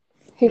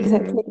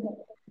 Hmm. Exactly.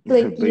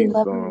 Like you Based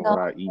leveling on what up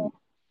I eat.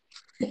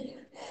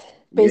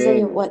 based on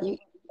Yeah, what you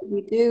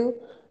do.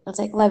 It's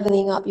like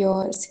leveling up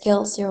your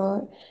skills,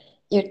 your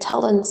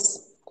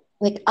talents,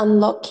 like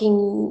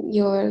unlocking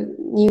your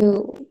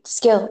new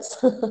skills.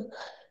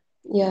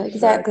 Yeah,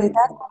 exactly. exactly.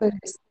 That's what it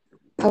is.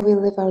 How we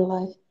live our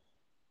life.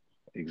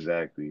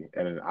 Exactly.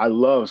 And I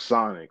love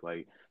Sonic,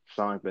 like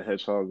Sonic the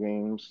Hedgehog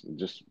games.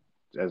 Just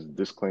as a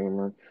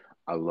disclaimer,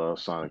 I love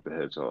Sonic the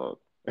Hedgehog.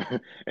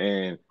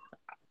 And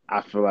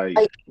I feel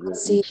like I could with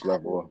see each that.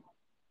 level,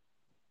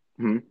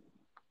 hmm,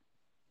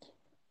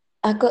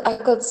 I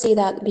could see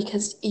that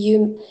because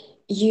you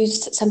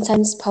used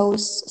sometimes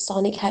post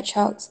Sonic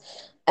Hedgehogs,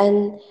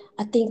 and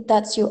I think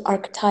that's your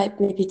archetype.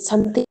 Maybe it's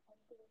something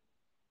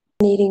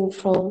needing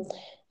from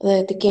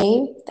the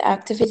game, the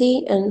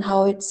activity, and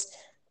how it's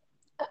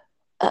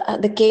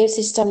the game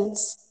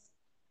systems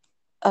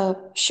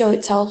show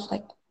itself,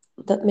 like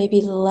that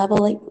maybe the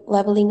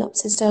leveling up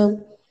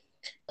system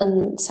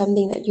and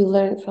something that you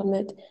learn from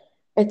it.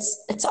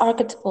 It's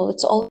archetypal.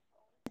 It's all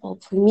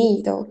for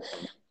me though.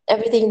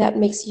 Everything that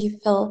makes you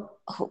feel,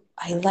 oh,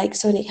 I like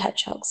Sonic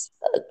Hedgehogs.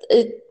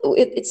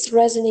 It's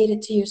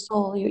resonated to your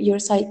soul, your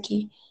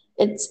psyche.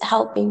 It's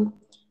helping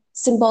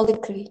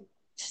symbolically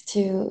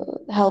to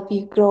help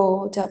you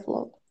grow,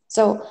 develop.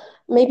 So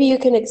maybe you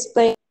can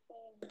explain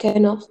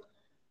kind of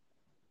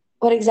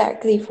what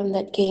exactly from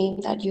that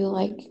game that you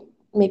like.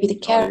 Maybe the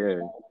oh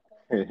character,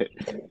 yeah.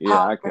 the Yeah,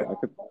 power. I could,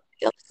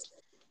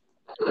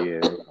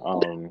 yeah.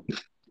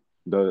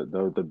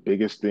 The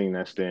biggest thing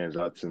that stands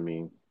out to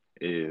me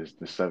is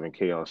the seven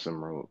chaos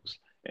emeralds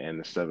and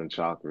the seven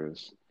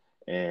chakras.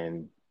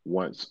 And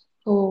once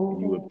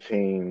you Oh,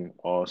 obtain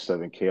all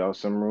seven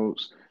chaos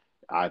emeralds,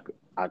 I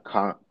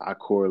I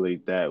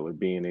correlate that with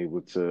being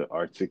able to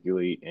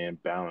articulate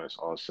and balance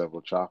all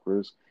several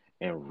chakras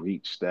and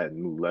reach that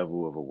new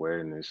level of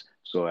awareness.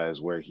 So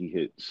as where he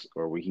hits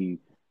or where he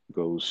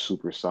goes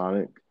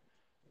supersonic,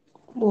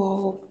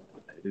 whoa.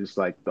 it's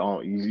like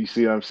you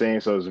see what I'm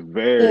saying? So it's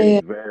Yeah, very, yeah.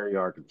 very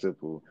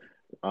archetypal.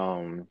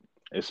 Um,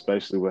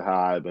 Especially with how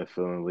I've been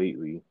feeling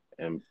lately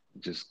and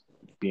just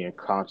being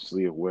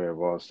consciously aware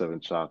of all seven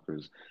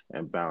chakras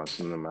and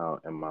balancing them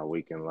out in my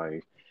waking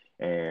life.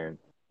 And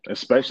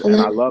especially And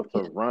and then I love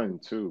to run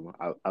too.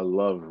 I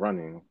love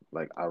running.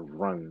 Like I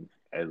run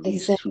at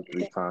least two, exactly.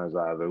 three times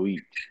out of the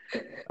week,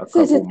 a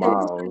So couple it's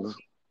miles.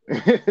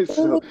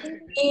 so So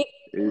eat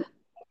it,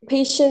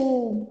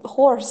 patient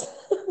horse.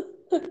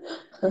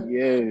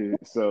 yeah,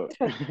 so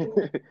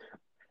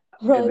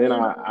and then Running.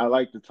 I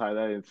like to tie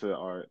that into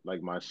our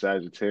like my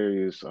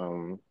Sagittarius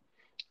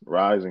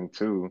rising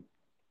too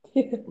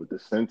with the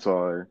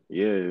centaur,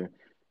 yeah,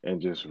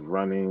 and just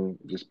running,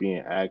 just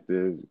being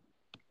active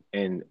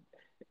and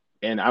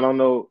I don't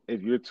know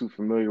if you're too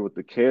familiar with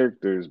the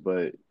characters,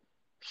 but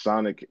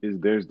Sonic is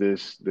there's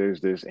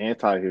this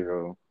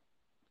anti-hero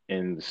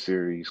in the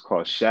series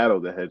called Shadow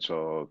the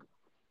Hedgehog,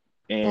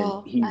 and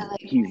Oh, I like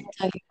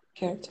type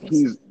characters.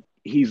 he's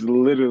he's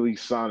literally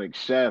Sonic's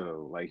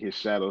shadow, like his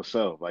shadow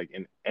self. Like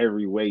in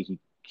every way,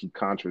 he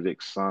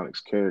contradicts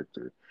Sonic's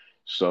character.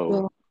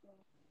 So No,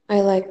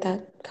 I like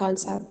that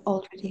concept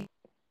already.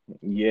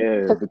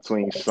 yeah,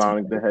 between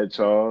Sonic the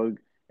Hedgehog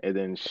and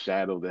then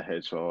Shadow the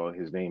Hedgehog,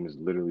 his name is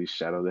literally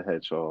Shadow the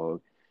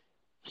Hedgehog.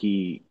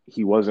 he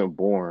wasn't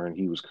born.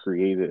 He was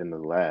created in the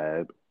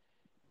lab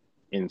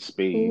in Mm.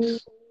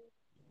 space,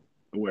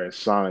 whereas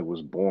Sonic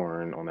was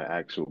born on an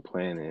actual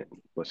planet.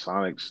 But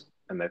Sonic's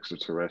an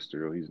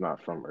extraterrestrial. He's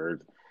not from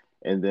Earth.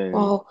 And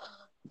Wow.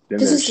 then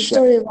This there's is the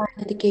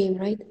storyline of the game,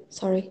 right?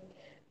 Sorry.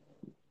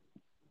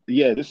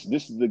 yeah, this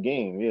is the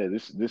game. Yeah,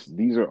 this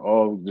these are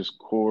all just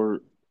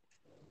core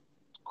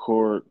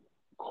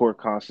core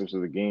concepts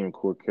of the game,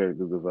 core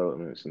character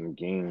developments in the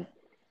game.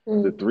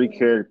 The Mm. three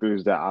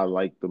characters that I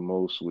like the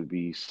most would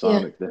be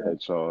Yeah. Sonic the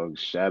Hedgehog,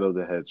 Shadow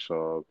the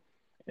Hedgehog,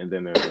 and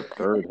then there's a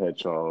third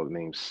hedgehog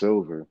named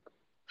Silver.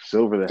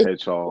 Silver the It,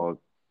 Hedgehog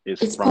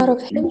is it's from part the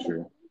of him.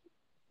 future.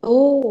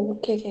 Oh,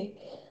 okay, okay.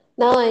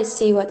 Now I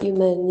see what you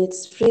meant.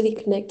 It's really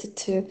connected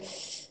to.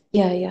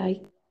 Yeah, yeah,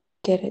 I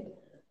get it.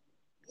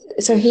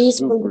 So It's he's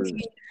from the super.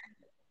 future,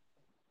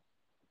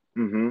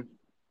 Hmm.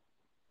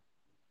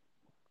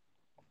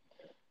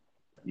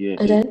 Yeah,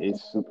 and then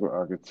it's super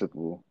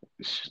archetypal.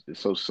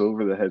 So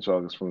Silver the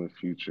Hedgehog is from the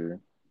future,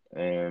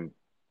 and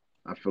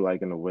I feel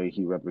like in a way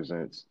he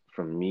represents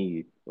from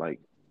me, like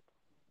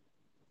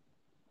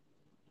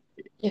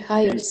you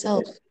hire it,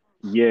 yourself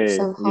yeah,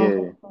 somehow.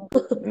 yeah.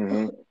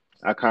 Hmm.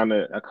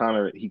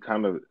 He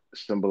kind of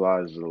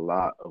symbolizes a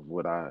lot of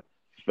what I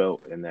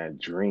felt in that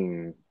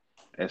dream,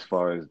 as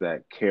far as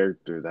that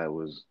character that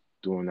was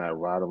doing that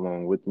ride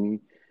along with me.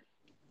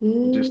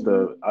 Just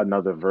Mm.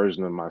 another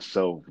version of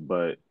myself,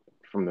 but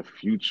from the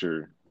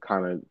future,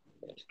 kind of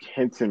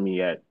hinting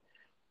me at,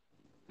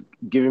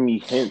 giving me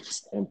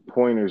hints and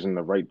pointers in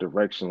the right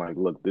direction. Like,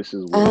 look, this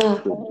is what it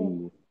Ah, could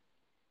be.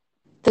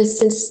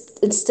 this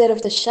instead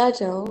of the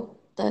shadow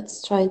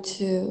that's trying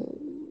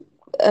to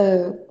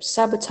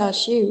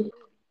sabotage you,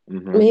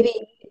 Hmm. maybe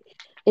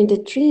in the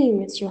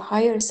dream it's your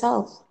higher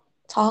self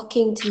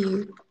talking to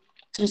you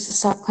through the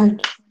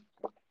subconscious.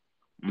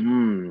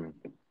 Mm,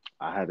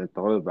 I hadn't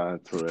thought about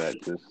it till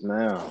that just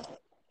now.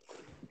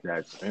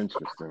 That's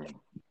interesting.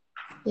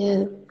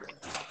 Yeah.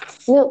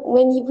 You know,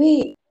 when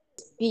we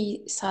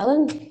be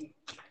silent,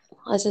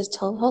 as I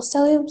told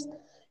Stellium,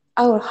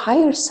 our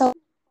higher self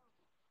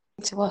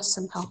to us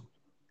somehow.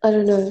 I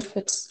don't know if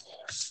it's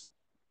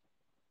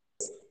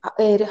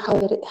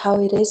how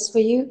it is for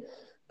you,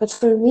 but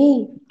for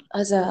me,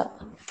 as a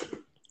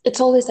it's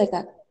always like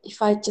that.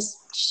 If I just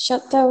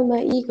shut down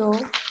my ego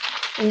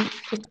and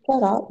just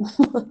shut up,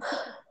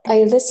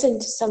 I listen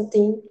to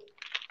something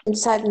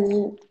inside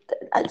me.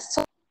 I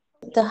saw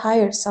the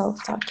higher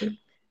self talking.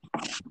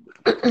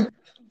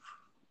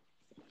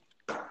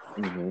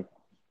 Hmm.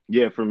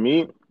 Yeah, for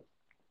me,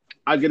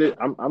 I get it.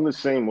 I'm the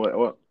same way.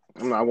 Well,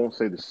 I won't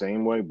say the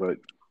same way, but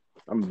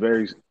I'm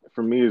very.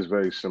 For me, it's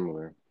very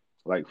similar.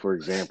 Like for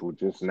example,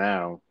 just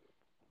now,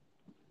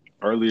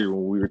 earlier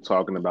when we were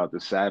talking about the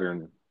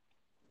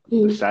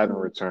Mm, Saturn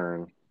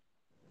return,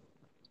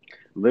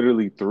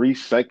 literally 3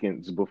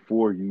 seconds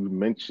before you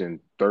mentioned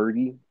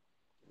 30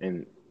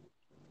 and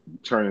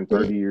turning yeah,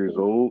 30 years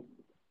old,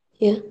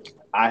 yeah,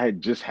 I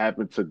had just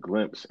happened to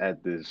glimpse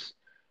at this.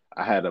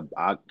 I have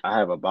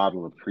a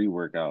bottle of pre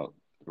workout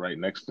right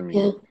next to me,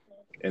 yeah.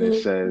 and it Mm.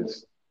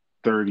 says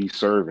 30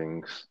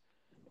 servings,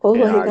 Oh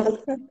and my God.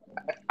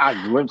 I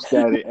glimpsed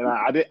at it, and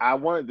I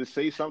wanted to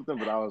say something,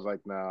 but I was like,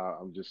 nah,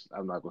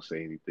 I'm not gonna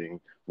say anything.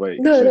 But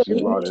No, no, since you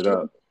brought it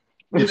up,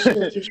 you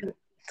should, you should.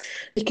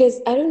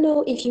 Because I don't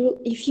know if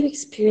you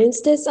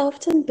experience this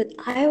often, but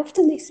I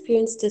often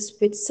experience this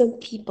with some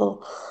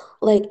people.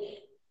 Like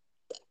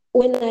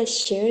when I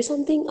share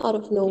something out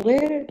of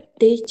nowhere,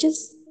 they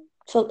just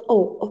felt,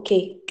 oh,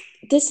 okay,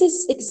 this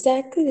is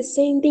exactly the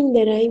same thing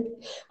that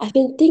I've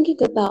been thinking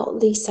about,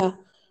 Lisa.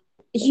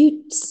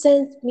 You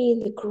sent me in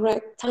the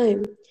correct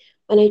time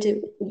when I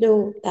didn't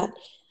know that.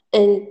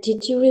 And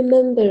did you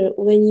remember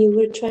when you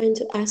were trying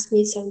to ask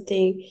me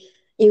something?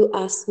 You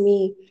asked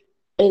me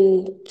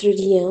in through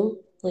DM,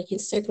 like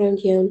Instagram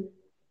DM,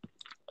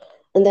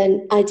 and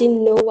then I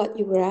didn't know what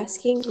you were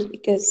asking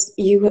because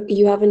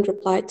you haven't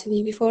replied to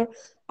me before.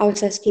 I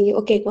was asking you,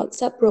 okay,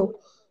 what's up, bro?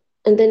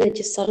 And then I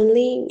just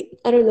suddenly,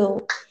 I don't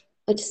know,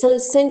 I just suddenly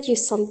sent you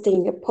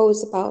something, a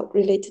post about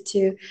related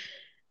to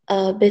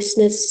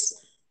business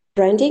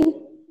branding.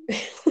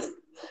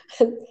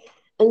 and,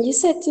 and you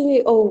said to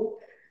me, oh,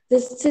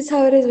 this is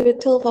how it is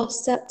with 12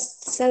 hours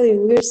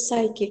selling. We're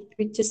psychic.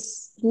 We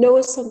just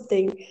know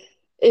something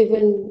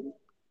even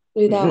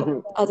without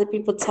other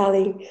people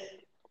telling.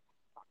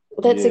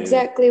 That's yeah,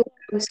 exactly what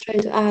I was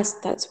trying to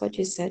ask. That's what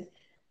you said.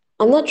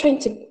 I'm not trying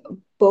to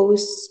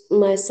boast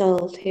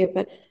myself here,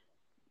 but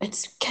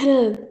it's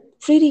kind of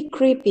pretty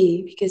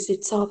creepy because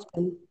it's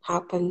often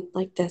happened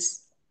like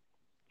this,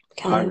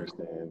 I kind of.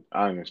 understand.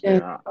 I Yeah,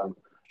 understand.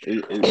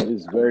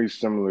 It's very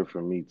similar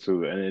for me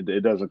too, and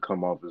it doesn't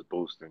come off as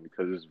boasting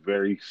because it's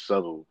very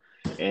subtle,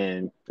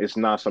 and it's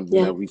not something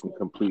yeah, that we can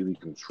completely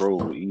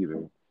control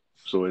either.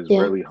 So it's yeah,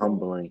 really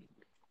humbling.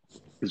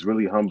 It's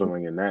really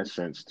humbling in that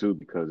sense too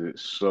because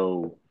it's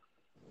so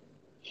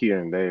here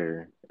and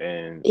there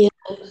and yeah,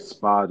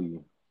 spotty.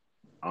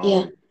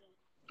 yeah. Um,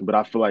 but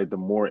I feel like the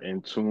more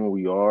in tune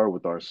we are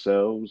with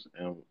ourselves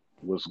and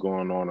what's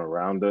going on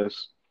around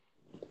us,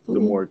 the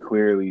Mm, more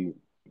clearly.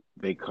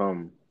 they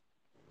come,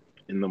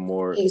 and the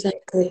more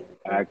Exactly.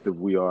 active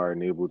we are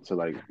and able to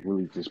like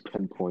really just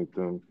pinpoint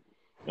them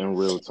in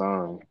real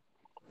time.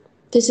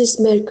 This is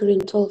Mercury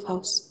in 12th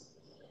house.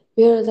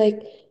 We are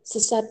like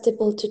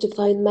susceptible to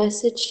divine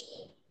message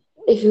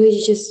if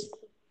we just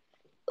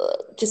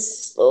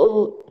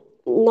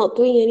not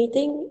doing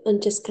anything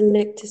and just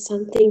connect to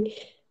something,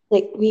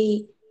 like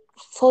we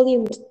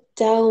volume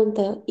down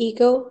the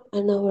ego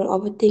and our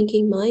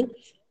overthinking mind.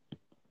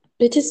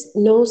 We just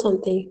know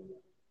something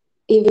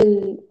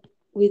even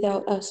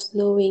without us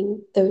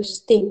knowing those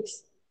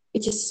things. We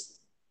just,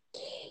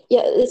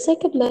 yeah, it's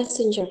like a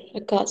messenger,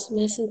 a God's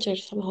messenger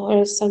somehow,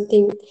 or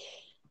something.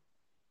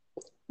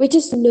 We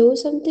just know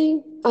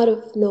something out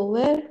of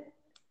nowhere,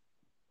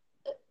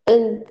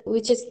 and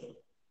we just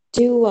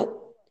do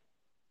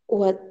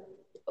what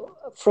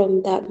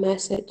from that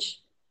message.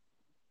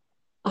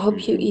 I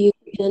hope you Hmm. you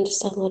can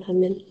understand what I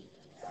mean.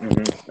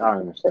 I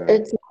understand.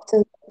 It's not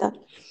like that.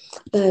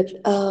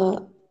 But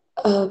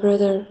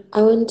brother,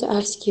 I want to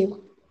ask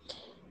you,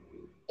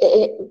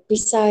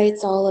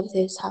 besides all of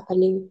this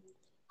happening,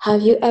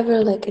 have you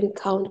ever like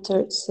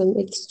encountered some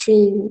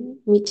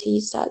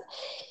extremities that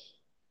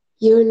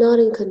you're not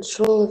in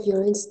control of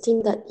your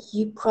instinct, that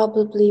you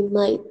probably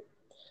might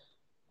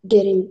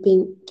get in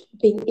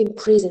being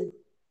imprisoned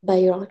by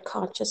your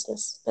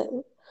unconsciousness,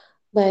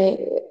 by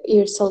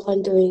yourself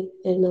undoing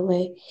in a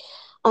way?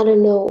 I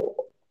don't know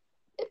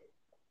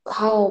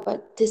how,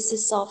 but this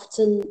is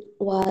often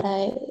what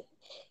I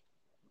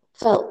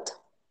felt.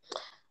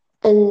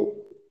 And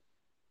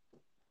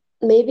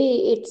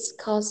maybe it's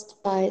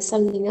caused by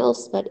something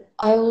else, but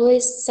I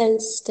always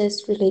sense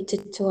this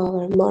related to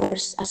our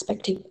Mars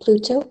aspecting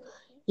Pluto.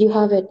 You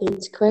have it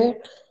in square,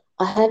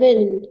 I have it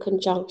in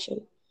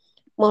conjunction.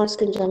 Mars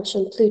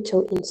conjunction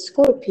Pluto in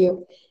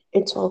Scorpio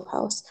in 12th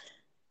house.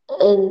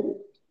 And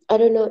I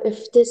don't know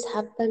if this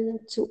happened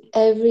to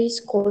every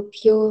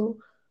Scorpio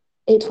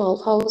in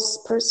 12th house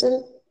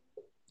person,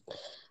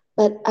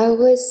 but I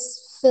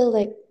always feel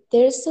like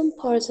there's some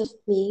parts of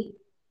me,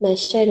 my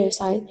shadow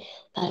side,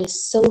 that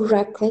is so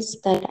reckless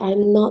that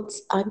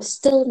I'm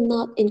still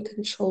not in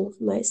control of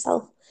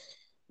myself.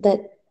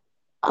 That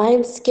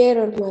I'm scared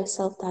of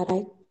myself that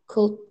I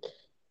could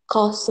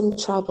cause some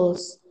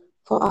troubles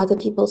for other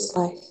people's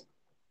life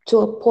to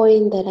a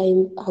point that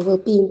I will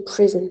be in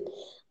prison.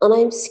 And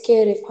I'm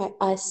scared if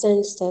I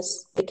sense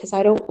this because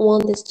I don't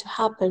want this to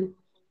happen.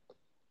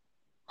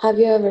 Have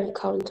you ever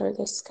encountered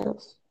this kind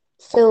of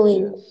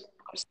feeling Yes.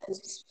 or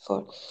sense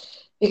before?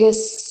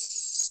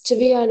 Because to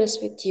be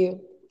honest with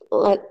you,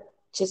 let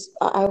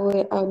I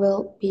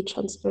will be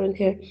transparent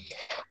here.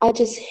 I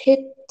just hit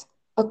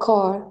a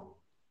car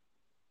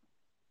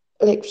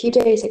like few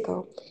days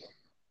ago,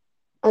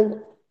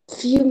 and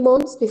few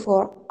months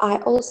before I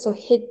also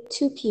hit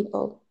two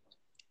people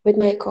with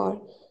my car.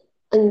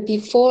 And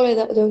before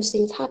those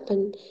things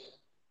happened,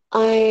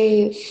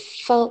 I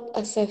felt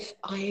as if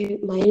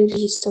my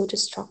energy is so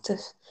destructive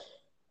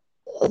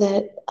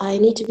that I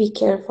need to be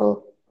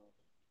careful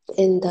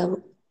in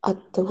the at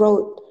the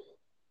road.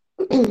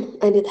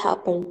 And it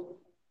happened,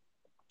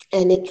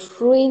 and it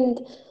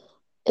ruined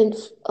in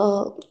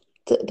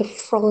the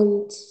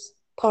front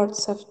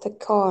parts of the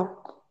car.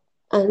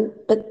 And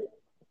but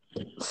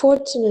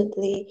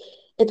fortunately,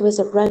 it was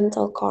a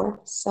rental car,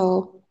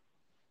 so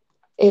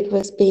it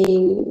was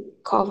being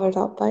covered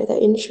up by the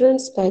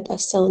insurance, but I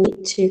still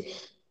need to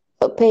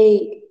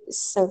pay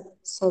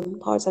some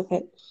parts of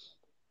it.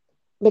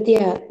 But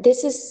yeah,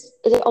 this is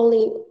the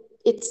only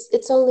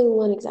it's only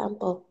one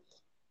example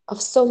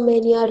of so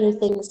many other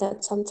things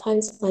that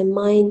sometimes my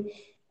mind,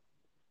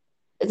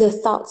 the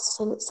thoughts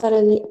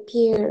suddenly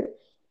appear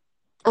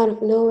out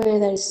of nowhere,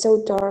 that is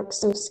so dark,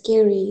 so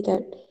scary,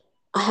 that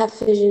I have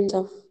visions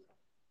of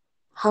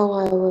how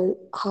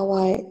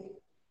I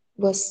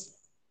was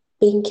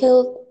being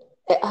killed,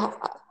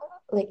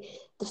 like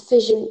the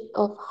vision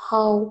of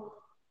how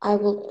I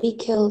will be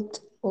killed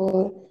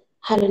or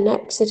had an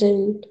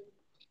accident.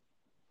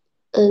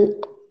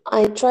 And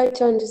I try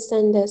to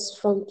understand this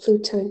from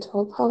Pluto and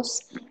 12th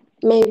house.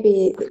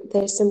 Maybe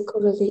there's some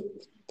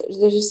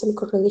there is some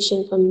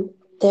correlation from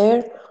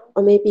there,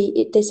 or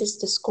maybe this is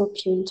the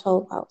Scorpio in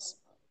 12th house.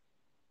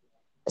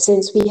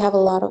 Since we have a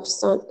lot of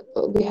sun,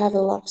 we have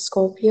a lot of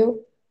Scorpio,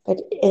 but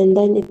and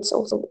then it's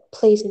also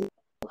plays in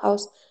 12th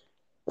house.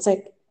 It's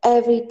like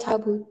every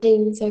taboo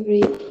things,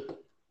 every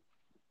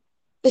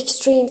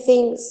extreme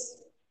things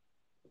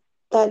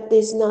that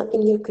is not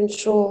in your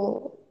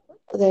control,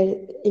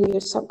 that in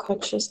your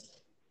subconscious,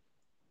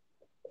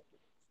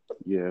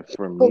 Yeah,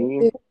 for pull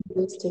me, you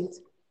those things.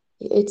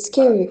 It's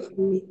scary for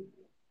me.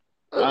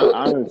 I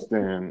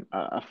understand.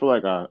 I feel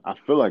like I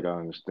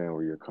understand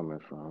where you're coming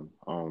from.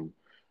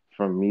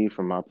 From me,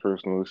 from my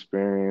personal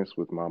experience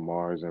with my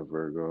Mars and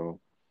Virgo,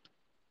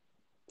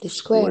 The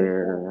square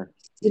square,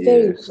 is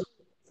very yes, important.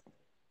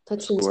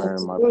 Touch square inside and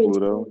is my more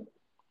Pluto.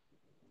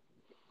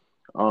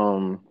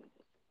 Um,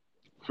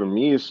 for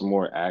me, it's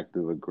more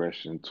active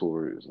aggression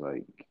towards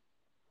like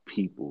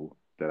people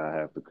that I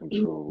have to important.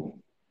 control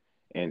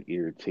and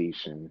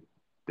irritation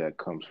that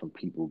comes from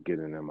people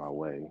getting in my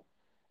way.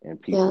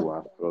 and Yeah. people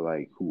I feel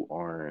like who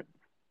aren't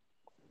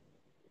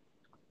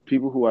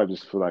people who I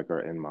just feel like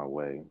are in my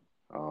way.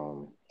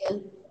 Um, Yeah.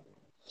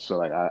 so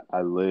like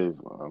I live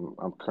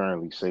I'm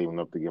currently saving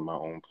up to get my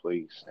own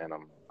place, and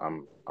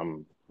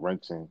I'm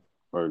renting,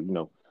 or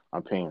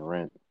I'm paying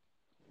rent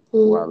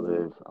where I Mm,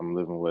 live. I'm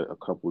living with a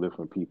couple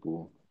different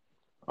people,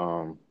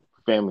 um,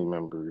 family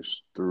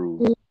members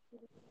mm,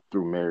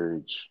 through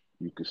marriage,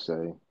 you could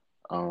say.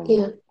 Um,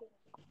 yeah.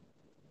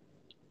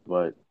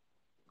 but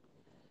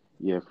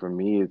yeah, for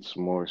me it's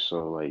more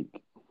so like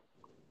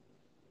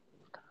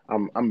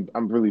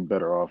I'm really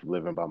better off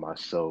living by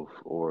myself,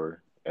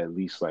 or at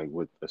least like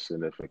with a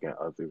significant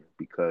other,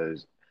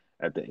 because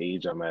at the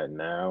age I'm at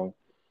now,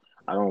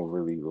 I don't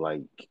really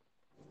like,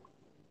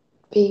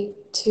 Be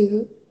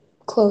too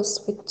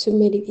close with too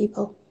many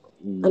people.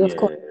 And of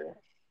course, yeah.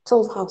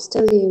 told how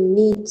Stellium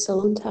needs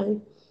alone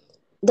time.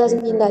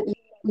 Doesn't mean Hmm. that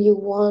you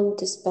want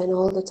to spend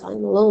all the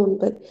time alone,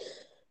 but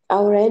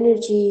our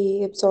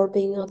energy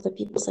absorbing other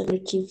people's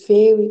energy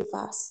very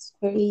fast,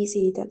 very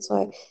easy. That's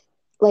why,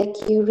 like,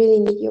 you really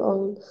need your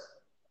own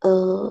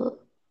uh,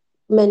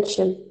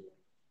 mansion,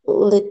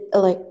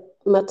 like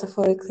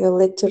metaphorically or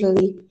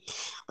literally.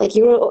 Like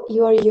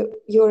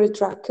you're a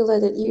Dracula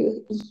that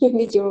you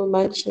need your own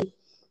mansion.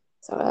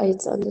 So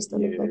it's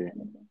understandable.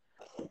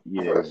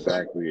 Yeah, yeah,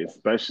 exactly.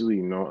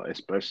 Especially,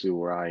 especially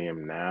where I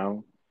am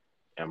now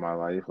in my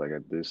life, like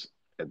at this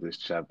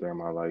chapter in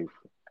my life,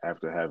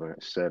 after having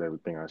said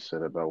everything I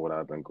said about what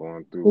I've been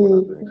going through, what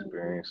I've been Mm,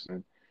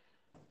 experiencing,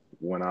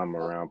 when I'm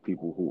around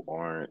people who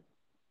aren't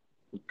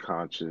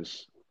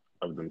conscious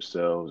of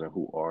themselves and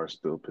who are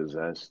still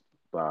possessed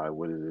by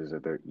what it is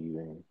that they're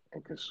eating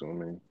and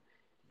consuming,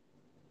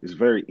 it's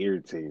very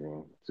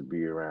irritating to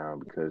be around,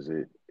 because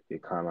it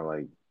kind of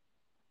like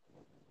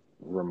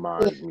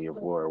yeah, reminds me of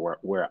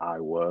where I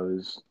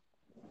was.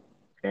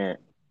 And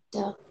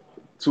yeah,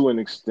 to an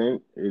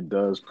extent, it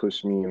does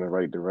push me in the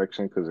right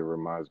direction, because it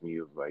reminds me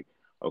of like,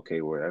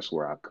 okay, well, that's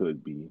where I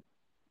could be.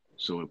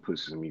 So it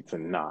pushes me to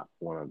not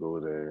want to go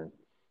there.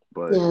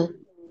 But yeah,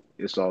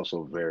 it's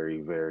also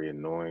very, very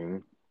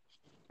annoying.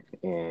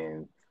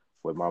 And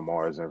with my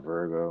Mars and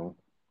Virgo,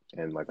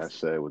 and like I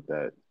said, with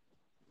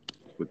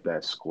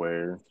that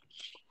square,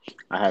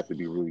 I have to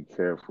be really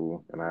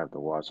careful, and I have to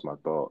watch my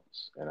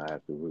thoughts, and I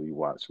have to really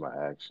watch my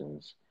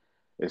actions,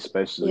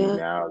 especially yeah.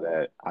 now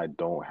that I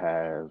don't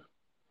have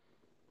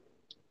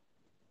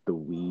the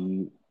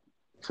weed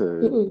to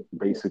Mm-mm,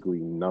 basically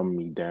numb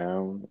me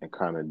down and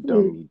kind of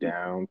dumb mm-mm, me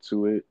down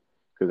to it,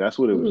 because that's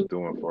what it was mm-mm.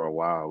 doing for a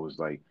while. It was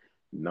like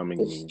numbing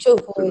It's me to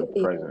to the avoid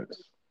it. presence.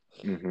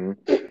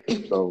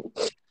 So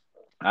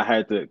I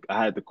had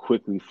to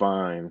quickly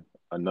find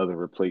another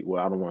replace.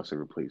 Well, I don't want to say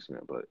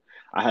replacement, but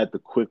I had to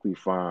quickly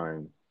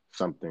find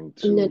something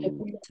Another to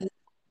person.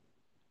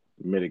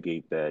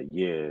 mitigate that.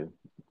 Yeah,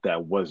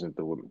 that wasn't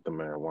the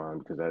marijuana,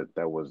 because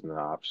that wasn't an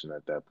option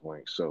at that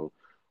point. So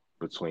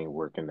between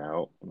working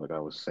out, like I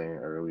was saying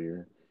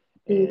earlier,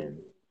 Mm,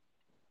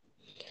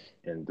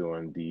 and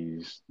doing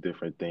these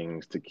different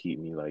things to keep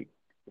me like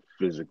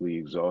physically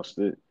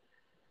exhausted,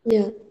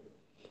 yeah.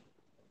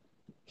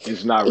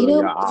 it's not You really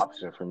an know,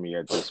 option for me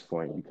at this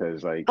point,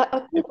 because like I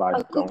could if I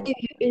I could don't. give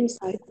you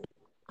insight.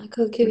 I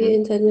could give you Mhm.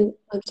 insight.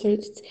 I'm sorry.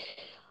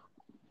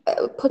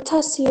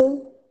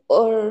 Potassium,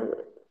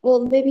 or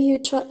well, maybe you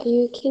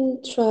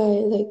can try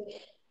like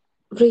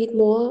read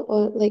more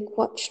or like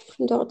watch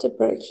from Dr.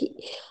 Berg.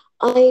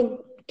 I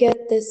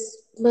get this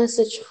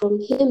message from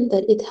him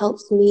that it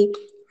helps me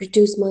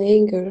reduce my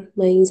anger,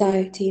 my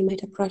anxiety, my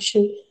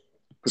depression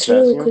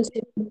through Potassium.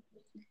 consuming,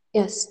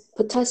 yes,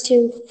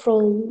 potassium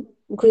from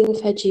green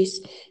veggies.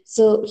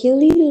 So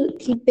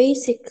he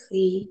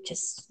basically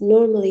just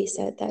normally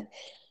said that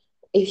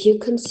if you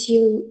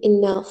consume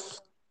enough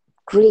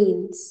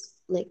greens,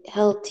 like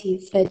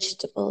healthy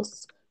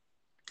vegetables,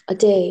 a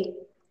day,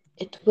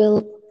 it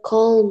will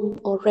calm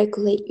or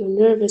regulate your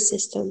nervous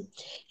system.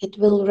 It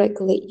will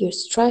regulate your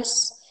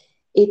stress.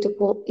 It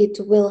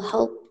will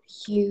help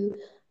you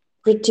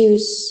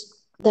reduce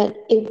that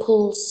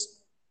impulse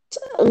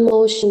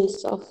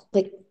emotions of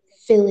like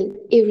feeling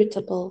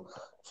irritable,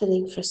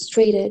 feeling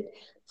frustrated,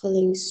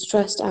 feeling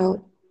stressed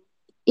out.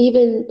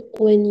 Even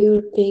when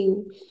you're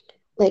being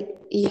like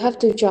you have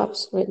two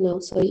jobs right now,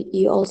 so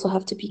you also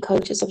have to be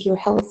conscious of your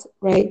health,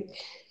 right?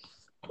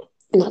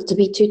 Not to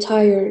be too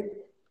tired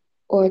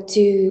or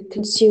too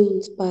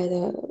consumed by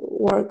the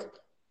work.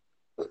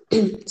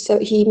 So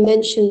he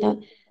mentioned that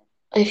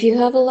if you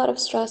have a lot of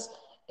stress,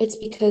 it's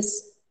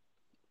because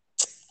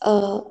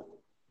uh,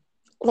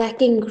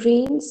 lacking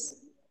greens.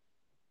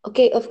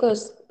 Okay, of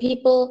course,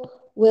 people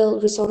will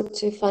resort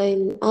to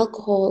find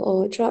alcohol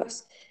or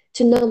drugs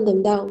to numb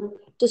them down,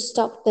 to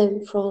stop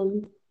them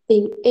from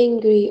being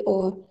angry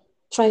or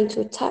trying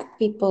to attack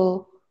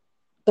people.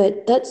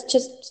 But that's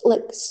just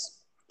like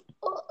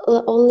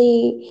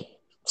only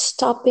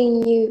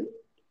stopping you.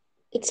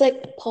 It's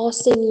like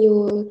pausing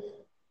your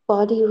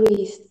body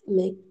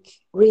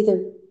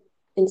rhythm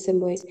in some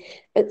ways.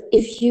 But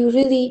if you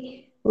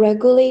really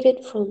regulate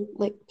it from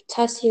like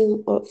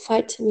potassium or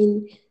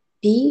vitamin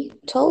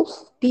B12,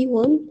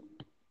 B1,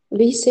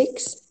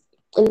 B6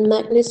 and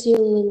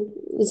magnesium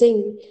and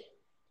zinc,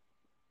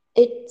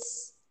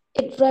 it's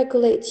it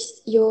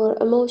regulates your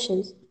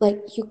emotions.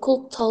 Like you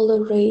could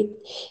tolerate,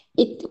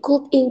 it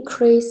could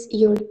increase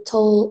your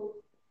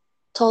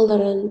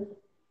tolerance,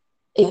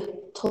 yeah,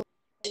 tolerance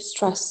to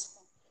stress.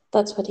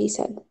 That's what he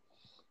said.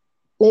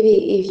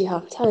 Maybe if you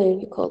have time,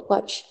 you could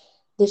watch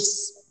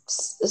this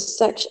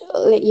section,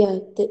 yeah,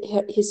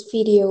 his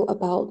video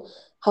about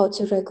how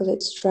to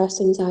regulate stress,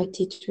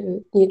 anxiety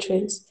through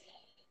nutrients.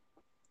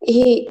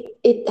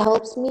 It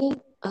helps me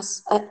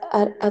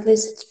at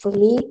least it's for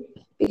me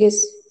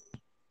because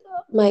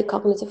my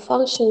cognitive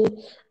function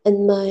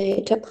and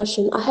my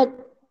depression. I had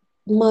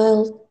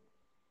mild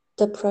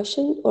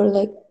depression or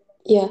like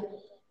yeah,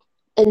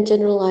 and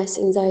generalized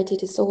anxiety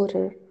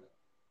disorder.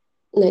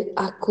 Like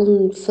I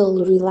couldn't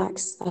feel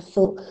relaxed. I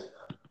feel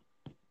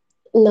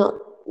not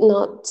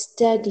not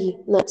steady,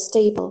 not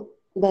stable.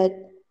 But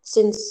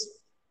since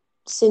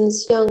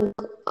since young,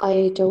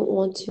 I don't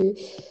want to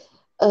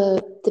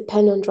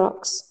depend on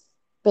drugs.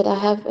 But I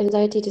have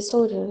anxiety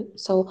disorder,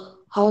 so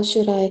how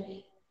should I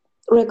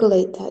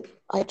regulate that?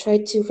 I try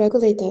to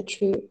regulate that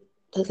through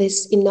at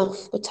least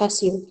enough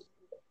potassium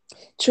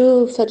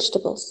through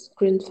vegetables,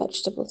 green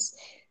vegetables,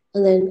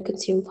 and then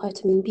consume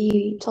vitamin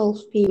B12,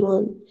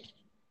 B1,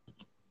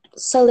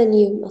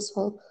 selenium as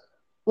well.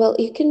 Well,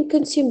 you can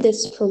consume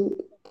this from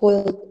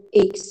boiled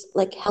eggs,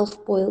 like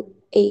half boiled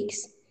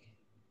eggs.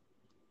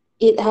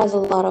 It has a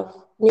lot of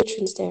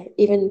nutrients there,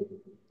 even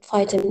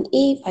vitamin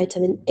E,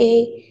 vitamin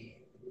A.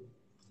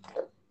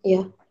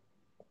 Yeah.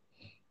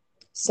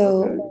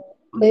 Okay. So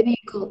maybe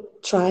you could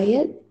try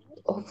it.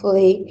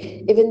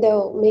 Hopefully, even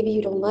though maybe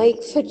you don't like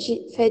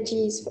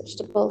veggies,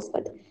 vegetables,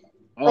 but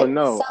Oh like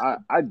no,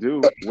 some, I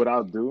do. What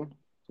I'll do,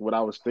 what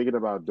I was thinking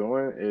about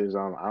doing is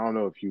I don't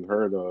know if you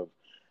heard of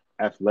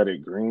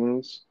athletic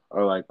greens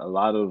or like a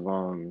lot of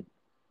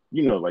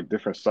like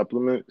different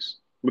supplements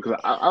because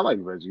I like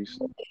veggies,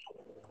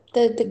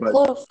 the but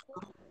chlorophyll,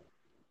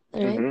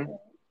 right? hmm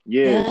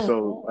yeah, Yeah,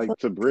 so like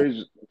to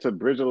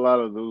bridge a lot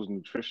of those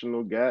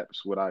nutritional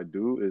gaps, what I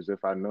do is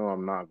if I know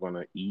I'm not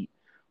gonna eat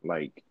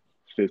like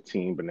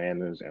 15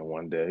 bananas in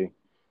one day,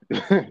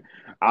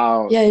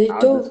 yeah. You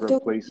I'll just don't.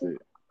 replace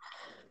it.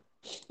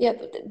 Yeah,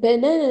 but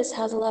bananas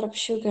has a lot of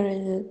sugar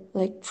in it,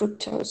 like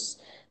fructose.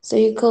 So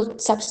you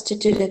could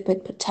substitute it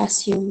with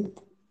potassium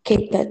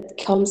cake that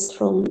comes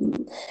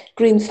from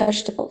green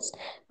vegetables.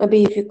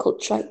 Maybe if you could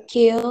try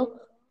kale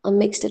and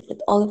mix it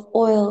with olive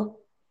oil,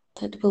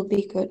 that will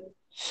be good.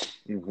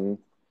 hmm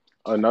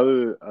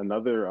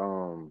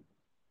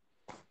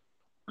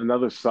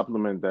Another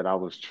supplement that I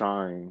was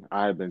trying,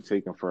 I had been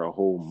taking for a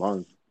whole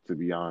month, to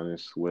be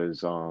honest,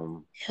 was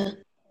Yeah,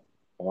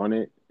 On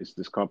It. It's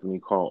this company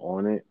called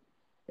On It,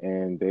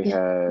 and they yeah.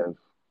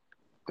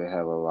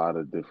 have a lot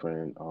of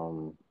different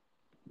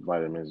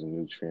vitamins and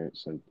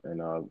nutrients, and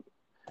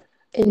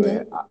In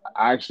man, the,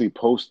 I actually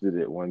posted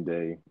it one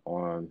day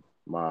on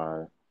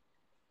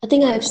I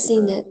think my I've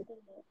seen Instagram. it.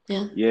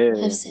 Yeah,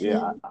 I've Yeah, seen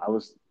yeah, it. I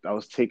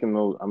was taking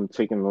those. I'm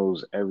taking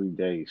those every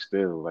day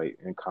still, like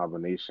in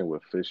combination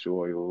with fish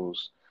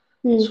oils,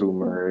 Hmm.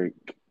 turmeric,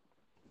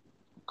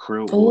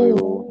 krill Oh,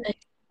 oil,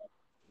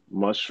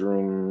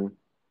 mushroom,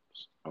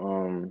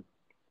 um,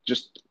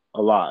 just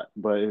a lot.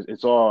 But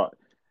it's all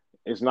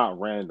it's not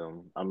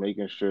random. I'm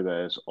making sure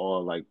that it's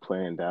all like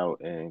planned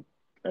out and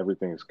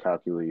everything's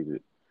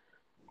calculated.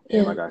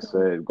 And yeah. like I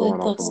said, going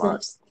That, off of that's my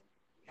nice.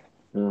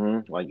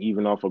 like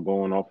even off of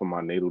going off of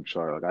my natal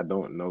chart, like I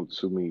don't know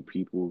too many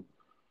people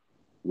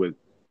with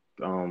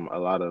a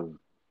lot of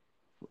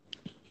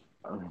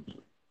um,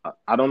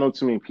 I don't know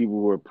too many people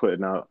who are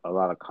putting out a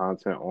lot of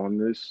content on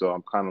this, so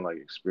I'm kind of like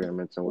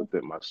experimenting with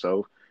it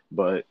myself.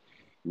 But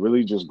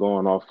really, just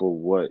going off of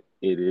what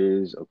it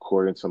is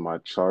according to my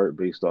chart,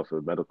 based off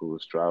of medical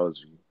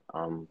astrology,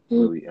 I'm Hmm.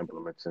 really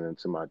implementing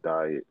into my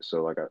diet.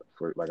 So, like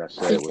I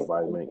said, with That's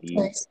vitamin E,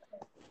 nice.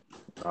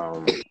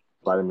 um,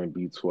 vitamin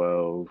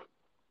B12,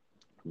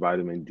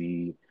 vitamin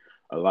D,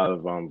 a lot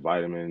of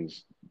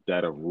vitamins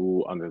that are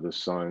ruled under the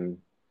sun,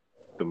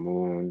 the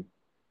moon,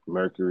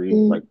 Mercury,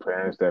 Mm, like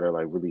planets that are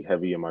like really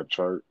heavy in my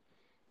chart.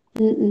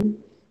 mm-mm.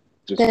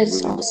 Just That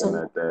is really looking awesome.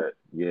 at that,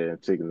 yeah,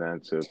 and taking that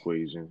into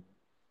equation.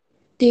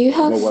 Do you But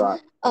have what I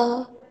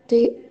uh do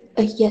you,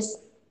 yes,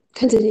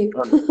 continue.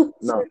 oh,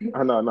 no, Sorry.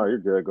 no, you're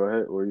good. Go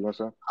ahead. What are you gonna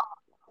say?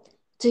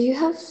 Do you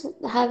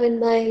have in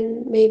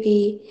mind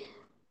maybe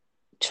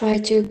try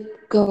to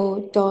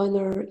go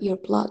donor your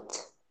blood?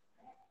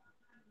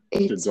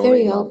 To It's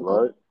very donate my helpful.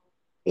 blood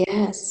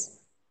Yes,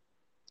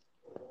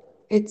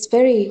 it's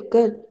very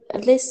good.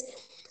 At least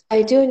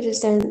I do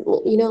understand,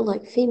 well,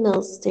 like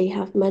females, they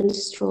have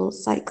menstrual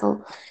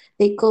cycle.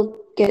 They could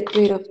get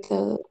rid of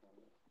the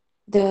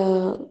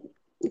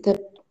the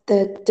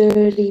the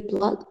dirty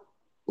blood.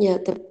 Yeah,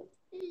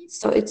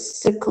 so it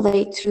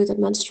circulates through the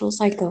menstrual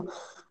cycle,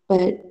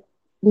 but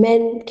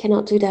men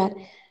cannot do that.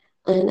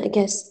 And I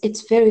guess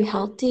it's very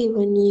healthy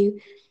when you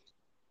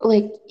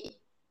like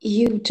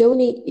you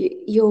donate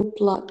your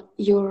blood,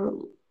 your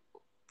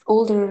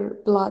older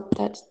blood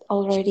that's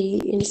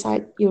already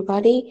inside your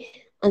body.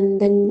 and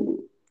then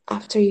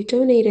after you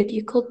donate it,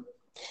 you could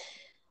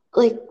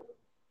like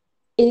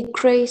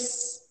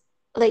increase,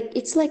 like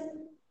it's like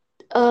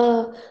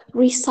uh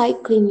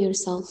recycling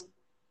yourself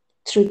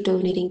through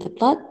donating the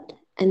blood.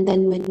 And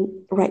then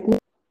when right now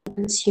you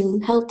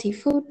consume healthy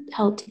food,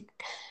 healthy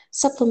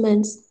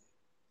supplements,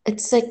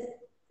 it's like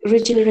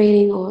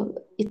regenerating, or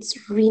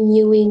it's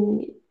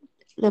renewing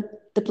the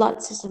the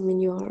blood system in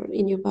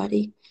your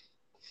body.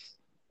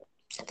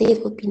 I think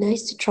it would be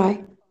nice to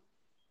try.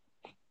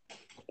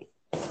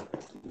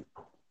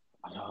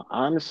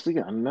 Honestly,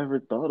 I never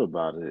thought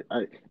about it.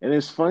 And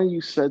it's funny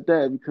you said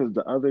that because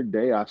the other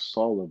day I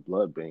saw a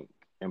blood bank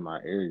in my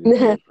area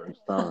for I the first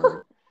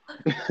time.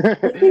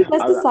 think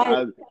that's the sign.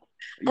 I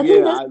I think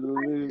yeah, that's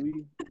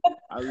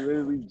I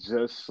literally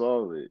just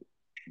saw it.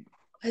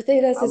 I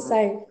think that's a I'm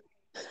sign.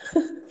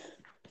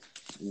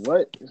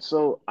 what?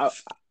 So I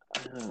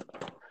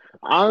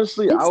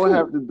honestly, I It's would good.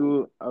 have to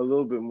do a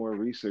little bit more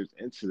research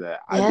into that.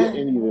 Yeah.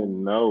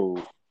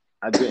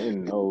 I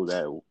didn't know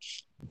that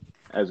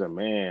as a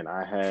man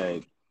I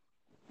had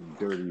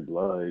dirty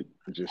blood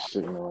just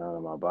sitting around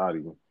in my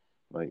body.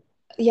 Like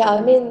I Yeah,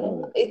 I didn't mean,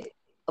 know that.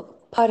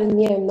 pardon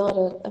me, I'm not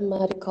a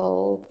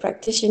medical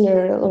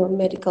practitioner or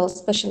medical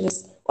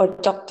specialist or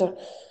doctor,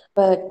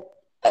 but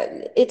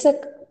it's a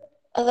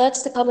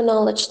that's the common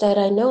knowledge that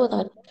I know,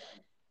 that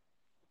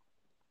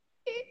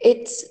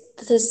it's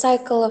the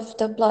cycle of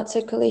the blood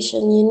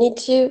circulation. You need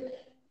to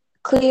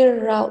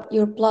clear out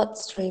your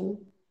bloodstream,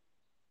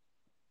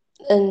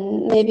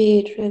 and maybe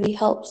it really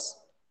helps.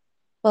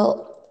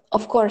 Well,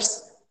 of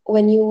course,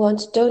 when you want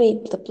to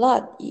donate the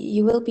blood,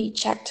 you will be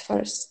checked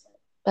first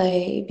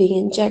by being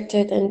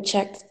injected and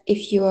checked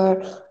if you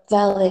are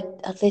valid,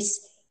 at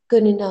least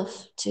good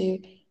enough to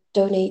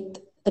donate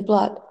the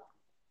blood.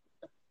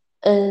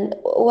 And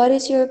what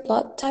is your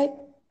blood type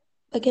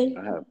I again?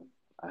 have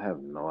I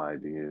have no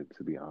idea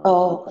to be honest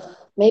with Oh,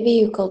 maybe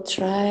you could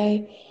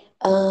try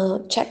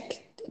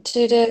check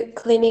to the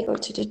clinic or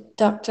to the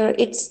doctor.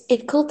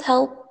 It could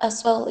help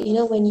as well,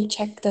 when you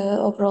check the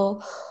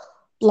overall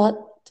blood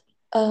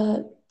uh,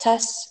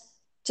 test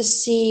to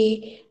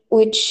see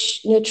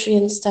which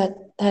nutrients that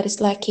is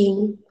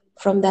lacking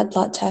from that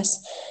blood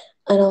test.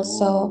 And you.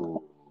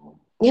 also, Ooh.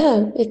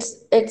 yeah,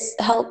 it's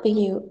helping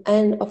you.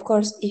 And of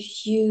course,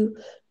 if you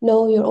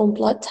know your own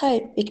blood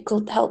type, it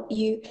could help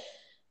you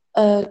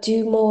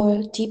do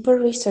more deeper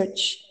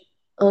research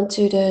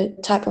onto the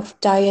type of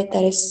diet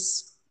that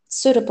is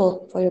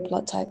suitable for your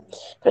blood type.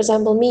 For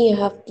example, me, I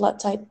have blood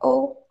type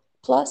O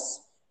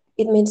plus.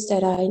 It means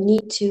that I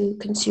need to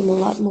consume a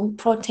lot more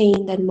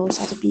protein than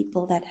most other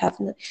people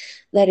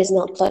that is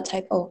not blood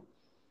type O.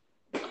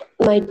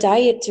 My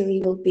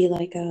dietary will be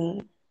like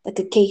a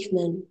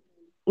caveman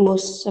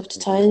most of the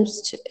Mhm.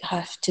 times, to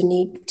have to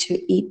need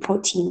to eat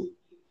protein.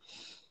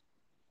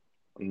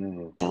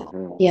 Mhm. So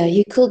Mhm. yeah,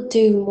 you could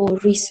do more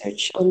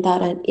research on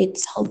that, and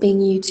it's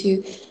helping you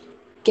to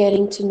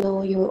getting to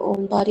know your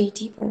own body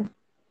deeper.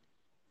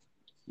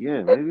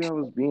 Yeah, maybe I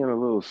was being a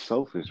little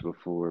selfish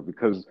before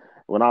because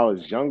when I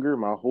was younger,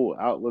 my whole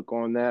outlook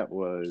on that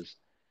was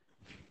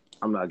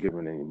I'm not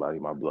giving anybody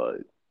my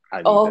blood.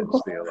 I need that to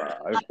Oh, stay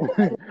alive.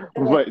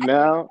 and like But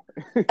now,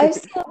 I've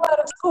seen a lot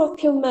of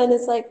Scorpio men.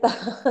 It's like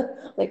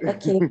that. Like,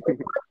 okay,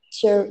 I don't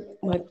share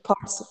my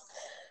parts of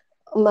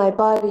my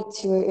body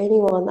to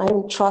anyone. I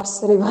don't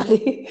trust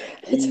anybody.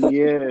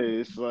 yeah,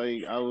 it's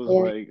like I was Yeah,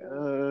 like,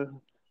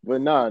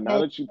 but nah, yeah, now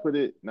that you put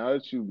it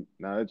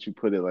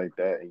like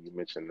that and you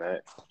mentioned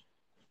that,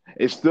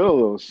 it's still a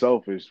little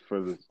selfish for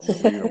the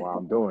reason why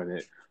I'm doing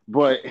it.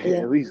 But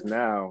yeah. at least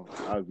now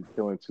I'll be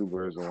killing two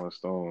birds with one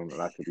stone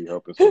and I could be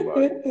helping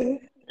somebody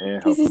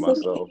and This helping is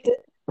myself. okay.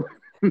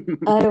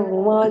 I don't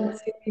want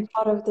to be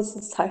part of the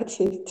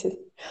society. To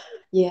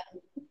yeah,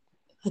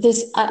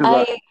 this Cause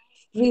I I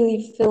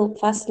really feel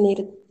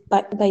fascinated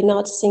by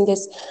noticing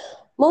this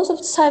most of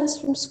the times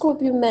from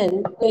Scorpio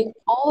men, like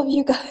all of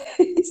you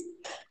guys.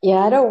 Yeah,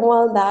 I don't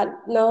want that.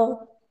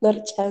 No, not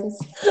a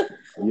chance.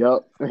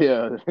 Yep,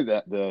 yeah,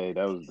 that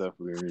was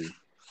definitely me.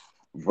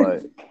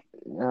 But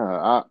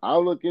yeah,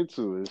 I'll look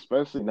into it,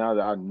 especially now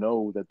that I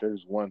know that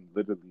there's one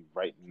literally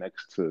right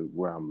next to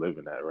where I'm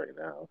living at right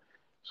now.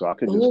 So I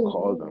could just Oh,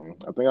 call them.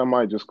 I think I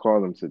might just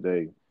call them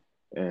today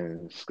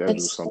and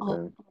schedule that's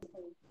something.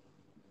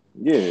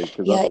 Yeah,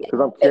 yeah, because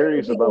I'm it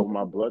curious about really what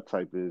my blood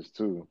type is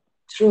too.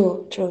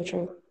 true, true,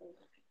 true.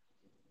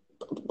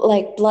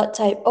 Like blood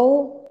type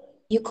O,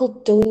 you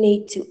could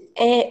donate to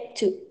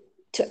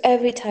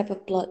every type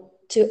of blood,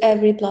 to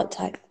every blood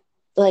type.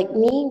 Like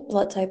me,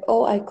 blood type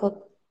O, I could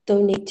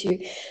donate to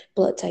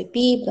blood type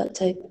B, blood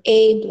type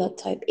A, blood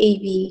type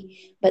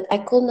AB, but I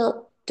could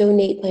not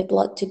donate my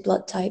blood to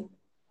blood type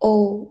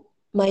O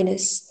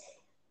minus.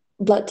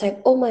 Blood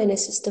type O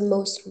minus is the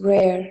most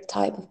rare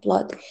type of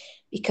blood,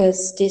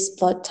 because this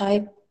blood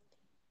type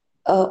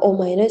O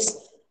minus,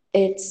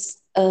 it's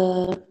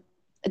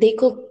they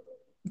could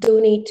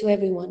donate to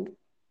everyone,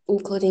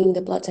 including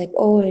the blood type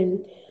O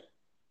and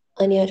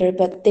any other,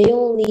 but they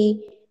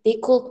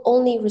could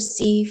only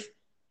receive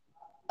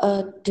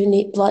a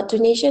blood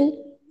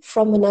donation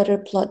from another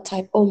blood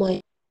type O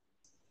minus.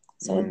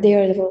 So they Mm.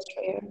 are the most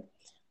rare.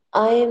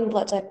 I am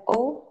blood type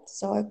O,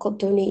 so I could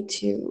donate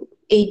to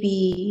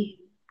AB,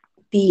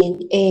 B,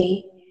 and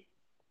A,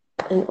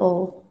 and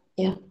O.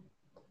 Yeah.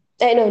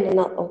 No, no,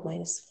 not O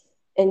minus,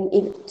 and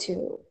even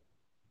to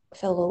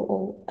fellow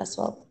O as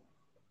well.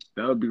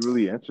 That would be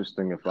really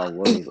interesting if I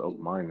was O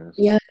minus.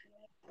 Yeah,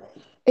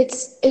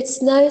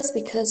 it's nice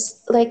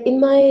because like in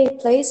my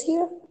place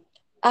here,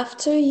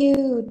 after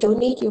you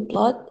donate your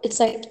blood, it's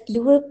like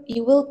you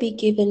will be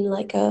given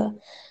like a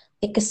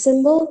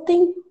symbol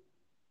thing,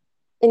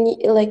 and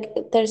like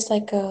there's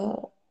like a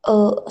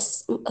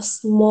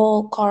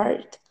small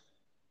card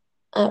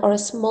or a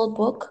small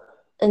book,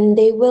 and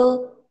they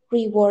will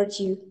reward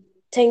you.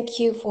 Thank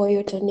you for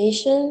your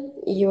donation.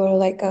 You're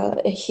like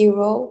a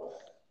hero,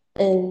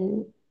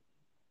 and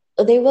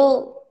they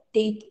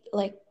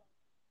like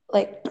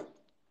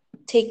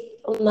take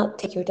not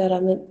take your data.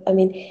 I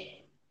mean,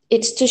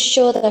 it's to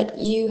show that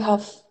you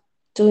have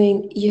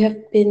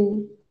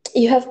been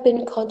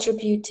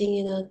contributing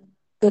in a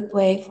good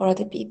way for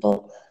other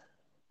people.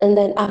 And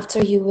then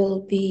after you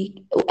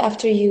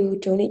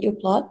donate your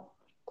blood,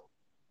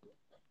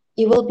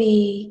 you will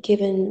be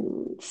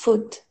given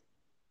food.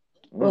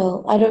 Mm.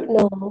 Well, I don't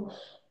know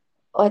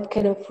what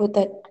kind of food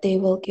that they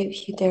will give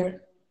you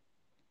there,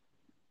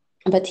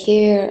 but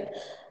here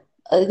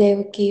they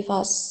will give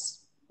us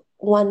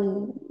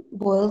one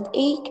boiled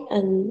egg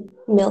and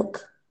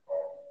milk,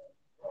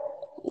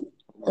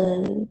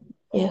 and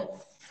yeah.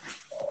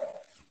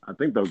 I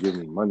think they'll give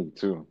me money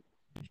too.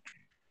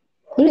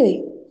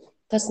 Really,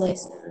 that's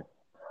nice. Yeah.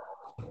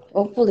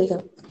 Hopefully,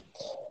 though.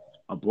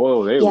 A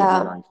boiled egg would be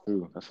Yeah, nice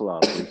too. That's a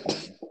lot of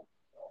protein.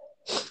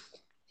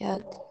 yeah.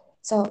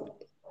 So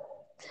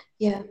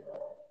yeah,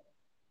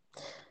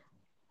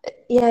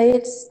 yeah.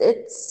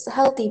 It's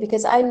healthy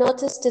because I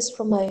noticed this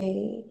from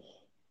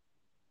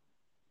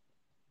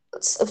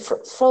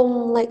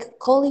from like a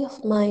colleague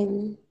of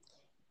mine.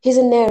 He's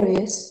in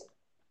Aries.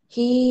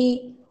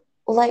 He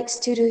likes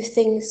to do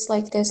things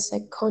like this,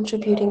 like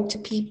contributing to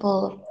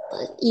people.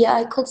 Yeah,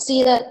 I could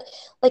see that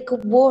like a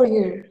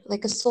warrior,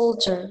 like a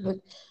soldier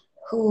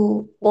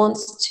who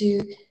wants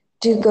to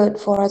do good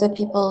for other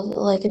people,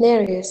 like in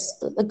Aries,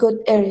 the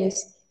good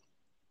Aries.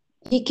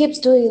 He keeps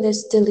doing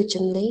this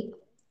diligently,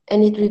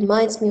 and it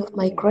reminds me of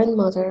my Mm.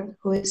 grandmother,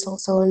 who is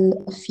also an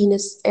a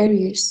Venus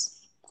Aries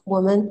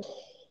woman.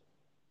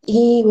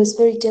 He was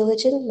very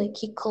diligent, like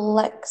he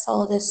collects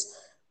all this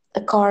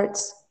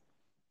cards,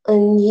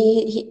 and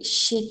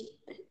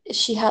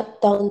she had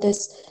done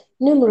this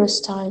numerous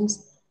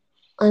times,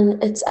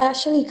 and it's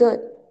actually good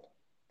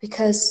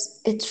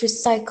because it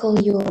recycle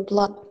your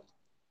blood.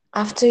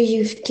 After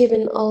you've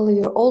given all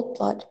your old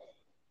blood,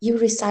 you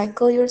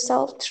recycle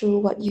yourself through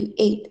what you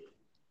ate.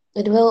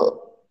 It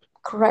will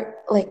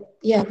correct, like,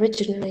 yeah,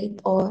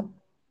 regenerate, or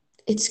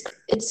it's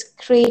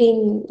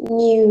creating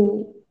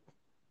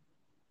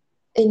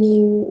a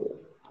new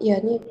yeah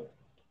new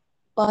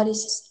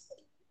bodies,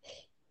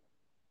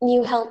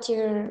 new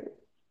healthier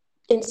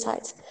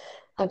insights.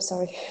 I'm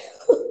sorry.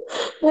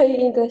 My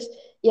English.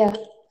 Yeah.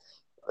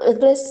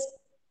 This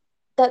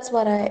that's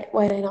what I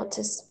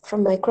noticed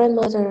from my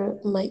grandmother,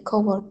 my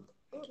cowork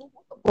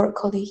work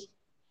colleague.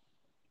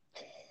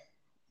 That's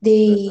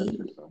They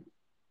interesting.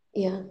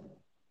 yeah.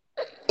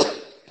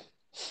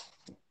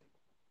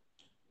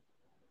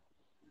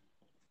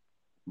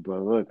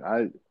 But look,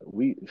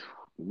 we're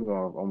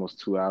on almost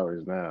 2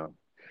 hours now.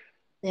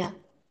 Yeah.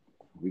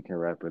 We can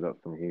wrap it up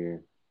from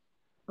here.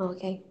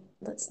 Okay.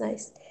 That's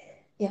nice.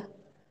 Yeah.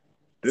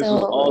 This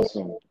was So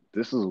awesome.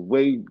 This is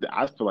way.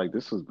 I feel like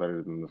this was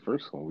better than the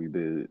first one we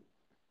did.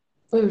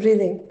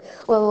 really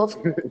well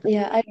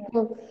yeah, I don't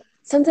know.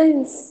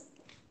 Sometimes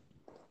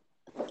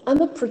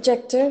I'm a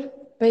projector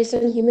based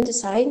on human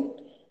design,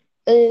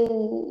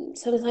 and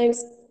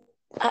sometimes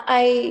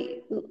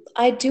I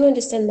do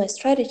understand my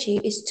strategy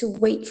is to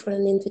wait for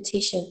an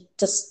invitation.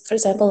 Just for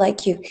example,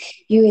 like you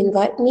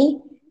invite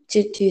me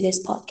to do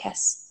this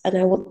podcast, and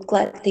I would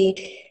gladly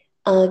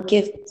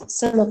give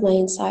some of my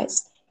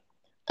insights.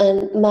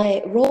 And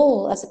my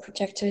role as a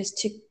projector is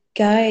to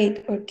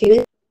guide or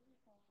give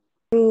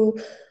through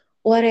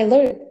what I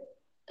learn.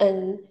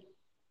 And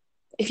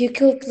if you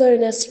could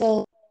learn as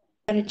well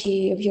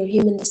strategy of your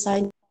human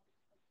design,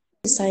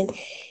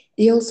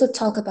 they also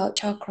talk about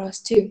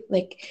chakras too,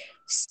 like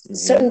Hmm.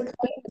 certain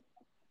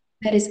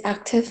that is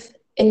active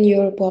in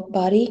your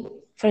body.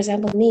 For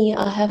example, me,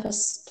 I have a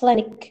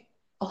splenic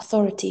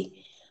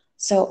authority.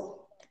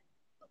 So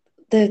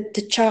the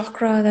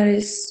chakra that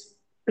is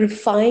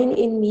refined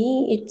in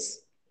me,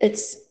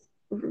 it's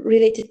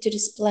related to the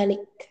splenic,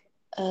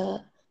 uh,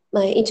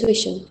 my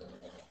intuition.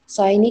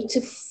 So I need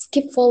to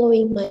keep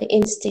following my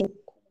instinct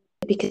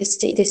because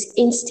this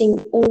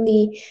instinct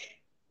only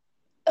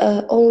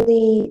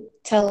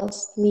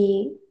tells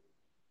me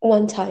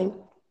one time.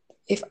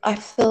 If I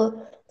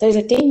feel there's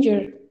a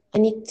danger, I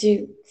need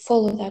to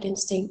follow that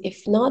instinct.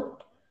 If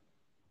not,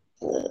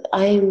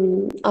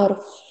 I'm out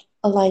of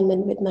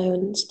alignment with my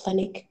own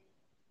splenic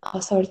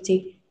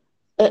authority.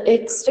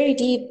 It's very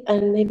deep,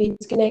 and maybe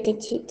it's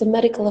connected to the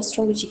medical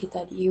astrology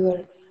that you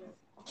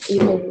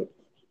were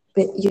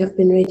you have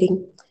been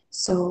reading.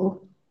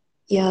 So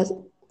yeah,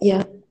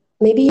 yeah.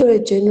 Maybe you're a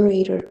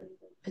generator,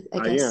 I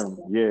I guess. am.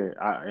 Yeah,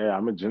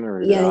 I'm a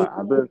generator. Yeah,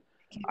 you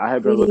I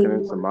have been looking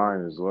reading. into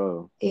mine as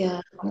well.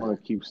 Yeah, I'm gonna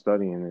keep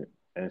studying it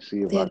and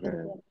see if yeah. I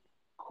can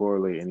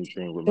correlate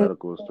anything with True,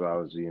 medical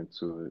astrology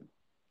into it.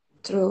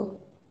 true.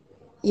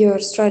 Your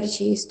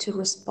strategy is to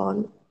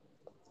respond,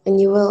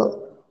 and you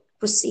will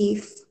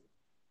receive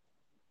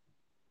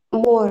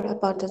more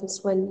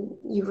abundance when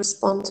you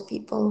respond to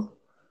people.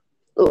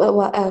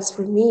 Well, as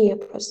for me,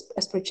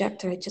 as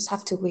projector, I just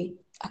have to wait.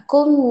 I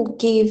couldn't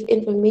give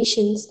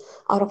informations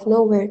out of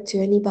nowhere to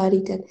anybody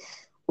that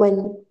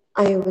when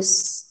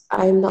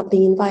I'm not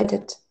being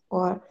invited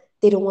or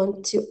they don't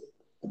want to,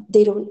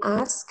 they don't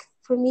ask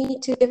for me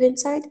to give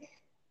insight.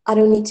 I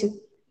don't need to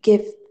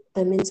give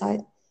them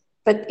insight.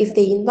 But if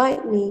they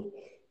invite me,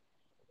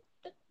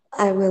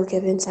 I will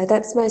give insight.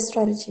 That's my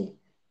strategy.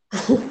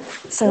 And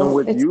So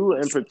with it's you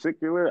in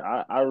particular,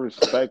 I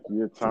respect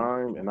your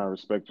time and I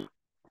respect you.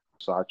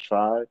 So I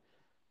try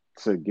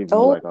to give you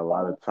oh like a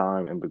lot of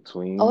time in oh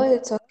between.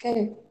 it's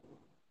okay.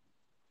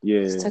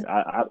 It's Yeah,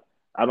 okay.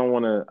 I don't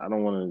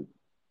wanna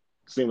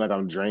seem like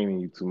I'm draining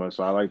you too much.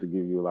 So I like to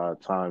give you a lot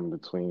of time in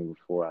between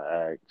before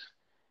I ask,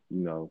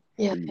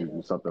 Yeah. for you to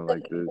do something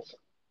like this.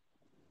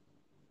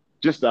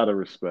 Just out of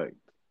respect.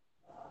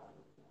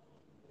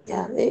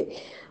 Yeah,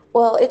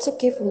 well, it's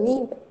okay for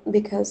me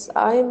because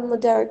I'm a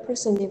direct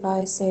person. If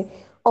I say,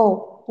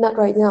 "Oh, not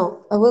right now,"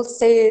 I will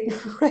say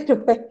it right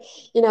away.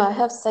 I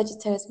have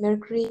Sagittarius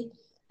Mercury.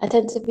 I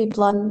tend to be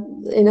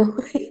blunt in a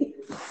way,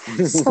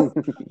 so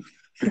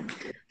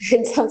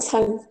and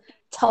sometimes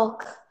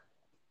talk,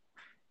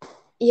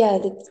 yeah,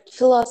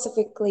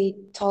 philosophically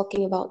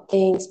talking about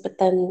things, but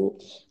then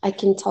I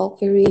can talk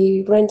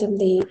very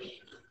randomly,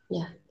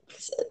 yeah,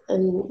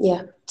 and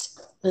yeah,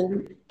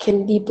 and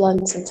can be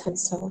blunt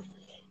sometimes. So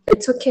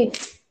it's okay.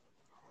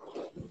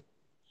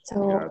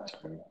 So Gotcha.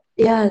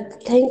 yeah,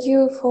 thank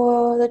you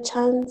for the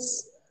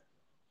chance,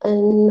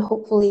 and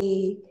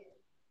hopefully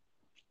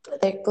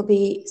there could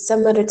be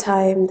some other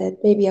time that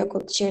maybe I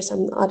could share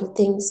some other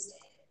things.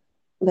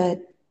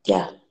 But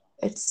yeah,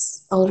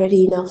 it's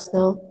already enough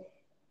now.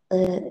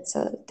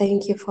 So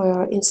thank you for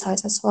your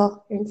insights as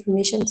well, your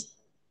information.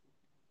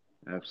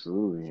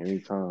 Absolutely.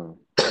 Anytime.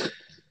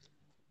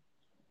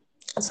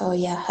 So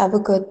yeah, have a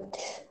good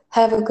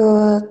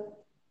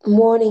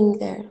morning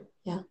there.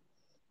 Yeah,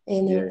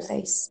 in your Yeah.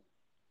 place.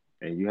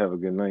 And you have a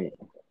good night.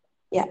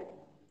 Yeah,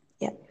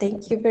 yeah.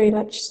 Thank you very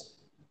much.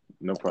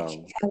 No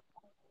problem.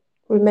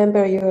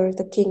 Remember, you're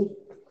the king,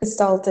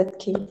 exalted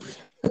king.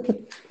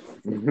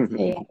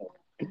 Yeah,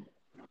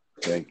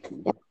 Thank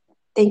you. yeah.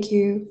 Thank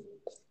you.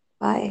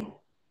 Bye.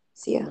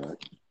 See ya. Bye.